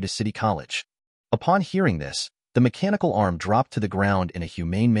donate you to City College." Upon hearing this, the mechanical arm dropped to the ground in a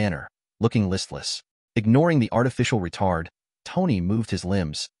humane manner, looking listless. Ignoring the artificial retard, Tony moved his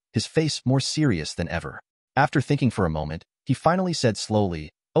limbs, his face more serious than ever. After thinking for a moment, he finally said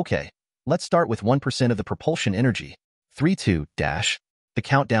slowly, "Okay, let's start with 1% of the propulsion energy. 3-2 dash." The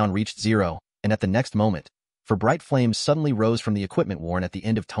countdown reached 0, and at the next moment, for bright flames suddenly rose from the equipment worn at the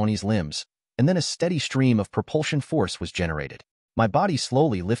end of Tony's limbs, and then a steady stream of propulsion force was generated. My body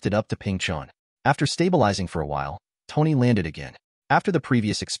slowly lifted up to Pingchon. After stabilizing for a while, Tony landed again. After the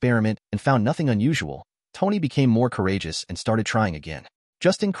previous experiment and found nothing unusual, Tony became more courageous and started trying again.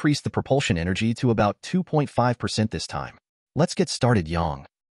 Just increased the propulsion energy to about 2.5% this time. Let's get started, Yang.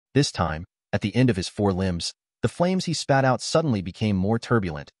 This time, at the end of his 4 limbs, the flames he spat out suddenly became more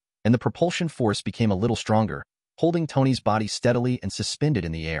turbulent, and the propulsion force became a little stronger, holding Tony's body steadily and suspended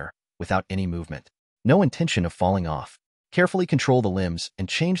in the air, without any movement. No intention of falling off. Carefully control the limbs and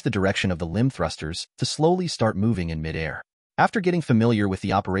change the direction of the limb thrusters to slowly start moving in midair. After getting familiar with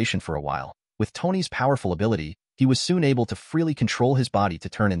the operation for a while, with Tony's powerful ability, he was soon able to freely control his body to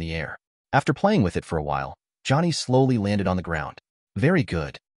turn in the air. After playing with it for a while, Johnny slowly landed on the ground. Very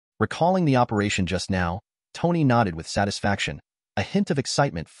good. Recalling the operation just now, Tony nodded with satisfaction. A hint of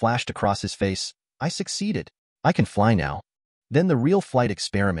excitement flashed across his face. I succeeded. I can fly now. Then the real flight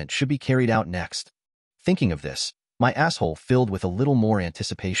experiment should be carried out next. Thinking of this, my asshole filled with a little more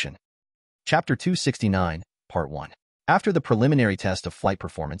anticipation. Chapter 269, Part 1. After the preliminary test of flight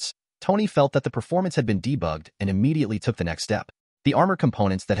performance, Tony felt that the performance had been debugged and immediately took the next step. The armor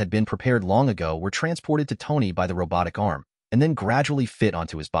components that had been prepared long ago were transported to Tony by the robotic arm, and then gradually fit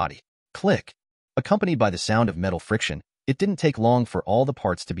onto his body. Click. Accompanied by the sound of metal friction, it didn't take long for all the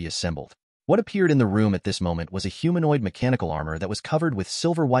parts to be assembled. What appeared in the room at this moment was a humanoid mechanical armor that was covered with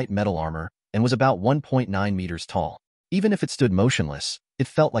silver-white metal armor and was about 1.9 meters tall. Even if it stood motionless, it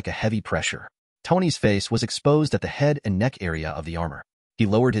felt like a heavy pressure. Tony's face was exposed at the head and neck area of the armor. He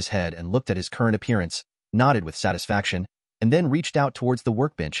lowered his head and looked at his current appearance, nodded with satisfaction, and then reached out towards the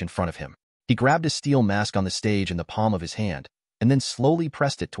workbench in front of him. He grabbed a steel mask on the stage in the palm of his hand, and then slowly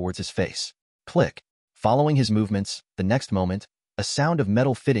pressed it towards his face. Click. Following his movements, the next moment, a sound of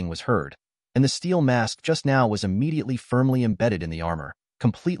metal fitting was heard, and the steel mask just now was immediately firmly embedded in the armor,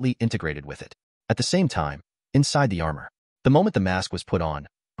 completely integrated with it. At the same time, inside the armor, the moment the mask was put on,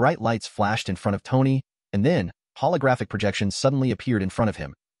 bright lights flashed in front of Tony, and then holographic projections suddenly appeared in front of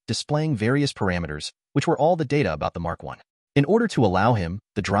him, displaying various parameters, which were all the data about the Mark I. In order to allow him,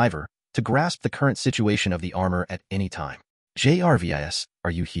 the driver, to grasp the current situation of the armor at any time. JRVIS,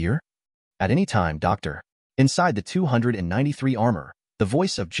 are you here? At any time, Doctor. Inside the 293 armor, the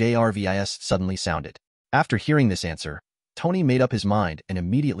voice of JRVIS suddenly sounded. After hearing this answer, Tony made up his mind and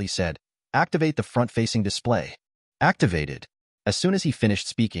immediately said, activate the front-facing display. Activated. As soon as he finished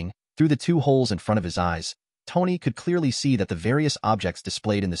speaking, through the two holes in front of his eyes, Tony could clearly see that the various objects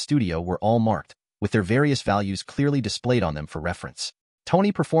displayed in the studio were all marked, with their various values clearly displayed on them for reference.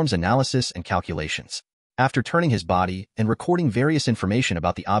 Tony performs analysis and calculations. After turning his body and recording various information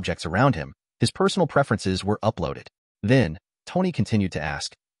about the objects around him, his personal preferences were uploaded. Then, Tony continued to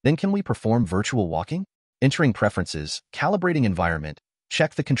ask, then can we perform virtual walking? Entering preferences, calibrating environment,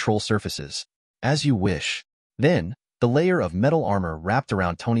 check the control surfaces. As you wish. Then, the layer of metal armor wrapped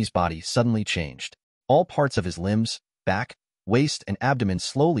around Tony's body suddenly changed. All parts of his limbs, back, waist, and abdomen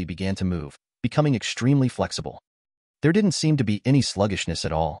slowly began to move, becoming extremely flexible. There didn't seem to be any sluggishness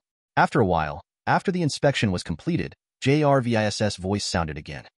at all. After a while, after the inspection was completed, JRVIS's voice sounded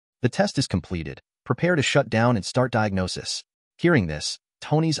again. The test is completed. Prepare to shut down and start diagnosis. Hearing this,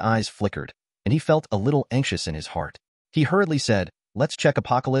 Tony's eyes flickered, and he felt a little anxious in his heart. He hurriedly said, let's check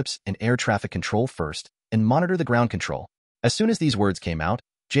apocalypse and air traffic control first, and monitor the ground control. As soon as these words came out,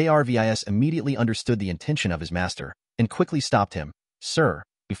 JRVIS immediately understood the intention of his master, and quickly stopped him. Sir,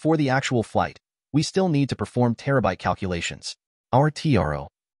 before the actual flight, we still need to perform terabyte calculations. Our TRO.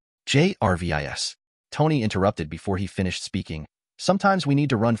 JRVIS. Tony interrupted before he finished speaking. Sometimes we need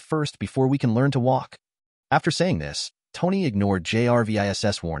to run first before we can learn to walk. After saying this, Tony ignored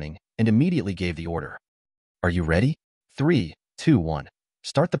JRVIS's warning and immediately gave the order. Are you ready? 3, 2, 1.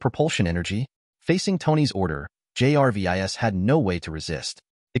 Start the propulsion energy. Facing Tony's order, JRVIS had no way to resist.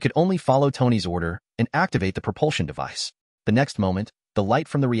 It could only follow Tony's order and activate the propulsion device. The next moment, the light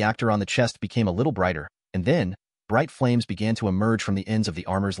from the reactor on the chest became a little brighter, and then, bright flames began to emerge from the ends of the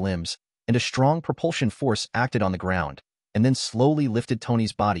armor's limbs, and a strong propulsion force acted on the ground, and then slowly lifted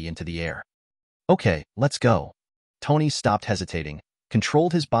Tony's body into the air. Okay, let's go. Tony stopped hesitating,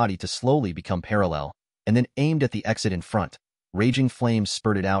 controlled his body to slowly become parallel, and then aimed at the exit in front. Raging flames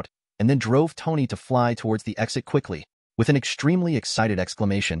spurted out, and then drove Tony to fly towards the exit quickly. With an extremely excited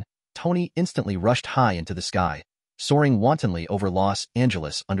exclamation, Tony instantly rushed high into the sky, soaring wantonly over Los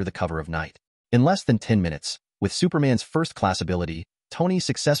Angeles under the cover of night. In less than 10 minutes, with Superman's first-class ability, Tony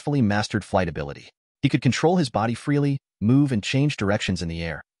successfully mastered flight ability. He could control his body freely, move and change directions in the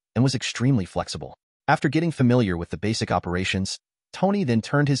air, and was extremely flexible. After getting familiar with the basic operations, Tony then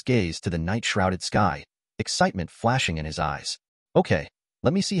turned his gaze to the night-shrouded sky, excitement flashing in his eyes. Okay,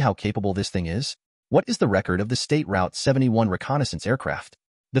 let me see how capable this thing is. What is the record of the State Route 71 reconnaissance aircraft?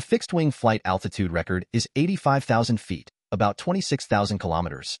 The fixed-wing flight altitude record is 85,000 feet, about 26,000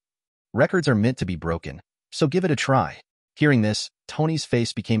 kilometers. Records are meant to be broken, so give it a try. Hearing this, Tony's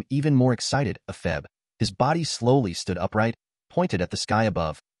face became even more excited. His body slowly stood upright, pointed at the sky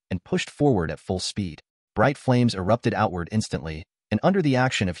above, and pushed forward at full speed. Bright flames erupted outward instantly, and under the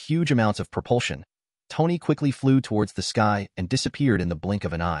action of huge amounts of propulsion, Tony quickly flew towards the sky and disappeared in the blink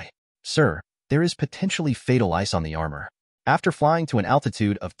of an eye. Sir, there is potentially fatal ice on the armor. After flying to an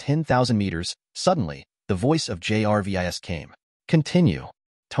altitude of 10,000 meters, suddenly, the voice of JRVIS came. Continue.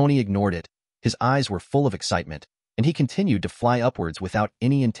 Tony ignored it. His eyes were full of excitement, and he continued to fly upwards without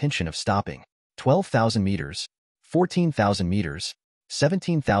any intention of stopping. 12,000 meters, 14,000 meters,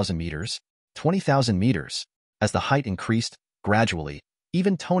 17,000 meters, 20,000 meters. As the height increased, gradually,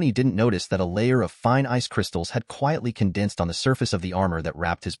 even Tony didn't notice that a layer of fine ice crystals had quietly condensed on the surface of the armor that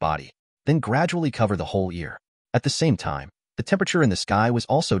wrapped his body, then gradually covered the whole ear. At the same time, the temperature in the sky was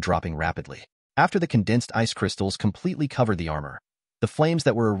also dropping rapidly. After the condensed ice crystals completely covered the armor, the flames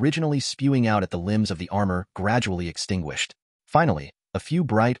that were originally spewing out at the limbs of the armor gradually extinguished. Finally, a few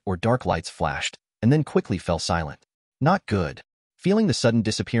bright or dark lights flashed, and then quickly fell silent. Not good. Feeling the sudden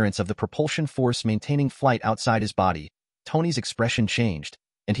disappearance of the propulsion force maintaining flight outside his body, Tony's expression changed,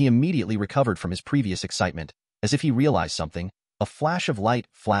 and he immediately recovered from his previous excitement. As if he realized something, a flash of light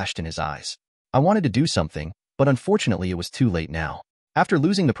flashed in his eyes. I wanted to do something, but unfortunately it was too late now. After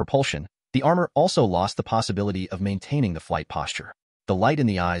losing the propulsion, the armor also lost the possibility of maintaining the flight posture. The light in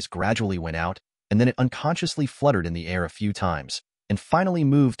the eyes gradually went out, and then it unconsciously fluttered in the air a few times, and finally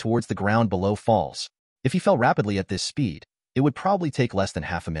moved towards the ground below falls. If he fell rapidly at this speed, it would probably take less than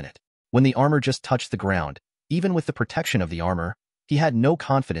half a minute. When the armor just touched the ground, even with the protection of the armor, he had no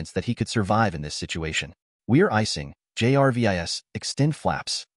confidence that he could survive in this situation. We're icing, JRVIS, extend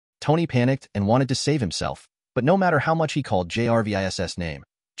flaps. Tony panicked and wanted to save himself, but no matter how much he called JRVIS's name,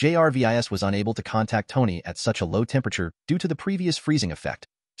 JRVIS was unable to contact Tony at such a low temperature due to the previous freezing effect.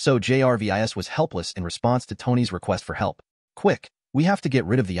 So JRVIS was helpless in response to Tony's request for help. Quick, we have to get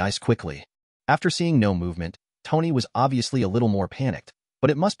rid of the ice quickly. After seeing no movement, Tony was obviously a little more panicked,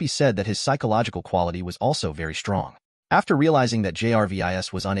 but it must be said that his psychological quality was also very strong. After realizing that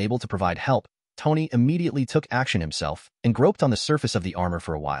JRVIS was unable to provide help, Tony immediately took action himself and groped on the surface of the armor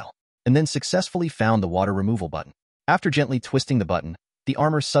for a while, and then successfully found the water removal button. After gently twisting the button, the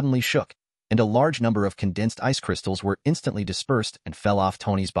armor suddenly shook, and a large number of condensed ice crystals were instantly dispersed and fell off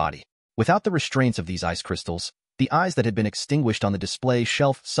Tony's body. Without the restraints of these ice crystals, the eyes that had been extinguished on the display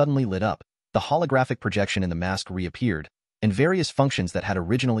shelf suddenly lit up, the holographic projection in the mask reappeared, and various functions that had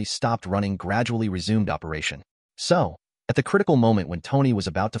originally stopped running gradually resumed operation. So, at the critical moment when Tony was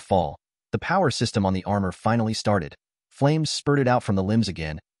about to fall, the power system on the armor finally started. Flames spurted out from the limbs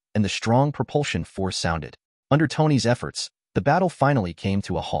again, and the strong propulsion force sounded. Under Tony's efforts, the battle finally came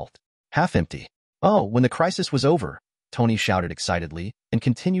to a halt. Half empty. Oh, when the crisis was over, Tony shouted excitedly, and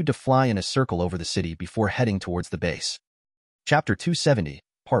continued to fly in a circle over the city before heading towards the base. Chapter 270,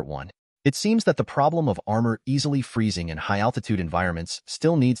 Part 1. It seems that the problem of armor easily freezing in high-altitude environments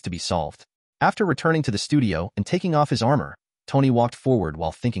still needs to be solved. After returning to the studio and taking off his armor, Tony walked forward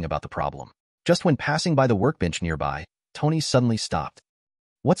while thinking about the problem. Just when passing by the workbench nearby, Tony suddenly stopped.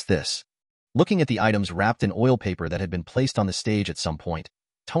 What's this? Looking at the items wrapped in oil paper that had been placed on the stage at some point,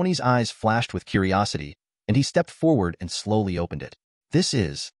 Tony's eyes flashed with curiosity, and he stepped forward and slowly opened it. This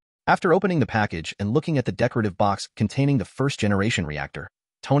is... After opening the package and looking at the decorative box containing the first-generation reactor,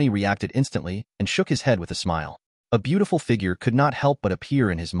 Tony reacted instantly and shook his head with a smile. A beautiful figure could not help but appear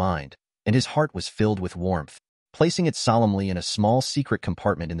in his mind, and his heart was filled with warmth. Placing it solemnly in a small secret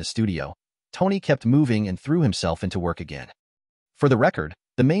compartment in the studio, Tony kept moving and threw himself into work again. For the record,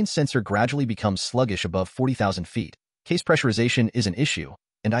 the main sensor gradually becomes sluggish above 40,000 feet. Case pressurization is an issue,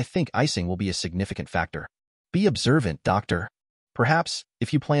 and I think icing will be a significant factor. Be observant, Doctor. Perhaps,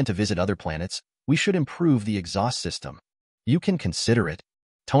 if you plan to visit other planets, we should improve the exhaust system. You can consider it.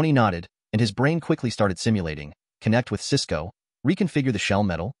 Tony nodded, and his brain quickly started simulating, connect with Cisco, reconfigure the shell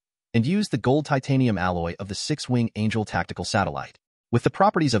metal, and use the gold titanium alloy of the six-wing Angel tactical satellite. With the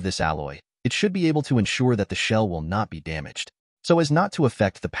properties of this alloy, it should be able to ensure that the shell will not be damaged, so as not to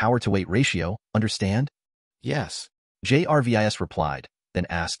affect the power-to-weight ratio, understand? Yes. JRVIS replied, then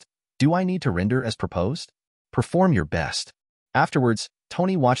asked, do I need to render as proposed? Perform your best. Afterwards,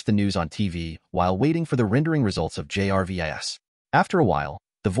 Tony watched the news on TV while waiting for the rendering results of JRVIS. After a while,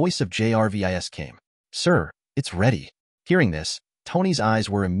 the voice of JRVIS came. Sir, it's ready. Hearing this, Tony's eyes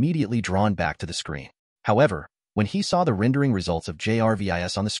were immediately drawn back to the screen. However, when he saw the rendering results of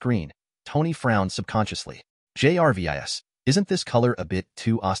JRVIS on the screen, Tony frowned subconsciously. JRVIS, isn't this color a bit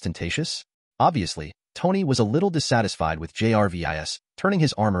too ostentatious? Obviously, Tony was a little dissatisfied with JRVIS, turning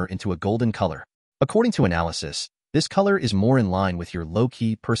his armor into a golden color. According to analysis, this color is more in line with your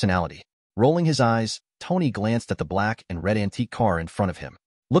low-key personality. Rolling his eyes, Tony glanced at the black and red antique car in front of him.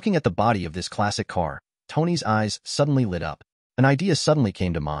 Looking at the body of this classic car, Tony's eyes suddenly lit up. An idea suddenly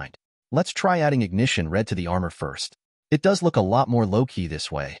came to mind. Let's try adding ignition red to the armor first. It does look a lot more low-key this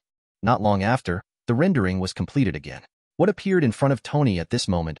way. Not long after, the rendering was completed again. What appeared in front of Tony at this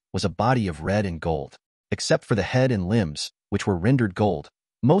moment was a body of red and gold. Except for the head and limbs, which were rendered gold,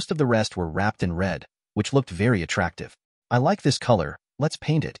 most of the rest were wrapped in red, which looked very attractive. I like this color, let's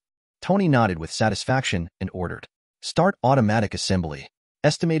paint it. Tony nodded with satisfaction and ordered. Start automatic assembly.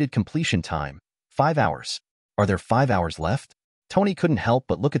 Estimated completion time, 5 hours. Are there 5 hours left? Tony couldn't help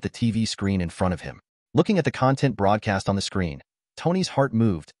but look at the TV screen in front of him. Looking at the content broadcast on the screen, Tony's heart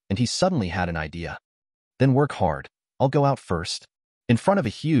moved, and he suddenly had an idea. Then work hard. I'll go out first. In front of a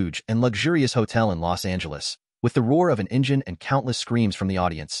huge and luxurious hotel in Los Angeles, with the roar of an engine and countless screams from the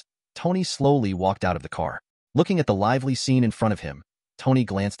audience, Tony slowly walked out of the car. Looking at the lively scene in front of him, Tony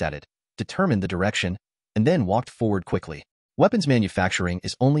glanced at it, determined the direction, and then walked forward quickly. Weapons manufacturing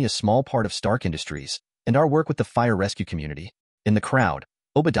is only a small part of Stark Industries, and our work with the fire rescue community. In the crowd,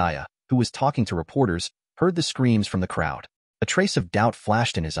 Obadiah, who was talking to reporters, heard the screams from the crowd. A trace of doubt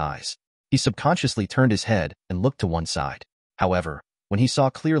flashed in his eyes. He subconsciously turned his head and looked to one side. However, when he saw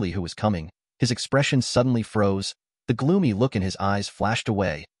clearly who was coming, his expression suddenly froze, the gloomy look in his eyes flashed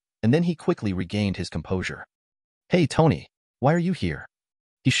away, and then he quickly regained his composure. "Hey, Tony, why are you here?"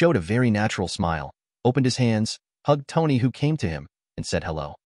 He showed a very natural smile, opened his hands, hugged Tony who came to him, and said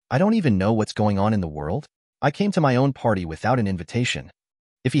hello. "I don't even know what's going on in the world. I came to my own party without an invitation."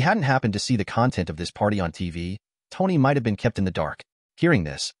 If he hadn't happened to see the content of this party on TV, Tony might have been kept in the dark. Hearing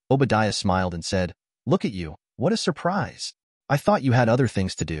this, Obadiah smiled and said, "Look at you, what a surprise. I thought you had other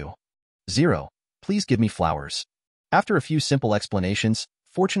things to do." "Zero, please give me flowers." After a few simple explanations,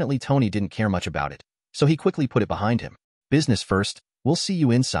 fortunately Tony didn't care much about it, so he quickly put it behind him. "Business first, we'll see you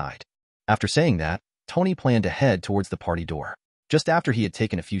inside." After saying that, Tony planned to head towards the party door. Just after he had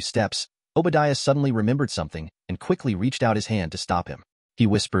taken a few steps, Obadiah suddenly remembered something and quickly reached out his hand to stop him. He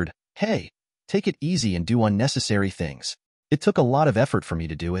whispered, "Hey, take it easy and do unnecessary things. It took a lot of effort for me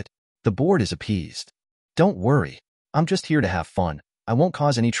to do it. The board is appeased. Don't worry, I'm just here to have fun. I won't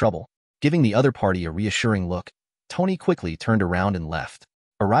cause any trouble." Giving the other party a reassuring look, Tony quickly turned around and left.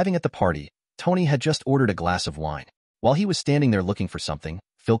 Arriving at the party, Tony had just ordered a glass of wine. While he was standing there looking for something,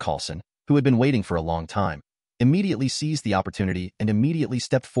 Phil Coulson, who had been waiting for a long time, immediately seized the opportunity and immediately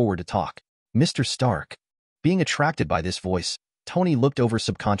stepped forward to talk. "Mr. Stark." Being attracted by this voice, Tony looked over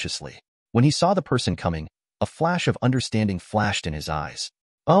subconsciously. When he saw the person coming, a flash of understanding flashed in his eyes.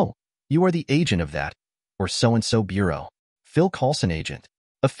 "Oh, you are the agent of that, or so-and-so bureau." Phil Coulson, agent,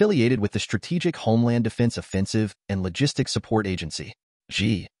 affiliated with the Strategic Homeland Defense Offensive and Logistics Support Agency.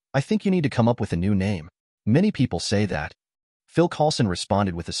 "Gee, I think you need to come up with a new name. Many people say that." Phil Coulson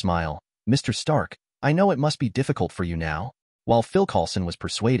responded with a smile, "Mr. Stark, I know it must be difficult for you now." While Phil Coulson was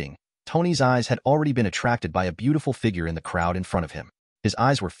persuading, Tony's eyes had already been attracted by a beautiful figure in the crowd in front of him. His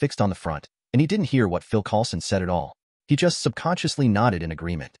eyes were fixed on the front, and he didn't hear what Phil Coulson said at all. He just subconsciously nodded in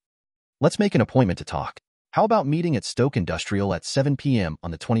agreement. "Let's make an appointment to talk. How about meeting at Stoke Industrial at 7 p.m. on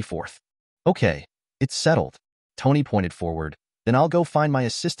the 24th? "Okay, it's settled." Tony pointed forward. "Then I'll go find my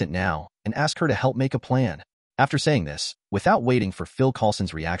assistant now and ask her to help make a plan." After saying this, without waiting for Phil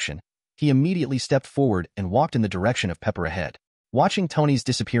Coulson's reaction, he immediately stepped forward and walked in the direction of Pepper ahead. Watching Tony's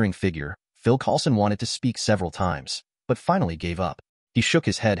disappearing figure, Phil Coulson wanted to speak several times, but finally gave up. He shook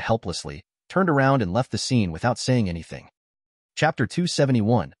his head helplessly, turned around and left the scene without saying anything. Chapter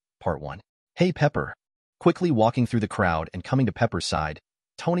 271, Part 1. "Hey, Pepper." Quickly walking through the crowd and coming to Pepper's side,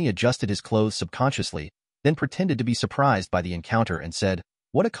 Tony adjusted his clothes subconsciously, then pretended to be surprised by the encounter and said,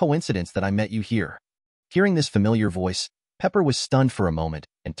 "What a coincidence that I met you here." Hearing this familiar voice, Pepper was stunned for a moment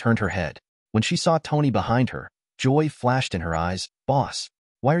and turned her head. When she saw Tony behind her, joy flashed in her eyes. "Boss,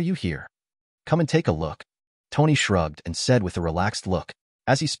 why are you here?" "Come and take a look." Tony shrugged and said with a relaxed look.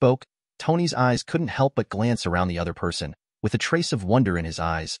 As he spoke, Tony's eyes couldn't help but glance around the other person, with a trace of wonder in his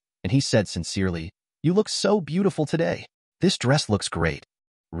eyes, and he said sincerely, "You look so beautiful today. This dress looks great."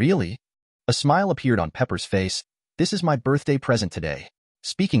 "Really?" A smile appeared on Pepper's face. "This is my birthday present today."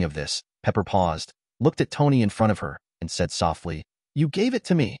 Speaking of this, Pepper paused, looked at Tony in front of her, and said softly, "You gave it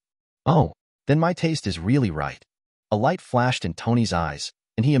to me." "Oh, then my taste is really right." A light flashed in Tony's eyes,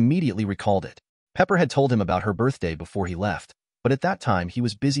 and he immediately recalled it. Pepper had told him about her birthday before he left, but at that time he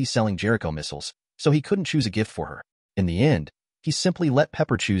was busy selling Jericho missiles, so he couldn't choose a gift for her. In the end, he simply let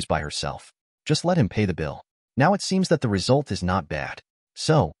Pepper choose by herself. Just let him pay the bill. Now it seems that the result is not bad.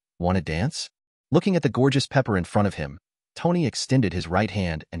 "So, wanna dance?" Looking at the gorgeous Pepper in front of him, Tony extended his right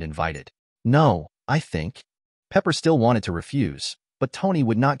hand and invited. "No, I think." Pepper still wanted to refuse, but Tony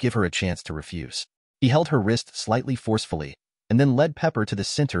would not give her a chance to refuse. He held her wrist slightly forcefully, and then led Pepper to the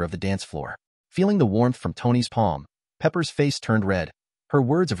center of the dance floor. Feeling the warmth from Tony's palm, Pepper's face turned red. Her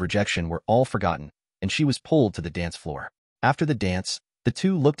words of rejection were all forgotten, and she was pulled to the dance floor. After the dance, the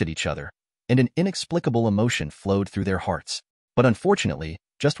two looked at each other, and an inexplicable emotion flowed through their hearts. But unfortunately,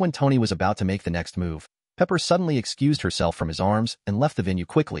 just when Tony was about to make the next move, Pepper suddenly excused herself from his arms and left the venue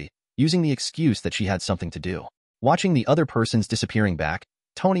quickly, using the excuse that she had something to do. Watching the other person's disappearing back,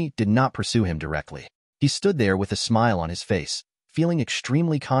 Tony did not pursue him directly. He stood there with a smile on his face, feeling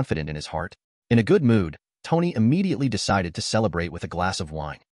extremely confident in his heart. In a good mood, Tony immediately decided to celebrate with a glass of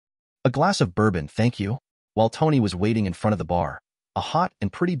wine. A glass of bourbon, thank you. While Tony was waiting in front of the bar, a hot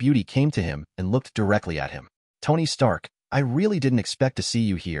and pretty beauty came to him and looked directly at him. Tony Stark, I really didn't expect to see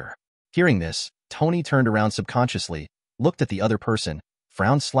you here. Hearing this, Tony turned around subconsciously, looked at the other person,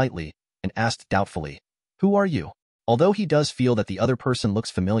 frowned slightly, and asked doubtfully, who are you? Although he does feel that the other person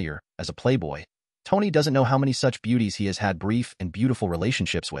looks familiar as a playboy, Tony doesn't know how many such beauties he has had brief and beautiful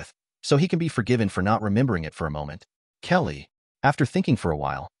relationships with, so he can be forgiven for not remembering it for a moment. Kelly. After thinking for a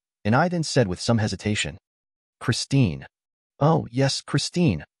while, and I then said with some hesitation, Christine. Oh, yes,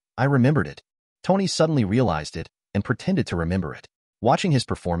 Christine. I remembered it. Tony suddenly realized it and pretended to remember it. Watching his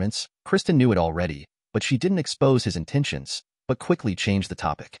performance, Kristen knew it already, but she didn't expose his intentions, but quickly changed the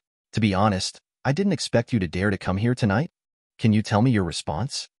topic. To be honest, I didn't expect you to dare to come here tonight. Can you tell me your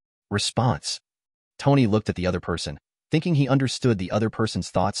response? Response. Tony looked at the other person, thinking he understood the other person's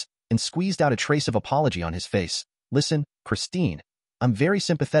thoughts, and squeezed out a trace of apology on his face. Listen, Christine, I'm very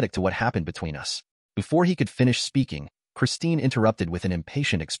sympathetic to what happened between us. Before he could finish speaking, Christine interrupted with an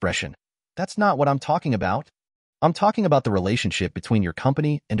impatient expression. That's not what I'm talking about. I'm talking about the relationship between your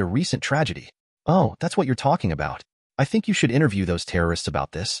company and a recent tragedy. Oh, that's what you're talking about. I think you should interview those terrorists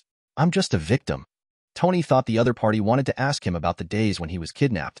about this. I'm just a victim. Tony thought the other party wanted to ask him about the days when he was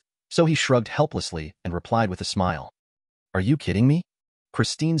kidnapped, so he shrugged helplessly and replied with a smile. Are you kidding me?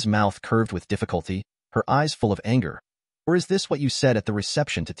 Christine's mouth curved with difficulty, her eyes full of anger. Or is this what you said at the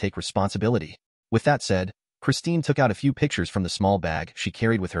reception to take responsibility? With that said, Christine took out a few pictures from the small bag she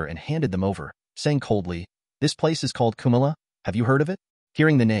carried with her and handed them over, saying coldly, This place is called Kumala. Have you heard of it?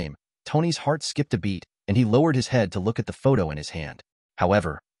 Hearing the name, Tony's heart skipped a beat, and he lowered his head to look at the photo in his hand.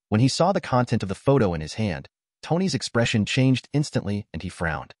 However, when he saw the content of the photo in his hand, Tony's expression changed instantly and he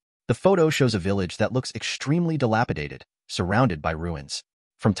frowned. The photo shows a village that looks extremely dilapidated, surrounded by ruins.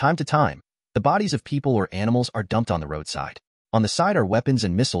 From time to time, the bodies of people or animals are dumped on the roadside. On the side are weapons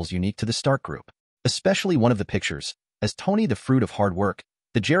and missiles unique to the Stark group. Especially one of the pictures, as Tony the fruit of hard work,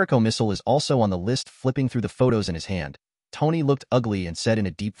 the Jericho missile is also on the list. Flipping through the photos in his hand, Tony looked ugly and said in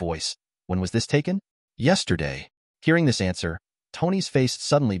a deep voice, When was this taken? Yesterday. Hearing this answer, Tony's face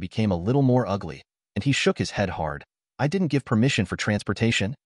suddenly became a little more ugly, and he shook his head hard. I didn't give permission for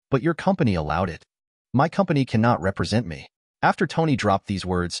transportation, but your company allowed it. My company cannot represent me. After Tony dropped these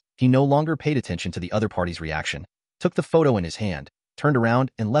words, he no longer paid attention to the other party's reaction, took the photo in his hand, turned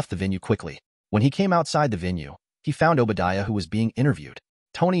around, and left the venue quickly. When he came outside the venue, he found Obadiah, who was being interviewed.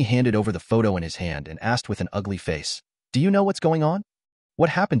 Tony handed over the photo in his hand and asked with an ugly face, Do you know what's going on? What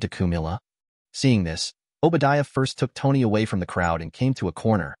happened to Kumila? Seeing this, Obadiah first took Tony away from the crowd and came to a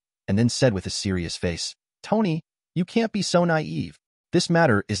corner, and then said with a serious face, Tony, you can't be so naive. This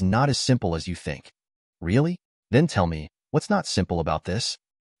matter is not as simple as you think. Really? Then tell me, what's not simple about this?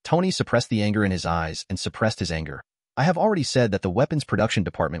 Tony suppressed the anger in his eyes and suppressed his anger. I have already said that the weapons production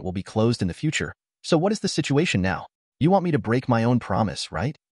department will be closed in the future, so what is the situation now? You want me to break my own promise,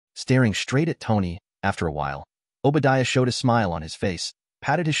 right? Staring straight at Tony, after a while, Obadiah showed a smile on his face,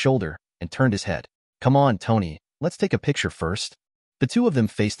 patted his shoulder, and turned his head. Come on, Tony, let's take a picture first. The two of them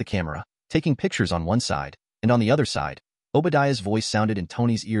faced the camera, taking pictures on one side, and on the other side, Obadiah's voice sounded in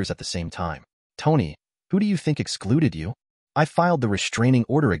Tony's ears at the same time. Tony, who do you think excluded you? I filed the restraining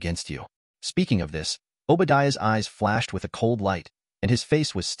order against you. Speaking of this, Obadiah's eyes flashed with a cold light, and his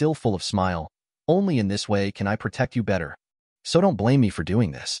face was still full of smile. Only in this way can I protect you better. So don't blame me for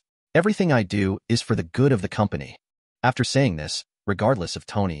doing this. Everything I do is for the good of the company. After saying this, regardless of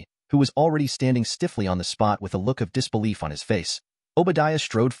Tony, who was already standing stiffly on the spot with a look of disbelief on his face, Obadiah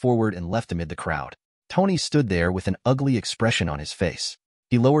strode forward and left amid the crowd. Tony stood there with an ugly expression on his face.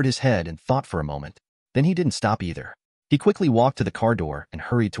 He lowered his head and thought for a moment. Then he didn't stop either. He quickly walked to the car door and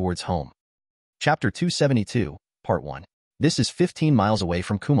hurried towards home. Chapter 272, Part 1. This is 15 miles away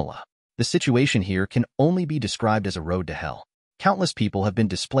from Kumala. The situation here can only be described as a road to hell. Countless people have been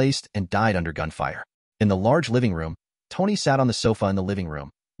displaced and died under gunfire. In the large living room, Tony sat on the sofa in the living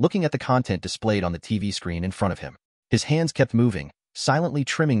room, looking at the content displayed on the TV screen in front of him. His hands kept moving, silently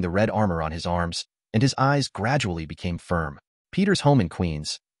trimming the red armor on his arms, and his eyes gradually became firm. Peter's home in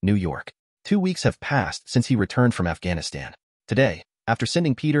Queens, New York. 2 weeks have passed since he returned from Afghanistan. Today, after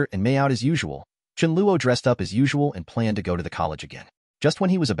sending Peter and May out as usual, Chen Luo dressed up as usual and planned to go to the college again. Just when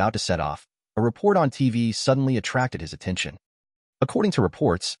he was about to set off, a report on TV suddenly attracted his attention. According to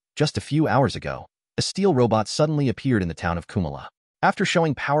reports, just a few hours ago, a steel robot suddenly appeared in the town of Kumala. After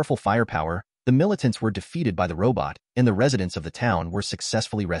showing powerful firepower, the militants were defeated by the robot, and the residents of the town were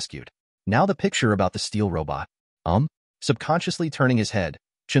successfully rescued. Now the picture about the steel robot. Subconsciously turning his head,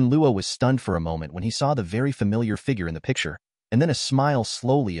 Chen Luo was stunned for a moment when he saw the very familiar figure in the picture, and then a smile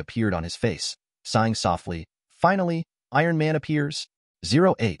slowly appeared on his face. sighing softly. Finally, Iron Man appears.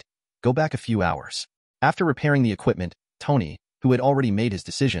 08. Go back a few hours. After repairing the equipment, Tony, who had already made his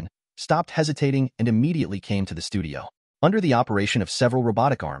decision, stopped hesitating and immediately came to the studio. Under the operation of several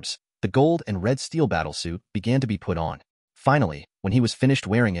robotic arms, the gold and red steel battlesuit began to be put on. Finally, when he was finished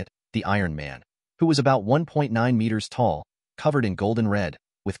wearing it, the Iron Man, who was about 1.9 meters tall, covered in gold and red,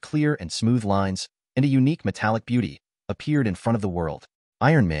 with clear and smooth lines, and a unique metallic beauty, appeared in front of the world.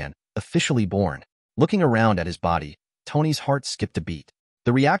 Iron Man, officially born. Looking around at his body, Tony's heart skipped a beat.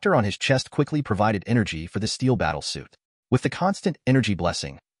 The reactor on his chest quickly provided energy for the steel battlesuit. With the constant energy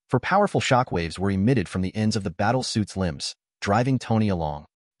blessing, powerful shockwaves were emitted from the ends of the battlesuit's limbs, driving Tony along.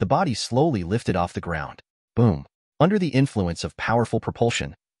 The body slowly lifted off the ground. Boom. Under the influence of powerful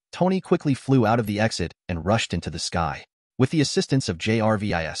propulsion, Tony quickly flew out of the exit and rushed into the sky. With the assistance of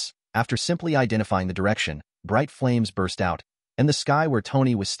JRVIS, after simply identifying the direction, bright flames burst out, and the sky where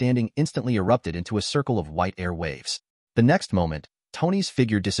Tony was standing instantly erupted into a circle of white air waves. The next moment, Tony's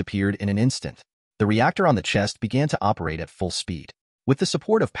figure disappeared in an instant. The reactor on the chest began to operate at full speed. With the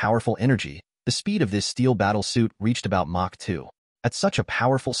support of powerful energy, the speed of this steel battlesuit reached about Mach 2. At such a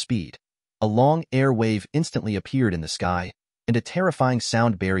powerful speed, a long air wave instantly appeared in the sky, and a terrifying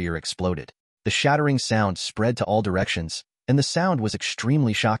sound barrier exploded. The shattering sound spread to all directions, and the sound was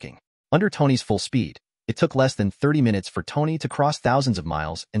extremely shocking. Under Tony's full speed, it took less than 30 minutes for Tony to cross thousands of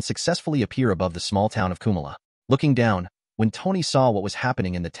miles and successfully appear above the small town of Kumala. Looking down, when Tony saw what was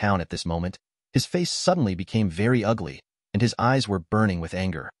happening in the town at this moment, his face suddenly became very ugly, and his eyes were burning with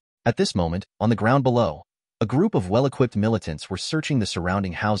anger. At this moment, on the ground below, a group of well-equipped militants were searching the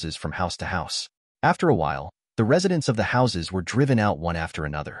surrounding houses from house to house. After a while, the residents of the houses were driven out one after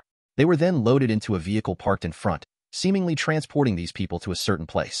another. They were then loaded into a vehicle parked in front, seemingly transporting these people to a certain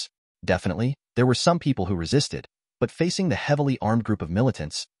place. Definitely, there were some people who resisted, but facing the heavily armed group of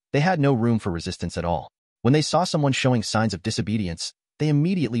militants, they had no room for resistance at all. When they saw someone showing signs of disobedience, they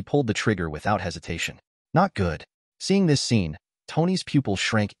immediately pulled the trigger without hesitation. Not good. Seeing this scene, Tony's pupils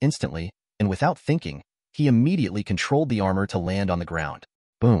shrank instantly, and without thinking, he immediately controlled the armor to land on the ground.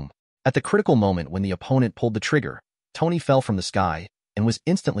 Boom. At the critical moment when the opponent pulled the trigger, Tony fell from the sky and was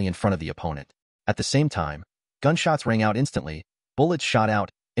instantly in front of the opponent. At the same time, gunshots rang out instantly, bullets shot out,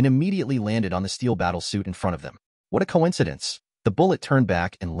 and immediately landed on the steel battlesuit in front of them. What a coincidence! The bullet turned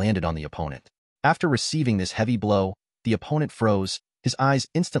back and landed on the opponent. After receiving this heavy blow, the opponent froze, his eyes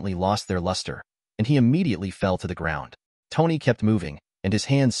instantly lost their luster, and he immediately fell to the ground. Tony kept moving, and his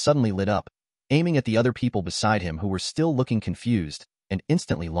hands suddenly lit up, aiming at the other people beside him who were still looking confused, and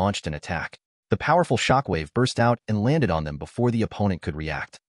instantly launched an attack. The powerful shockwave burst out and landed on them before the opponent could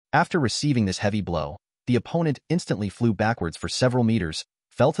react. After receiving this heavy blow, the opponent instantly flew backwards for several meters,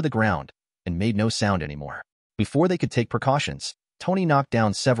 fell to the ground, and made no sound anymore. Before they could take precautions, Tony knocked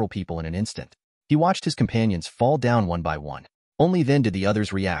down several people in an instant. He watched his companions fall down one by one. Only then did the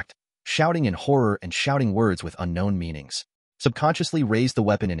others react, shouting in horror and shouting words with unknown meanings. Subconsciously raised the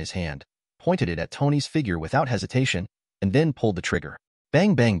weapon in his hand, pointed it at Tony's figure without hesitation, and then pulled the trigger.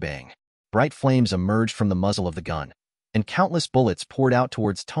 Bang, bang, bang. Bright flames emerged from the muzzle of the gun, and countless bullets poured out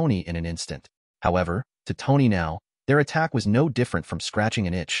towards Tony in an instant. However, to Tony now, their attack was no different from scratching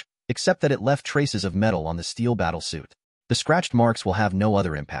an itch, except that it left traces of metal on the steel battlesuit. The scratched marks will have no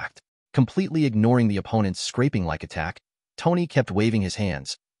other impact. Completely ignoring the opponent's scraping-like attack, Tony kept waving his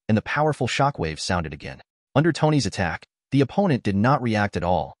hands, and the powerful shockwave sounded again. Under Tony's attack, the opponent did not react at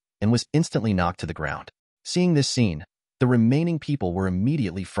all, and was instantly knocked to the ground. Seeing this scene, the remaining people were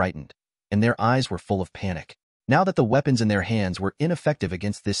immediately frightened, and their eyes were full of panic. Now that the weapons in their hands were ineffective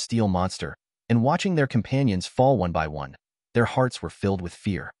against this steel monster, and watching their companions fall one by one, their hearts were filled with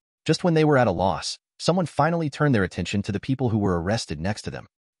fear. Just when they were at a loss, someone finally turned their attention to the people who were arrested next to them.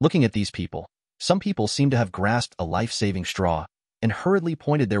 Looking at these people, some people seemed to have grasped a life-saving straw, and hurriedly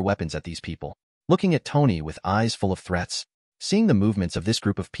pointed their weapons at these people. Looking at Tony with eyes full of threats. Seeing the movements of this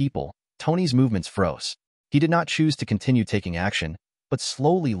group of people, Tony's movements froze. He did not choose to continue taking action, but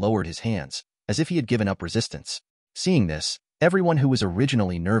slowly lowered his hands, as if he had given up resistance. Seeing this, everyone who was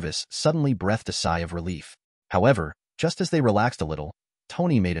originally nervous suddenly breathed a sigh of relief. However, just as they relaxed a little,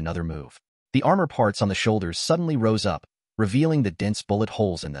 Tony made another move. The armor parts on the shoulders suddenly rose up, revealing the dense bullet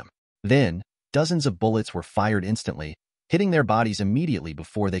holes in them. Then, dozens of bullets were fired instantly, hitting their bodies immediately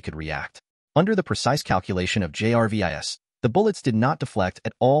before they could react. Under the precise calculation of JRVIS, the bullets did not deflect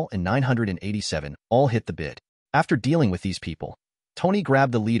at all, and 987 all hit the bid. After dealing with these people, Tony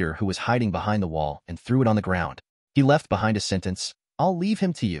grabbed the leader who was hiding behind the wall and threw it on the ground. He left behind a sentence, "I'll leave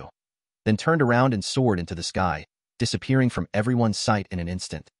him to you," then turned around and soared into the sky, disappearing from everyone's sight in an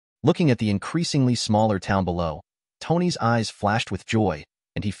instant. Looking at the increasingly smaller town below, Tony's eyes flashed with joy,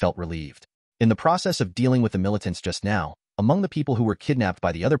 and he felt relieved. In the process of dealing with the militants just now, among the people who were kidnapped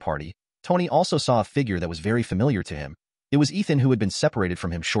by the other party, Tony also saw a figure that was very familiar to him. It was Ethan, who had been separated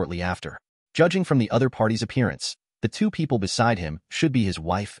from him shortly after. Judging from the other party's appearance, the two people beside him should be his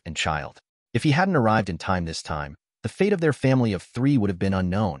wife and child. If he hadn't arrived in time this time, the fate of their family of 3 would have been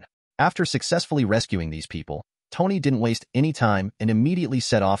unknown. After successfully rescuing these people, Tony didn't waste any time and immediately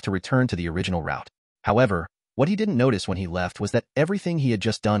set off to return to the original route. However, what he didn't notice when he left was that everything he had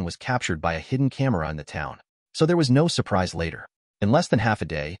just done was captured by a hidden camera in the town. So there was no surprise later. In less than half a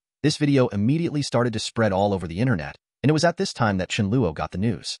day, this video immediately started to spread all over the internet, and it was at this time that Chen Luo got the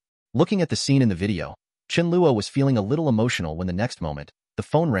news. Looking at the scene in the video, Chen Luo was feeling a little emotional when the next moment, the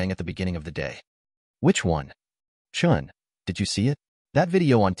phone rang at the beginning of the day. Which one? Chun, did you see it? That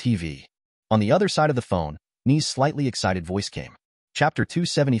video on TV. On the other side of the phone, Ni's slightly excited voice came. Chapter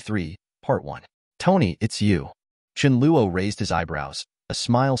 273, Part 1. Tony, it's you. Chen Luo raised his eyebrows. A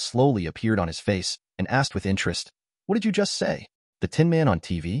smile slowly appeared on his face and asked with interest, "What did you just say? The Tin Man on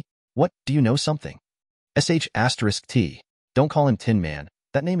TV? What, do you know something?" **T. Don't call him Tin Man.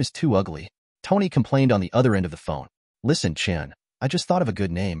 That name is too ugly." Tony complained on the other end of the phone. "Listen, Chen, I just thought of a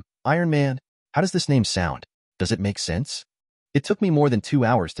good name. Iron Man. How does this name sound? Does it make sense? It took me more than 2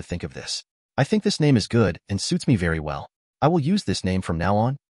 hours to think of this. I think this name is good and suits me very well. I will use this name from now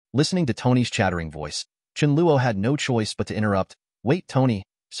on." Listening to Tony's chattering voice, Chen Luo had no choice but to interrupt. "Wait, Tony,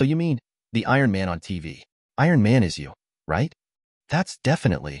 so you mean the Iron Man on TV? Iron Man is you, right?" "That's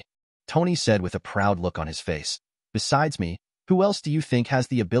definitely," Tony said with a proud look on his face. "Besides me, who else do you think has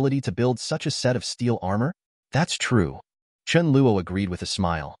the ability to build such a set of steel armor?" "That's true," Chen Luo agreed with a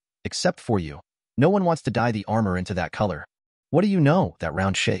smile. "Except for you. No one wants to dye the armor into that color. What do you know, that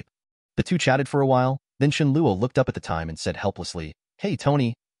round shape?" The two chatted for a while, then Chen Luo looked up at the time and said helplessly, "Hey,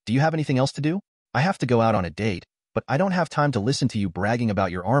 Tony, do you have anything else to do? I have to go out on a date, but I don't have time to listen to you bragging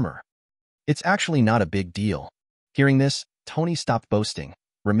about your armor." "It's actually not a big deal." Hearing this, Tony stopped boasting,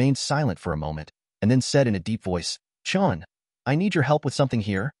 remained silent for a moment, and then said in a deep voice, "Sean, I need your help with something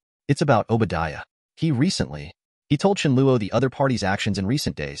here. It's about Obadiah. He told Chen Luo the other party's actions in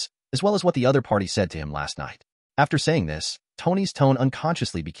recent days, as well as what the other party said to him last night. After saying this, Tony's tone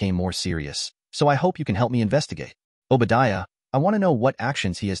unconsciously became more serious. "So I hope you can help me investigate Obadiah. I want to know what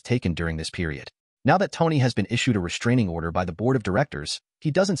actions he has taken during this period." Now that Tony has been issued a restraining order by the board of directors,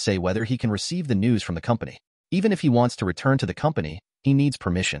 he doesn't say whether he can receive the news from the company. Even if he wants to return to the company, he needs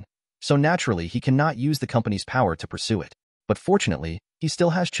permission. So naturally, he cannot use the company's power to pursue it. But fortunately, he still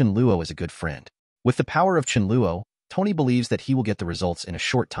has Chen Luo as a good friend. With the power of Chen Luo, Tony believes that he will get the results in a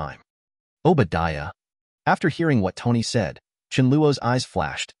short time. Obadiah. After hearing what Tony said, Chen Luo's eyes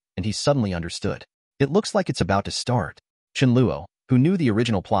flashed, and he suddenly understood. It looks like it's about to start. Chen Luo, who knew the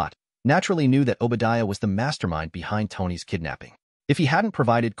original plot, naturally knew that Obadiah was the mastermind behind Tony's kidnapping. If he hadn't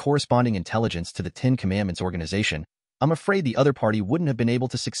provided corresponding intelligence to the Ten Commandments organization, I'm afraid the other party wouldn't have been able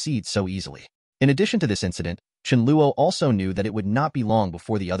to succeed so easily. In addition to this incident, Chen Luo also knew that it would not be long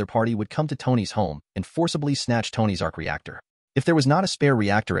before the other party would come to Tony's home and forcibly snatch Tony's arc reactor. If there was not a spare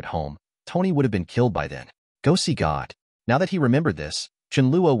reactor at home, Tony would have been killed by then. Go see God. Now that he remembered this,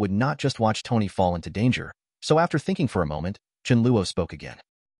 Chen Luo would not just watch Tony fall into danger, so after thinking for a moment, Chen Luo spoke again.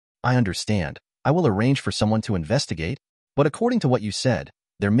 "I understand. I will arrange for someone to investigate, but according to what you said,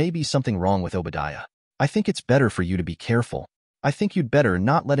 there may be something wrong with Obadiah. I think it's better for you to be careful. I think you'd better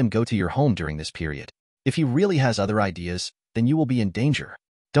not let him go to your home during this period. If he really has other ideas, then you will be in danger.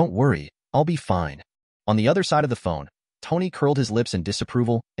 Don't worry, I'll be fine." On the other side of the phone, Tony curled his lips in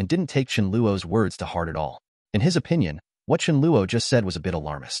disapproval and didn't take Chen Luo's words to heart at all. In his opinion, what Chen Luo just said was a bit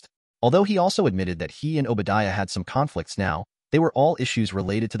alarmist. Although he also admitted that he and Obadiah had some conflicts now, they were all issues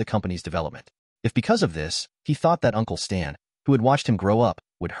related to the company's development. If because of this, he thought that Uncle Stan, who had watched him grow up,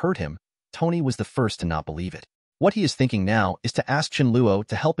 would hurt him, Tony was the first to not believe it. What he is thinking now is to ask Chen Luo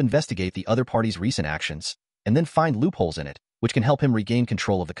to help investigate the other party's recent actions, and then find loopholes in it, which can help him regain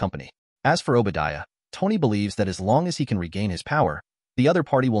control of the company. As for Obadiah, Tony believes that as long as he can regain his power, the other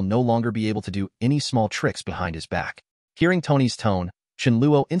party will no longer be able to do any small tricks behind his back. Hearing Tony's tone, Chen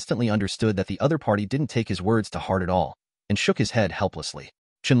Luo instantly understood that the other party didn't take his words to heart at all, and shook his head helplessly.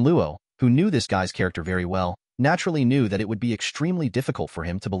 Chen Luo, who knew this guy's character very well, naturally knew that it would be extremely difficult for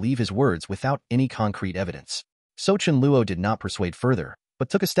him to believe his words without any concrete evidence. So Chen Luo did not persuade further, but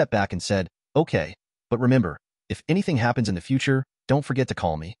took a step back and said, "Okay, but remember, if anything happens in the future, don't forget to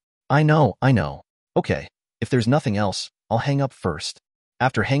call me." I know. "Okay, if there's nothing else, I'll hang up first."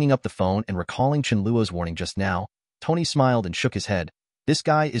 After hanging up the phone and recalling Chen Luo's warning just now, Tony smiled and shook his head. This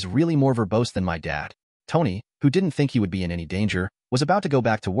guy is really more verbose than my dad. Tony, who didn't think he would be in any danger, was about to go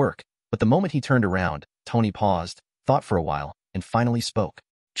back to work, but the moment he turned around, Tony paused, thought for a while, and finally spoke.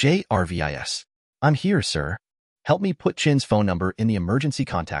 JRVIS. I'm here, sir. Help me put Chen's phone number in the emergency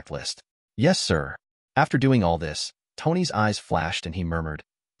contact list. Yes, sir. After doing all this, Tony's eyes flashed and he murmured,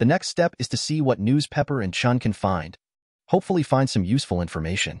 the next step is to see what news Pepper and Chen can find. Hopefully find some useful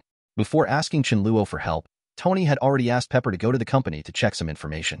information. Before asking Chen Luo for help, Tony had already asked Pepper to go to the company to check some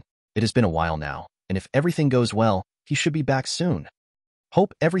information. It has been a while now, and if everything goes well, he should be back soon.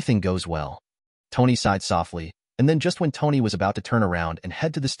 Hope everything goes well. Tony sighed softly, and then just when Tony was about to turn around and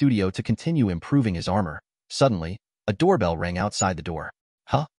head to the studio to continue improving his armor, suddenly, a doorbell rang outside the door.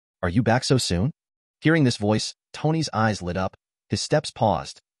 Huh? Are you back so soon? Hearing this voice, Tony's eyes lit up, his steps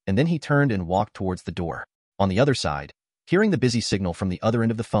paused, and then he turned and walked towards the door. On the other side, hearing the busy signal from the other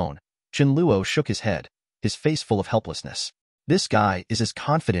end of the phone, Chen Luo shook his head, his face full of helplessness. This guy is as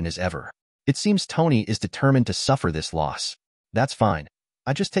confident as ever. It seems Tony is determined to suffer this loss. That's fine.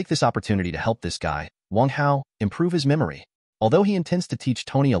 I just take this opportunity to help this guy, Wang Hao, improve his memory. Although he intends to teach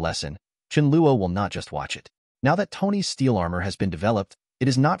Tony a lesson, Chen Luo will not just watch it. Now that Tony's steel armor has been developed, it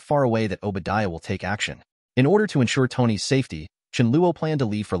is not far away that Obadiah will take action. In order to ensure Tony's safety, Chen Luo planned to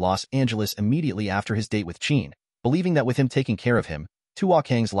leave for Los Angeles immediately after his date with Chen, believing that with him taking care of him, Tuo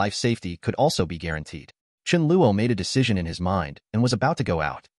Kang's life safety could also be guaranteed. Chen Luo made a decision in his mind and was about to go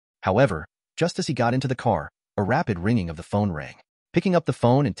out. However, just as he got into the car, a rapid ringing of the phone rang. Picking up the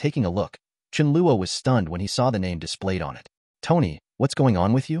phone and taking a look, Chen Luo was stunned when he saw the name displayed on it. Tony, what's going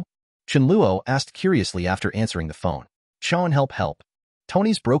on with you? Chen Luo asked curiously after answering the phone. Sean, help.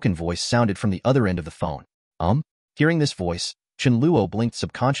 Tony's broken voice sounded from the other end of the phone. Hearing this voice, Chen Luo blinked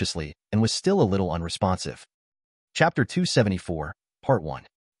subconsciously and was still a little unresponsive. Chapter 274, Part 1.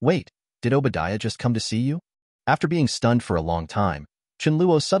 Wait, did Obadiah just come to see you? After being stunned for a long time, Chen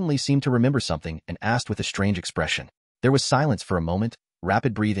Luo suddenly seemed to remember something and asked with a strange expression. There was silence for a moment,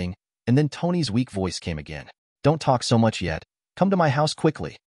 rapid breathing, and then Tony's weak voice came again. Don't talk so much yet. Come to my house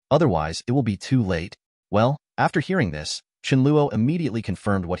quickly. Otherwise, it will be too late. Well, after hearing this, Chen Luo immediately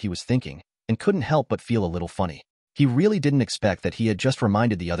confirmed what he was thinking and couldn't help but feel a little funny. He really didn't expect that he had just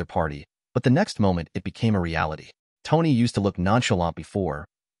reminded the other party, but the next moment it became a reality. Tony used to look nonchalant before,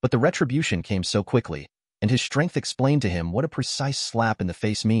 but the retribution came so quickly, and his strength explained to him what a precise slap in the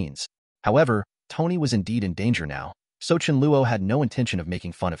face means. However, Tony was indeed in danger now, so Chen Luo had no intention of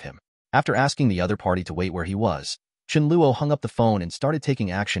making fun of him. After asking the other party to wait where he was, Chen Luo hung up the phone and started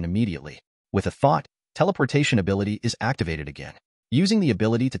taking action immediately. With a thought, teleportation ability is activated again. Using the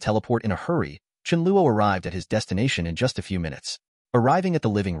ability to teleport in a hurry, Chen Luo arrived at his destination in just a few minutes. Arriving at the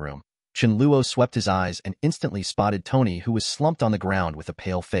living room, Chen Luo swept his eyes and instantly spotted Tony, who was slumped on the ground with a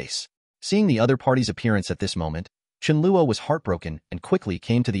pale face. Seeing the other party's appearance at this moment, Chen Luo was heartbroken and quickly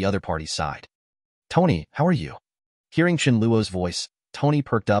came to the other party's side. Tony, how are you? Hearing Chen Luo's voice, Tony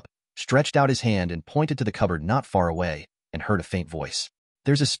perked up, stretched out his hand and pointed to the cupboard not far away, and heard a faint voice.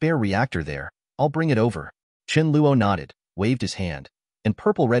 There's a spare reactor there. I'll bring it over. Chen Luo nodded, waved his hand, and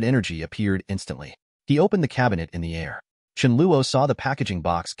purple-red energy appeared instantly. He opened the cabinet in the air. Chen Luo saw the packaging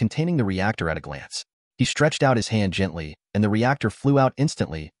box containing the reactor at a glance. He stretched out his hand gently, and the reactor flew out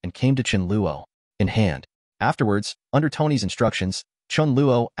instantly and came to Chen Luo in hand. Afterwards, under Tony's instructions, Chen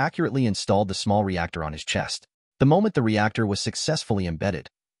Luo accurately installed the small reactor on his chest. The moment the reactor was successfully embedded,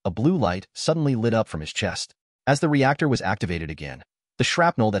 a blue light suddenly lit up from his chest. As the reactor was activated again, the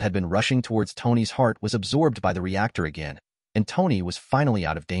shrapnel that had been rushing towards Tony's heart was absorbed by the reactor again, and Tony was finally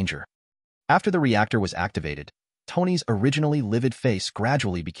out of danger. After the reactor was activated, Tony's originally livid face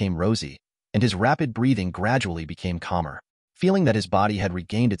gradually became rosy, and his rapid breathing gradually became calmer. Feeling that his body had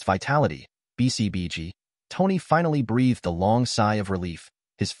regained its vitality, BCBG, Tony finally breathed a long sigh of relief,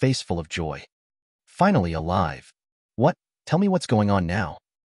 his face full of joy. Finally alive. What? Tell me what's going on now.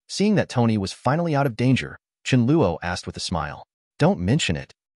 Seeing that Tony was finally out of danger, Chen Luo asked with a smile. Don't mention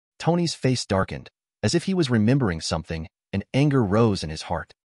it. Tony's face darkened, as if he was remembering something, and anger rose in his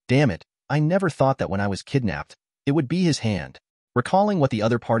heart. Damn it, I never thought that when I was kidnapped, it would be his hand. Recalling what the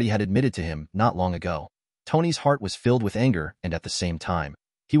other party had admitted to him not long ago, Tony's heart was filled with anger and at the same time,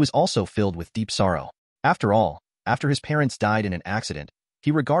 he was also filled with deep sorrow. After all, after his parents died in an accident,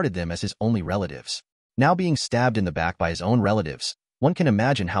 he regarded them as his only relatives. Now being stabbed in the back by his own relatives, one can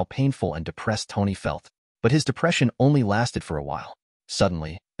imagine how painful and depressed Tony felt. But his depression only lasted for a while.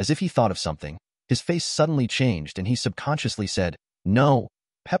 Suddenly, as if he thought of something, his face suddenly changed and he subconsciously said, No,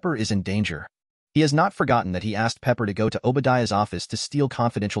 Pepper is in danger. He has not forgotten that he asked Pepper to go to Obadiah's office to steal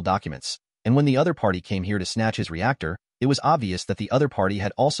confidential documents, and when the other party came here to snatch his reactor, it was obvious that the other party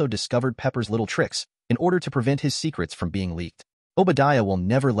had also discovered Pepper's little tricks in order to prevent his secrets from being leaked. Obadiah will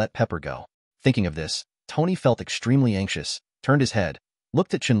never let Pepper go. Thinking of this, Tony felt extremely anxious, turned his head,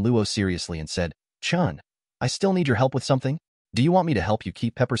 looked at Chen Luo seriously and said, Chen, I still need your help with something? Do you want me to help you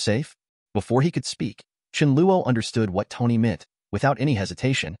keep Pepper safe? Before he could speak, Chen Luo understood what Tony meant without any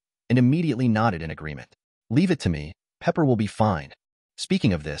hesitation and immediately nodded in agreement. Leave it to me, Pepper will be fine.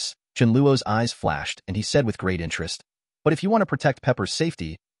 Speaking of this, Chen Luo's eyes flashed and he said with great interest, but if you want to protect Pepper's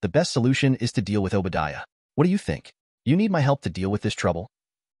safety, the best solution is to deal with Obadiah. What do you think? You need my help to deal with this trouble?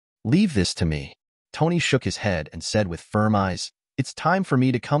 Leave this to me. Tony shook his head and said with firm eyes, it's time for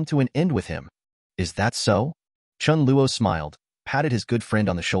me to come to an end with him. Is that so? Chen Luo smiled, patted his good friend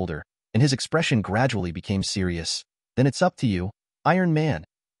on the shoulder, and his expression gradually became serious. Then it's up to you, Iron Man.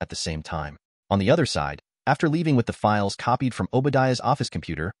 At the same time, on the other side, after leaving with the files copied from Obadiah's office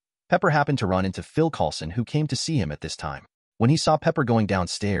computer, Pepper happened to run into Phil Coulson, who came to see him at this time. When he saw Pepper going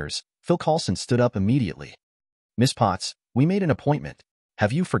downstairs, Phil Coulson stood up immediately. Miss Potts, we made an appointment.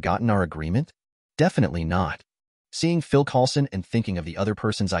 Have you forgotten our agreement? Definitely not. Seeing Phil Coulson and thinking of the other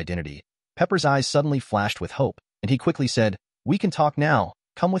person's identity, Pepper's eyes suddenly flashed with hope, and he quickly said, we can talk now.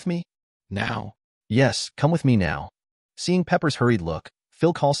 Come with me. Now? Yes, come with me now. Seeing Pepper's hurried look,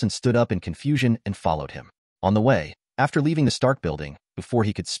 Phil Coulson stood up in confusion and followed him. On the way, after leaving the Stark building, before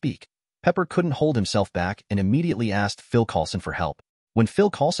he could speak, Pepper couldn't hold himself back and immediately asked Phil Coulson for help. When Phil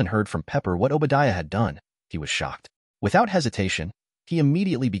Coulson heard from Pepper what Obadiah had done, he was shocked. Without hesitation, he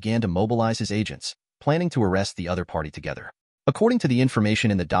immediately began to mobilize his agents, planning to arrest the other party together. According to the information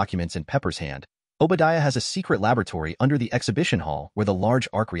in the documents in Pepper's hand, Obadiah has a secret laboratory under the exhibition hall where the large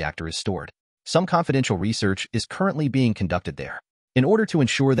arc reactor is stored. Some confidential research is currently being conducted there. In order to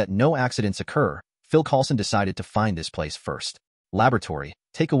ensure that no accidents occur, Phil Coulson decided to find this place first. Laboratory,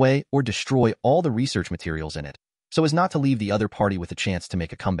 take away or destroy all the research materials in it, so as not to leave the other party with a chance to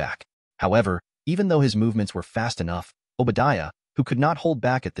make a comeback. However, even though his movements were fast enough, Obadiah, who could not hold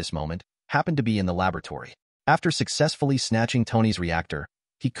back at this moment, happened to be in the laboratory. After successfully snatching Tony's reactor,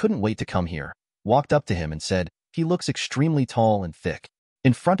 he couldn't wait to come here, walked up to him and said, he looks extremely tall and thick.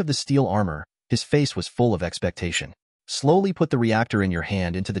 In front of the steel armor, his face was full of expectation. Slowly put the reactor in your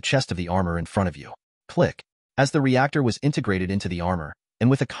hand into the chest of the armor in front of you. Click. As the reactor was integrated into the armor, and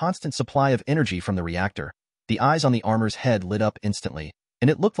with a constant supply of energy from the reactor, the eyes on the armor's head lit up instantly, and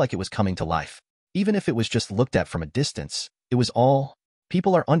it looked like it was coming to life. Even if it was just looked at from a distance, it was all.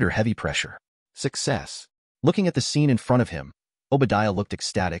 People are under heavy pressure. Success. Looking at the scene in front of him, Obadiah looked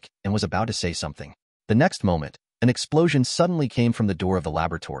ecstatic and was about to say something. The next moment, an explosion suddenly came from the door of the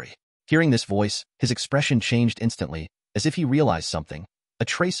laboratory. Hearing this voice, his expression changed instantly, as if he realized something. A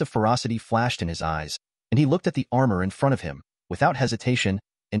trace of ferocity flashed in his eyes, and he looked at the armor in front of him, without hesitation,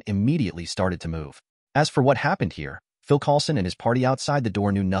 and immediately started to move. As for what happened here, Phil Coulson and his party outside the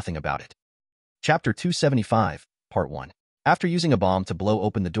door knew nothing about it. Chapter 275, Part 1. After using a bomb to blow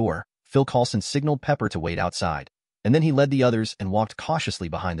open the door, Phil Coulson signaled Pepper to wait outside, and then he led the others and walked cautiously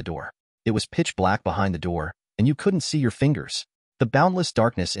behind the door. It was pitch black behind the door, and you couldn't see your fingers. The boundless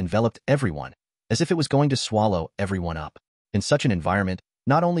darkness enveloped everyone, as if it was going to swallow everyone up. In such an environment,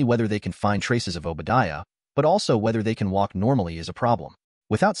 not only whether they can find traces of Obadiah, but also whether they can walk normally is a problem.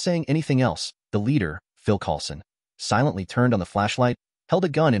 Without saying anything else, the leader, Phil Coulson, silently turned on the flashlight, held a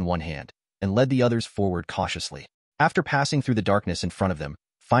gun in one hand, and led the others forward cautiously. After passing through the darkness in front of them,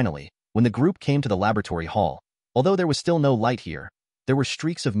 finally, when the group came to the laboratory hall, although there was still no light here, there were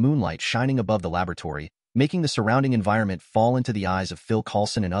streaks of moonlight shining above the laboratory, making the surrounding environment fall into the eyes of Phil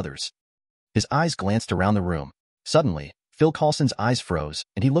Coulson and others. His eyes glanced around the room. Suddenly, Phil Coulson's eyes froze,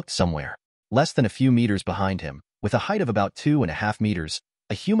 and he looked somewhere. Less than a few meters behind him, with a height of about 2.5 meters,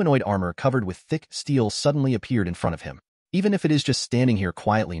 a humanoid armor covered with thick steel suddenly appeared in front of him. Even if it is just standing here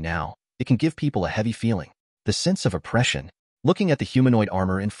quietly now, it can give people a heavy feeling. The sense of oppression. Looking at the humanoid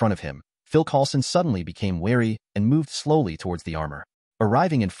armor in front of him, Phil Coulson suddenly became wary and moved slowly towards the armor.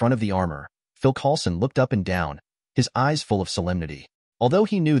 Arriving in front of the armor, Phil Coulson looked up and down, his eyes full of solemnity. Although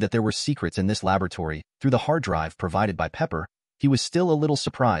he knew that there were secrets in this laboratory through the hard drive provided by Pepper, he was still a little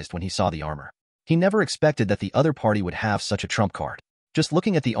surprised when he saw the armor. He never expected that the other party would have such a trump card. Just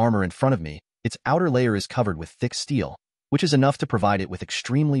looking at the armor in front of me, its outer layer is covered with thick steel, which is enough to provide it with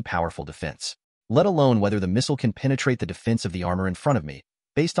extremely powerful defense. Let alone whether the missile can penetrate the defense of the armor in front of me.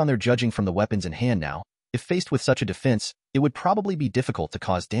 Based on their judging from the weapons in hand now, if faced with such a defense, it would probably be difficult to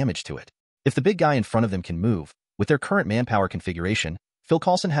cause damage to it. If the big guy in front of them can move, with their current manpower configuration, Phil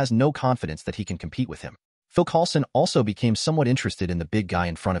Coulson has no confidence that he can compete with him. Phil Coulson also became somewhat interested in the big guy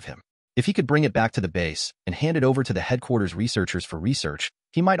in front of him. If he could bring it back to the base and hand it over to the headquarters researchers for research,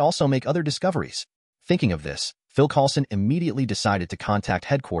 he might also make other discoveries. Thinking of this, Phil Coulson immediately decided to contact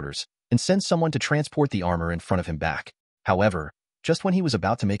headquarters and send someone to transport the armor in front of him back. However, just when he was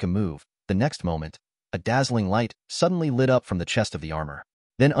about to make a move, the next moment, a dazzling light suddenly lit up from the chest of the armor.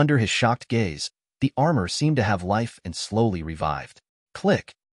 Then under his shocked gaze, The armor seemed to have life and slowly revived.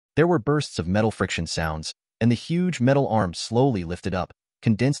 Click! There were bursts of metal friction sounds, and the huge metal arm slowly lifted up,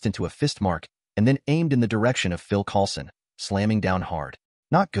 condensed into a fist mark, and then aimed in the direction of Phil Coulson, slamming down hard.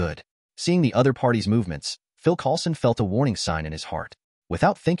 Not good. Seeing the other party's movements, Phil Coulson felt a warning sign in his heart.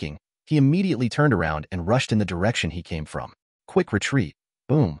 Without thinking, he immediately turned around and rushed in the direction he came from. Quick retreat.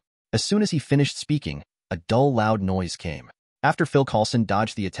 Boom. As soon as he finished speaking, a dull, loud noise came. After Phil Coulson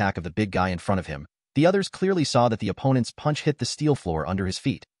dodged the attack of the big guy in front of him, the others clearly saw that the opponent's punch hit the steel floor under his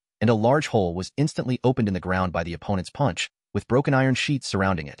feet, and a large hole was instantly opened in the ground by the opponent's punch, with broken iron sheets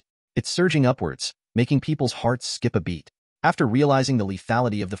surrounding it. It's surging upwards, making people's hearts skip a beat. After realizing the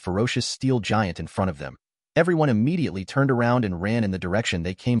lethality of the ferocious steel giant in front of them, everyone immediately turned around and ran in the direction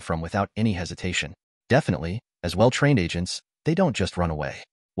they came from without any hesitation. Definitely, as well-trained agents, they don't just run away.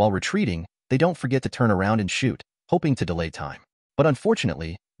 While retreating, they don't forget to turn around and shoot, hoping to delay time. But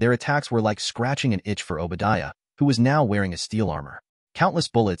unfortunately, their attacks were like scratching an itch for Obadiah, who was now wearing a steel armor. Countless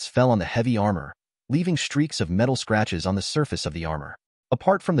bullets fell on the heavy armor, leaving streaks of metal scratches on the surface of the armor.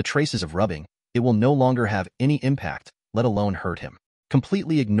 Apart from the traces of rubbing, it will no longer have any impact, let alone hurt him.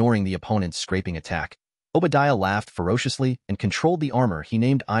 Completely ignoring the opponent's scraping attack, Obadiah laughed ferociously and controlled the armor he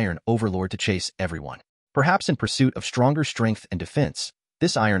named Iron Overlord to chase everyone. Perhaps in pursuit of stronger strength and defense,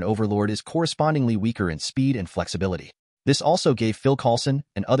 this Iron Overlord is correspondingly weaker in speed and flexibility. This also gave Phil Coulson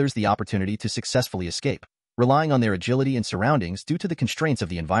and others the opportunity to successfully escape. Relying on their agility and surroundings due to the constraints of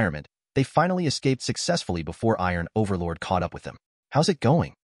the environment, they finally escaped successfully before Iron Overlord caught up with them. How's it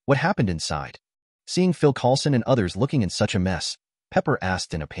going? What happened inside? Seeing Phil Coulson and others looking in such a mess, Pepper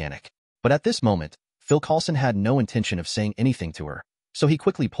asked in a panic. But at this moment, Phil Coulson had no intention of saying anything to her, so he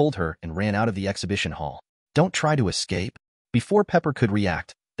quickly pulled her and ran out of the exhibition hall. Don't try to escape. Before Pepper could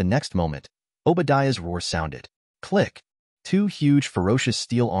react, the next moment, Obadiah's roar sounded. Click! Two huge, ferocious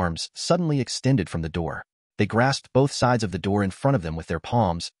steel arms suddenly extended from the door. They grasped both sides of the door in front of them with their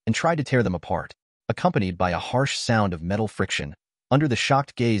palms and tried to tear them apart, accompanied by a harsh sound of metal friction, under the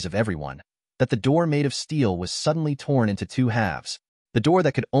shocked gaze of everyone, that the door made of steel was suddenly torn into two halves. The door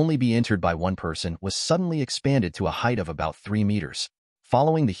that could only be entered by one person was suddenly expanded to a height of about 3 meters.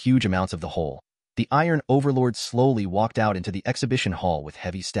 Following the huge amounts of the hole, the Iron Overlord slowly walked out into the exhibition hall with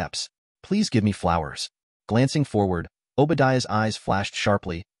heavy steps. Please give me flowers. Glancing forward, Obadiah's eyes flashed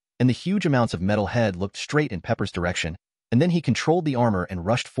sharply, and the huge amounts of metal head looked straight in Pepper's direction, and then he controlled the armor and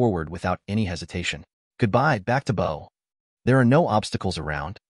rushed forward without any hesitation. Goodbye, back to Bo. There are no obstacles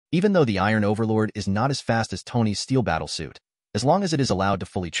around. Even though the Iron Overlord is not as fast as Tony's steel battlesuit, as long as it is allowed to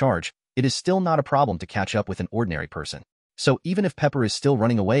fully charge, it is still not a problem to catch up with an ordinary person. So even if Pepper is still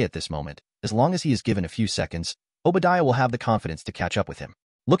running away at this moment, as long as he is given a few seconds, Obadiah will have the confidence to catch up with him.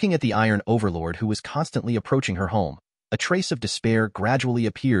 Looking at the Iron Overlord who was constantly approaching her home, a trace of despair gradually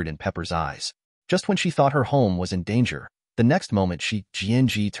appeared in Pepper's eyes. Just when she thought her home was in danger, the next moment she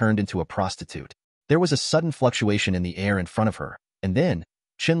turned into a prostitute. There was a sudden fluctuation in the air in front of her, and then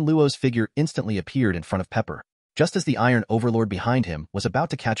Chen Luo's figure instantly appeared in front of Pepper. Just as the Iron Overlord behind him was about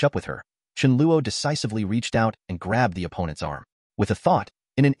to catch up with her, Chen Luo decisively reached out and grabbed the opponent's arm. With a thought,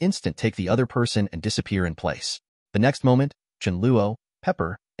 in an instant take the other person and disappear in place. The next moment, Chen Luo,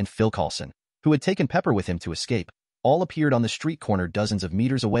 Pepper, and Phil Coulson, who had taken Pepper with him to escape, all appeared on the street corner dozens of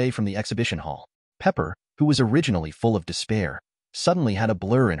meters away from the exhibition hall. Pepper, who was originally full of despair, suddenly had a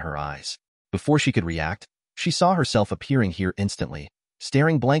blur in her eyes. Before she could react, she saw herself appearing here instantly,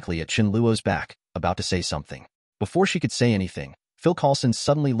 staring blankly at Chen Luo's back, about to say something. Before she could say anything, Phil Coulson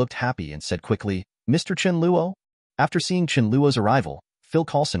suddenly looked happy and said quickly, "Mr. Chen Luo?" After seeing Chen Luo's arrival, Phil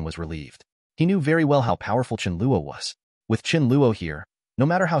Coulson was relieved. He knew very well how powerful Chen Luo was. With Chen Luo here, no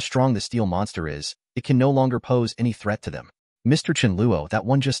matter how strong the steel monster is, it can no longer pose any threat to them. Mr. Chen Luo, that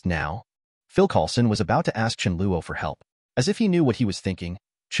one just now? Phil Coulson was about to ask Chen Luo for help. As if he knew what he was thinking,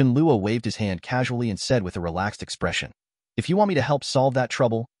 Chen Luo waved his hand casually and said with a relaxed expression, "If you want me to help solve that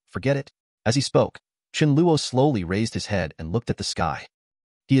trouble, forget it." As he spoke, Chen Luo slowly raised his head and looked at the sky.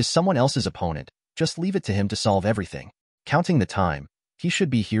 He is someone else's opponent, just leave it to him to solve everything. Counting the time, he should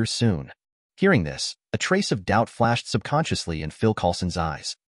be here soon. Hearing this, a trace of doubt flashed subconsciously in Phil Coulson's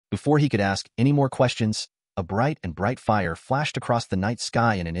eyes. Before he could ask any more questions, a bright fire flashed across the night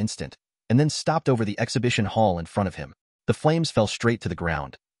sky in an instant, and then stopped over the exhibition hall in front of him. The flames fell straight to the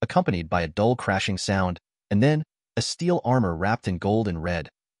ground, accompanied by a dull crashing sound, and then, a steel armor wrapped in gold and red,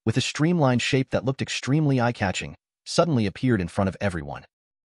 with a streamlined shape that looked extremely eye-catching, suddenly appeared in front of everyone.